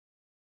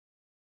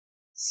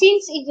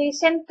 Since ij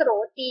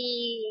sentro,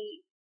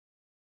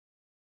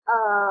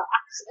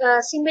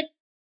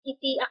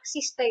 iti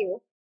axis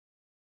tayo,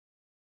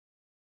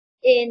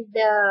 and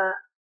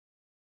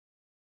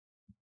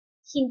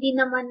hindi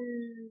naman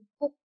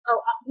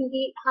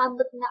hindi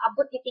hamot na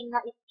abot iti nga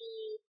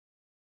iti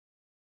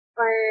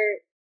or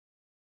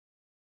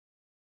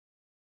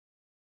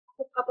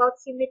hook about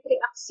symmetry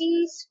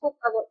axis, hook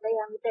about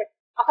diameter.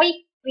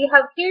 Okay, we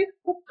have here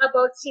hook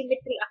about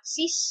symmetry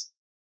axis.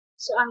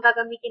 So, ang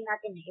gagamitin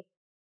natin eh.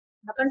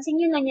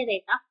 Napansin nyo na niya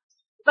dito.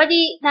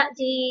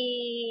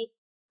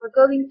 We're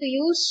going to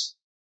use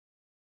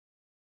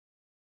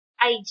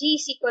Ig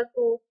is equal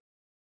to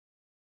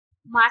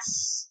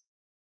mass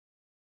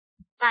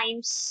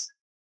times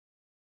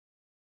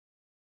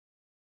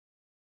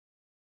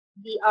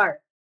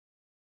dr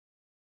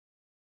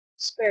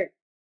squared.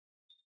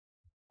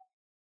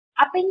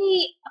 Apay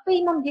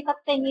ma'am di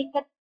katay ni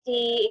kat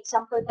di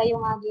example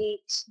tayo nga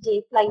di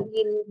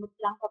flywheel mo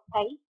lang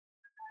katay.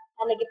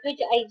 Talagi to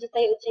di Ig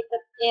tayo check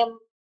kat m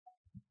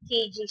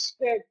kg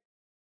squared.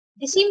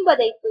 Di simba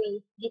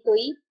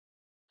ditoy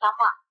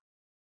tama.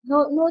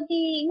 No,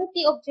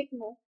 object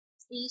mo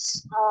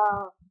is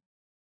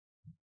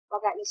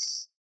baga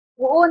is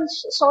buon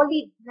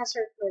solid na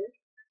circle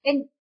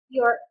and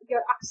your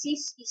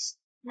axis is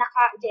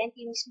naka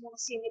GNT mismo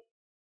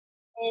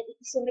and it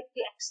is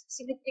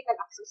symmetrical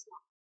axis na.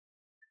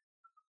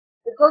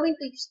 We're going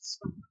to use this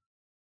one.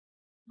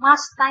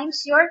 Mass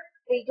times your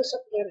radius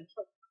of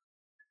gyration.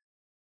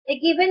 A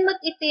given mo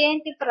iti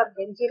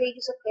problem, the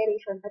radius of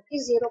gyration, that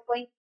is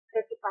 0.35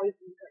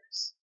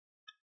 meters.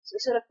 So,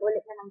 isulat ko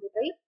ulit na lang dito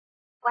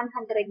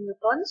 100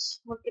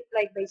 newtons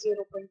multiplied by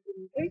 0.2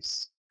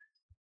 meters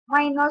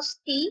minus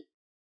t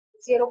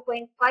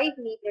 0.5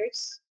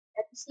 meters,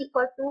 that is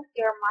equal to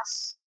your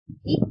mass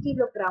 8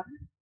 kilogram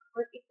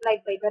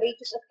multiplied by the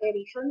radius of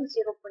gyration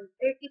 0.35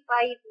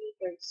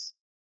 meters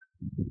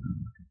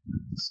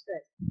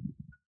squared.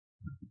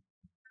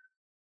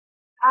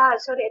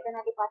 Sorry, ito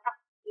na lipatak.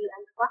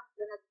 Alpha,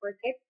 do not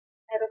forget.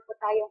 Meron po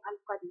tayong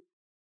alpha dito.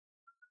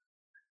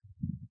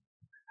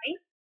 Okay?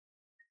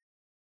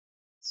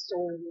 So,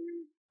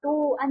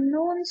 two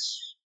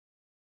unknowns.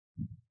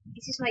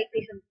 This is my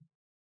equation.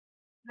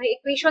 My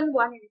equation 1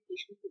 and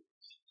equation 2.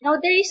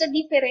 Now, there is a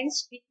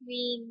difference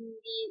between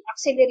the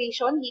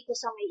acceleration dito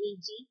sa may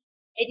AG,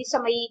 di sa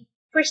may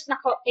first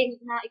na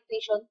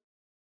equation.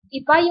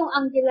 Iba yung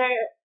angular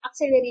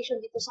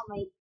acceleration dito sa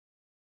may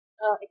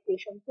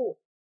equation 2.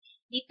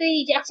 Dito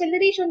the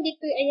acceleration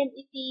dito ayan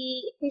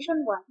iti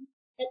equation 1,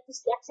 that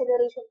is the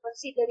acceleration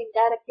considering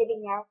directly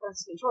linear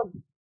translation.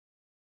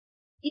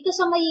 Dito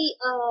sa may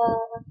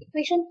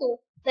equation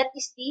 2, that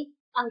is the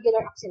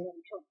angular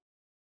acceleration.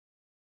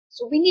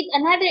 So we need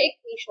another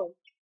equation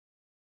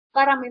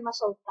para may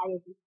masolve tayo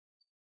dito.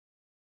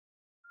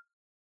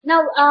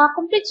 Now,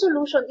 complete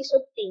solution is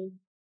obtained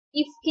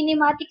if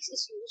kinematics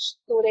is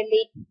used to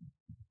relate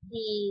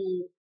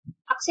the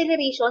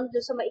acceleration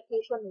dito sa may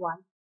equation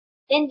 1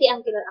 and the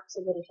angular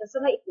acceleration sa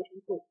may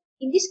equation 2.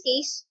 In this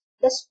case,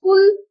 the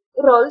spool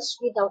rolls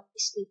without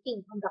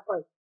slipping on the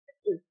coil.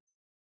 Okay.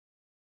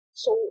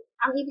 So,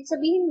 ang ibig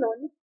sabihin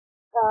nun,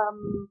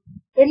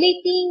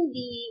 relating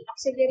the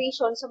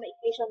acceleration sa may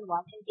equation 1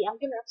 and the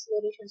angular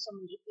acceleration sa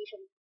may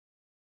equation 2.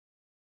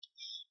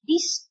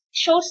 This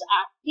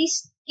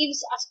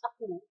gives us a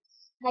clue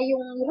na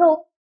yung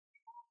rope,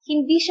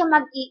 hindi siya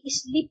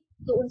mag-i-slip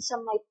doon sa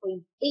may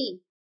point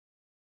A.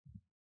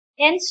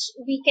 Hence,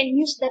 we can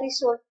use the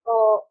result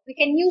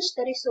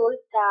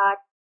that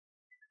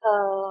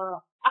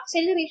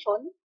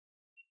acceleration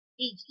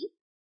AG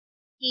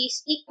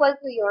is equal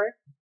to your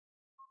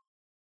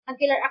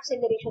angular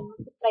acceleration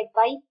multiplied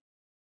by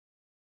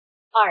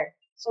R.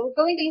 So we're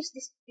going to use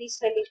this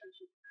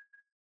relationship.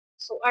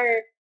 So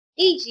our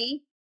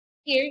AG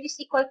here is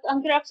equal to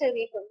angular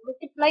acceleration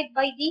multiplied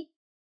by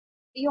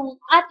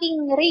yung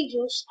ating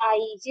radius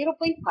ay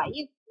 0.5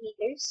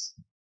 meters.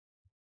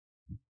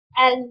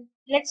 And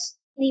let's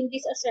name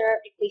this as our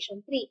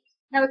equation 3.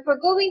 Now, if we're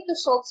going to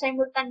solve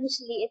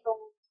simultaneously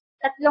itong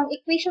tatlong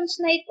equations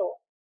na ito,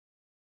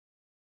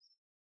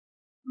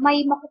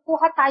 may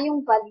makukuha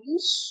tayong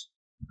values.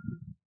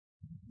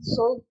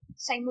 Solve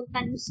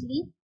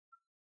simultaneously.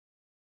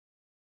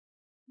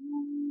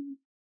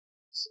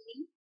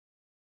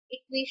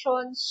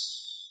 Equations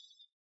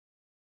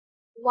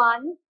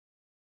 1,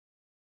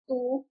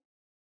 2,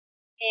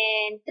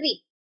 and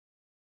 3.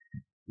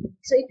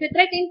 So, if you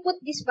try to input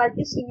these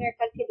values in your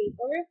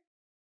calculator,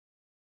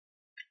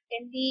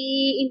 can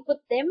we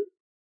input them?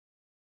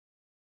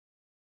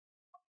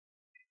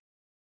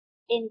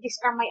 And these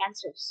are my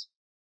answers.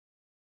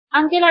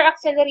 Angular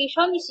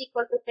acceleration is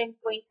equal to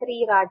 10.3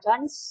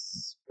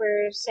 radians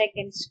per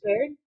second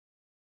squared.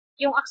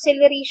 Yung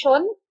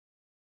acceleration,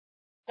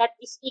 that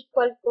is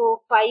equal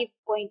to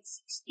 5.16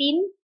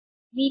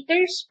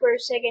 meters per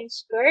second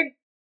squared.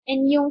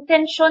 And yung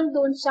tension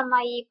doon sa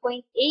may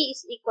point A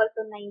is equal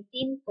to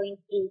 19.8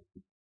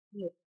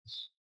 newtons.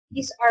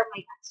 These are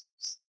my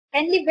answers.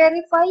 Kindly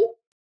verify.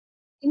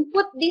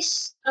 Input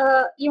this,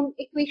 yung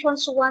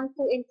equations 1,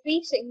 2, and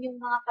 3 sa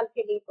inyong mga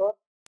calculator.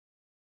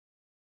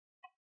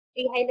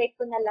 I-highlight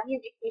ko na lang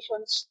yung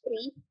equations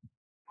 3.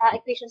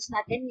 Equations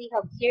natin. We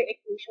have here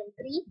equation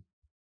 3.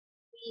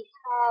 We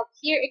have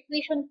here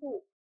equation 2.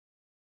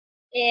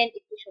 And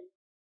equation 2.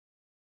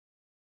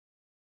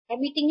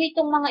 Gamitin nyo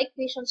itong mga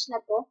equations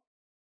na to.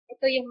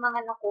 Ito yung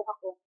mga nakuha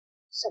ko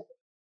sa book.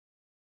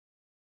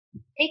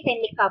 Okay,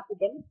 kindly copy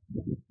them.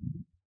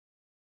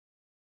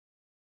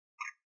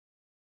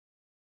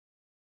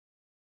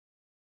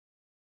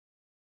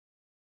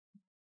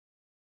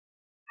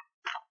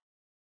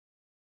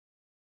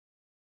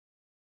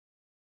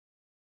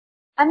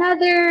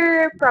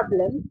 Another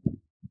problem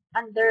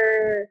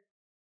under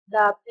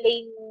the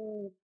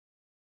plane,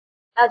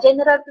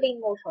 general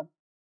plane motion.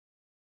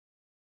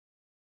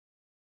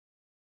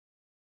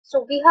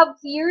 So we have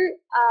here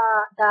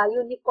the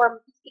uniform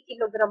 50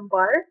 kilogram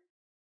bar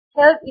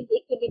held in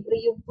the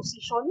equilibrium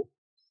position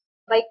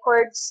by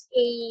chords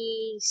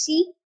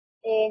AC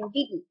and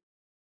BD.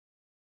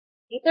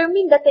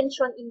 Determine the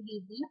tension in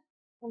BD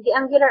and the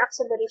angular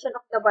acceleration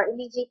of the bar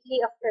immediately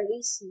after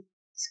AC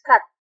is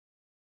cut.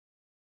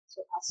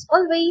 So as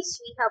always,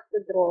 we have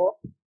to draw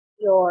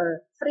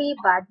your free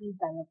body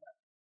diagram.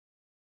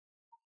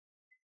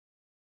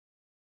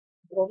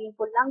 Drawing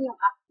ko lang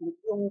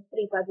yung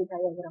free body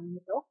diagram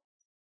nito.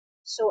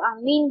 So,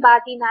 ang main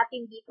body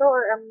natin dito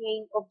or ang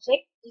main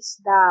object is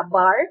the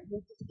bar, yung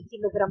 50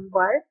 kilogram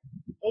bar,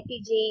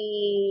 ATJ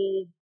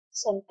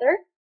center.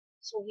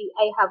 So,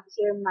 I have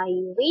here my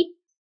weight,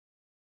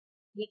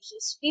 which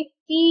is 50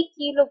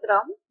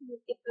 kilogram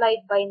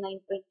multiplied by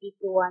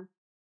 9.821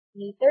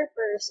 meter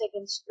per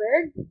second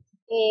squared.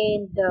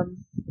 And,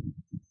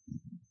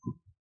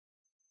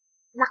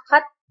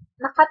 nakat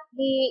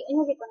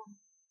ano dito na?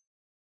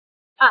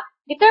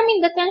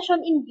 Determine the tension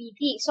in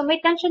BD. So,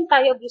 may tension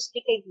tayo obviously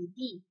kay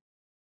BD.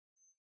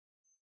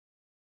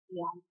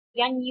 Yan.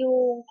 Yan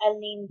yung, I'll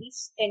name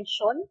this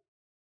tension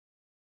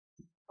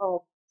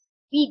of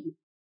BD.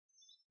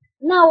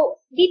 Now,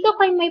 dito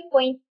kay may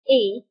point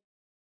A,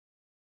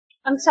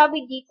 ang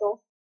sabi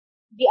dito,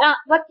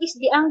 what is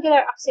the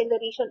angular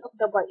acceleration of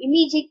the bar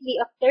immediately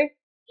after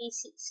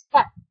AC is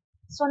cut?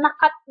 So,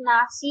 nakat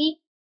na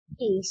si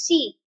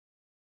AC.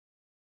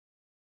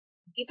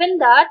 Given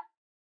that,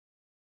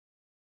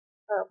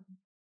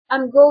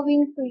 I'm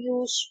going to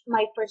use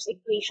my first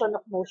equation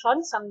of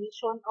motion,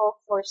 summation of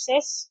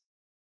forces.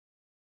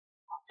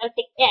 I'll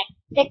take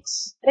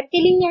X.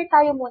 Rectilinear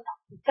tayo muna.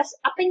 Kasi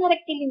apay nga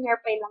rectilinear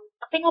pa lang.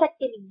 Apay nga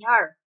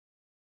rectilinear.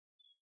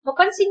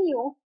 Mapansin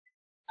nyo,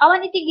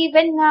 awan iti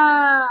given nga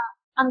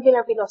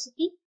angular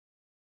velocity.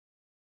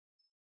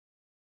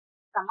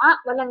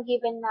 Tama, walang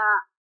given na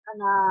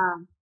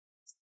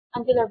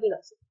angular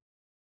velocity.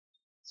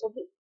 So,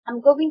 I'm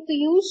going to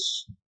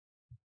use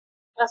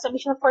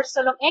summation of force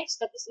along X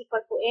that is equal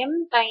to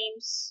M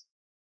times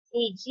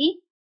AG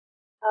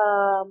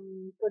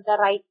to the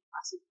right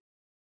positive.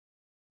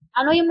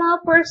 Ano yung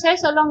mga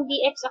forces along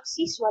the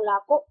x-axis?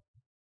 Wala po.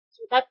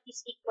 So, that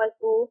is equal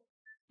to,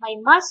 my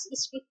mass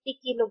is 50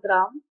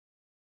 kilogram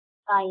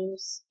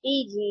times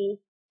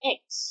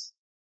AgX.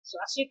 So,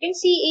 as you can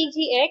see,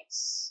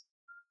 AgX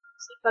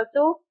is equal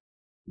to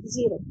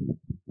 0.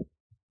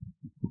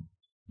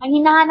 Ang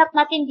hinahanap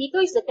natin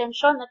dito is the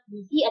tension at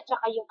BD at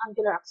saka yung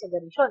angular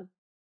acceleration.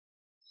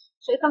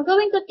 So, if I'm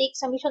going to take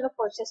summation of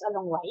forces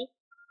along Y,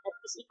 that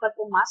is equal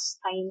to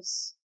mass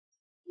times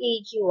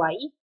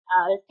AGY,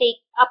 I'll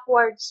take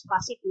upwards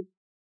positive.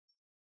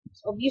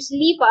 So,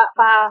 obviously,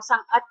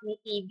 pasang-at ni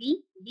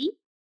TB, D,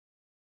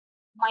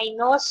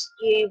 minus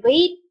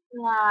weight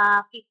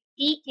na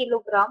 50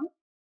 kilogram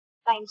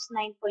times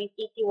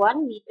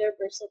 9.81 meter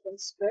per second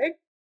squared.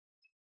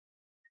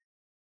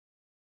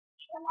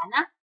 Wala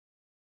na.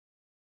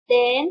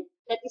 Then,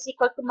 that is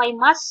equal to my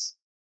mass,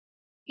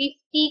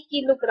 50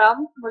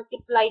 kilogram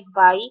multiplied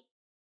by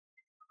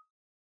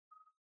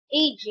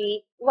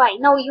AGY.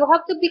 Now, you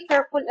have to be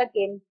careful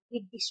again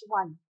with this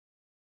one.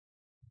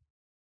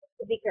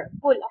 To be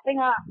careful. Okay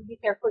nga, be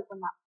careful ko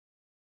na.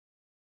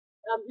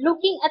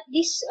 Looking at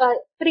this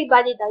free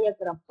body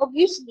diagram,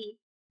 obviously,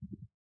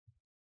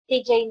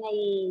 DJ na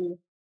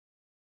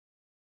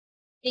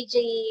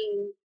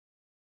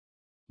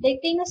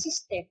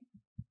system,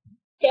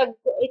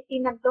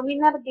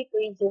 tinag-dominar dito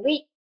yung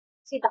weight.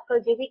 Si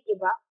Dr. weight,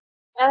 diba?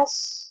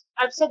 As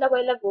I've said a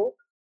while ago,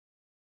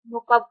 no,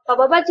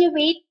 pababa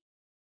weight,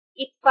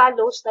 it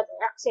follows that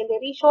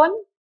acceleration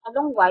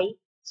along Y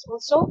is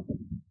also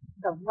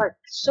downward.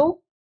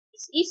 So,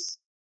 this is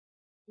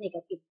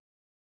negative.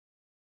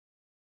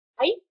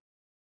 Okay?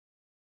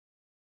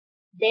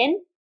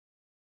 Then,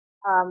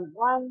 1,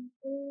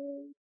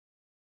 2,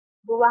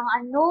 buwang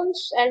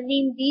unknowns. I'll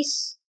name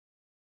this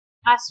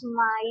as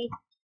my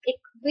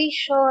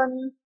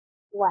equation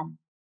 1.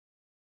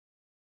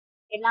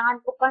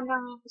 Kailangan ko pa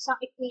ng isang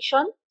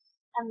equation.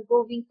 I'm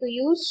going to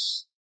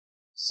use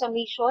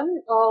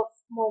summation of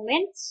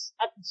moments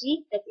at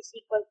G that is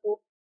equal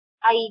to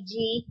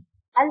IG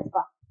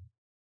alpha.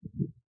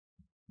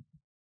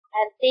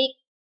 I'll take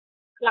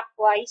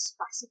clockwise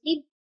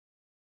positive.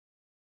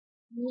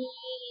 Ni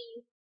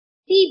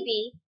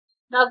TB,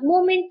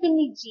 nag-moment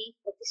ni G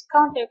that is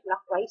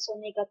counterclockwise,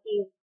 so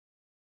negative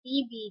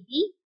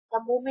TBD. The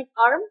moment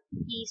arm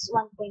is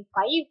 1.5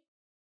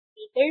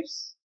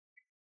 meters.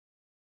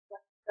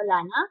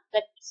 Wala na.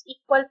 That is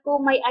equal to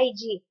my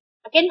IG.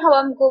 Again, how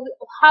am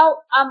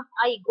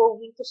I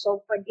going to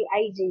solve for the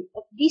IG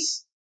of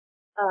this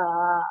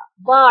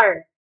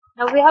bar?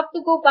 Now, we have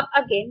to go back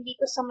again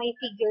dito sa may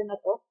figure na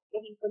to.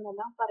 Gahin ko na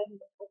lang para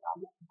hindi ko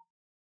tama.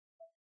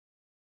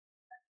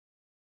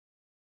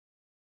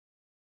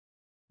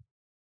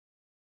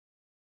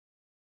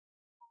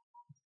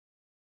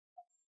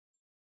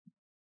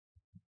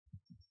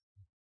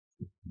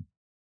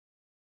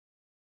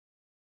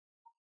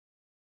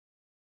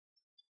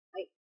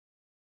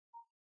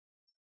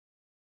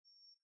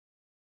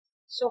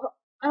 So,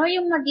 ano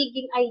yung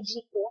magiging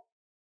IG ko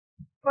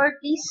for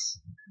this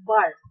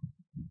bar?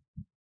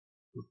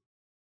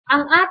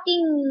 Ang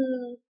ating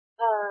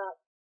uh,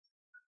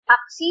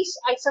 axis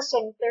ay sa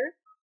center.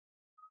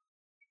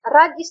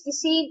 Rad is the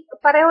same.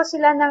 Pareho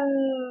sila ng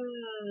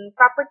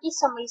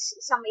properties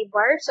sa may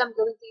bar. So, I'm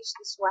going to use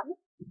this one.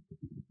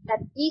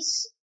 That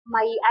is,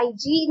 my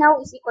IG now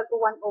is equal to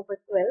 1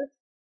 over 12.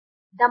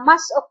 The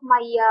mass of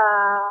my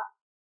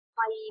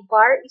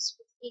bar is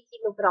 50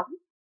 kilogram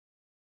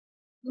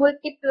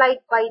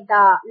multiplied by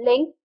the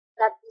length,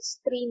 that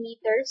is 3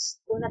 meters.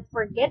 Do not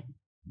forget,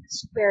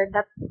 square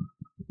that.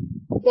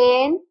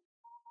 Then,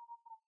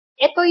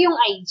 ito yung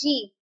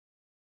IG.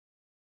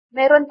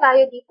 Meron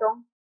tayo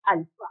ditong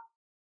alpha.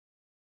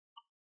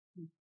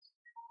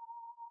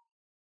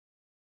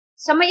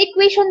 Sa may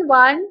equation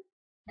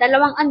 1,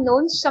 dalawang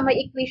unknowns. Sa may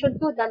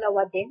equation 2,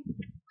 dalawa din.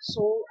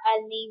 So,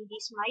 I'll name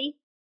this my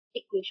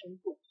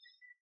equation 2.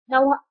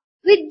 Now,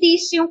 with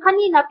this, yung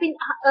kanina,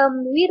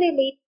 we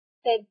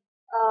related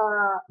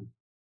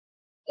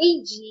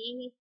AG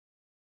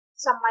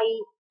sa may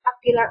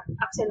angular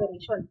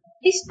acceleration.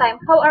 This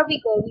time, how are we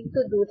going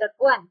to do that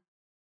one?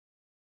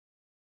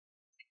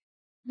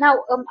 Now,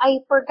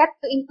 I forgot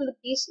to include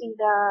this in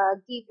the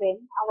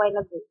given a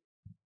while ago,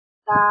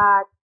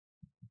 that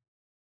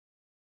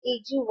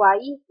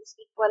AGY is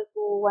equal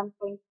to 1.5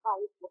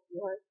 of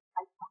your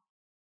alpha.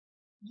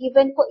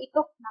 Given ko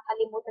ito,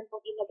 nakalimutan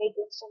ko ilagay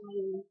doon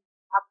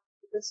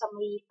sa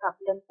may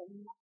problem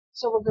kanina.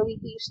 So, we're going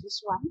to use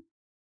this one.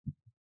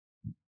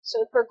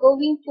 So, if we're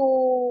going to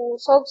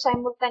solve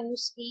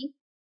simultaneously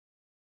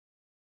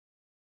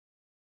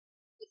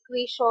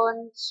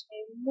equations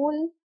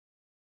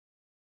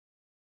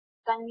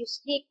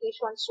simultaneously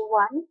equations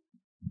 1,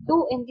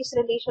 2, and this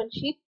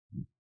relationship,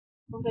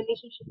 yung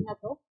relationship na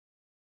to,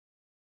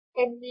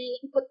 can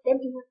we input them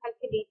in your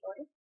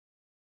calculator?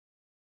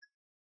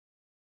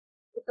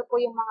 Ito po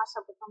yung mga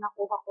sagot na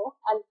nakuha ko.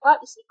 Alpha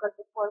is equal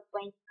to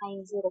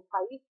 4.905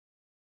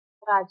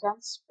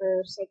 radians per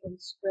second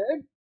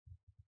squared.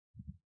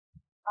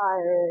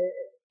 Our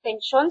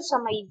tension sa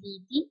may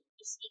BD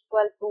is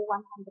equal to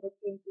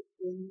 122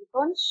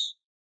 newtons.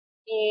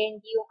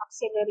 And yung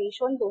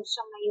acceleration doon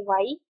sa may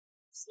Y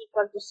is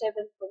equal to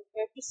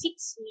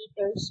 7.36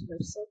 meters per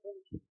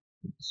second.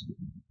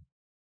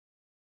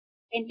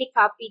 And we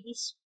copy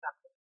this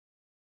problem.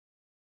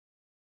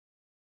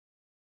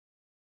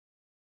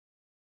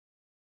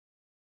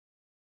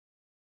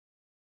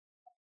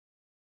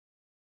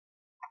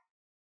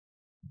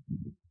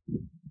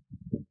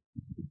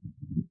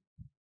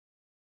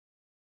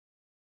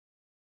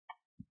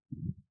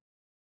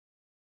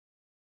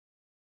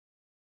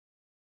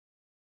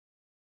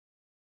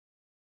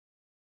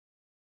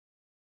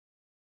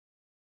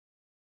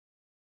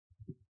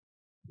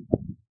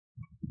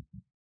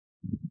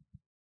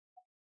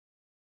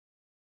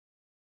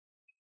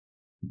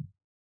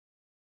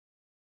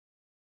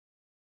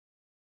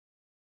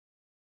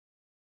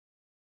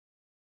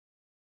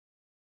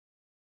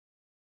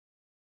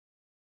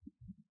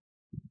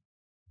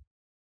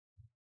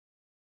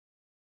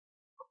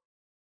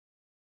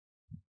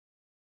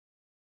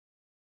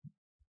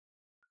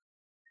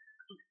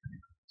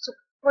 So,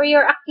 for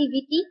your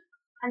activity,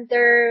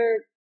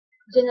 under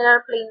general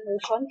plane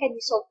motion, can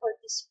we solve for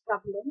this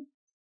problem?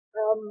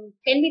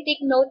 Can we take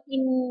note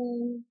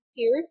in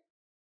here?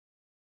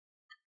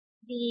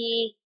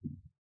 The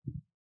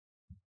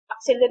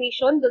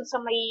acceleration dun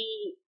sa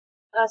may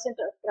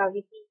center of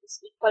gravity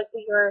is equal to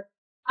your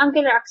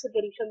angular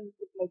acceleration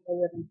multiplied by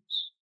your range.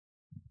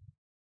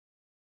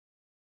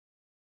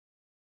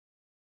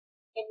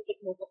 Can we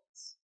take note of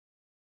this?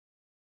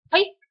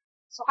 Okay,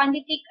 so can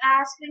we take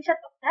a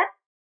screenshot of that?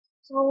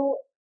 So,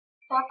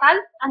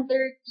 total,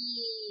 under the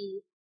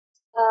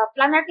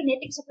planar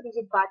kinetics of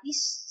rigid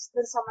bodies,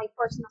 dun sa may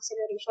force and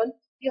acceleration,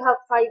 you have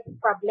 5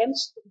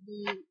 problems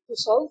to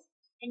solve,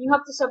 and you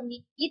have to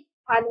submit it,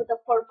 follow the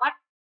format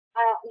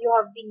you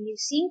have been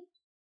using.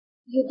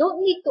 You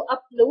don't need to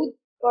upload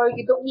or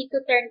you don't need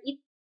to turn it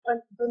on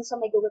dun sa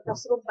may Google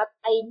Classroom, but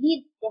I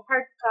need the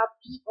hard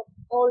copy of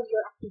all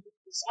your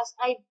activities as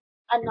I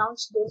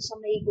announced dun sa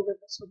may Google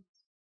Classroom.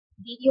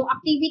 Yung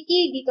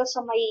activity dito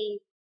sa may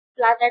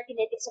planar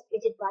kinetics of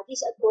rigid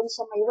bodies at dun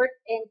sa may work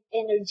and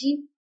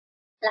energy,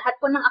 lahat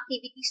po ng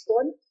activities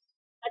dun,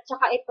 at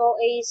saka ito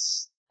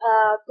is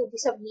to be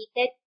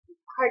submitted,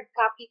 hard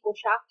copy po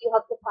siya, you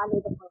have to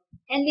follow the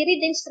format. And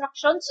read the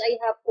instructions I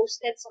have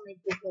posted sa my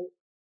Google.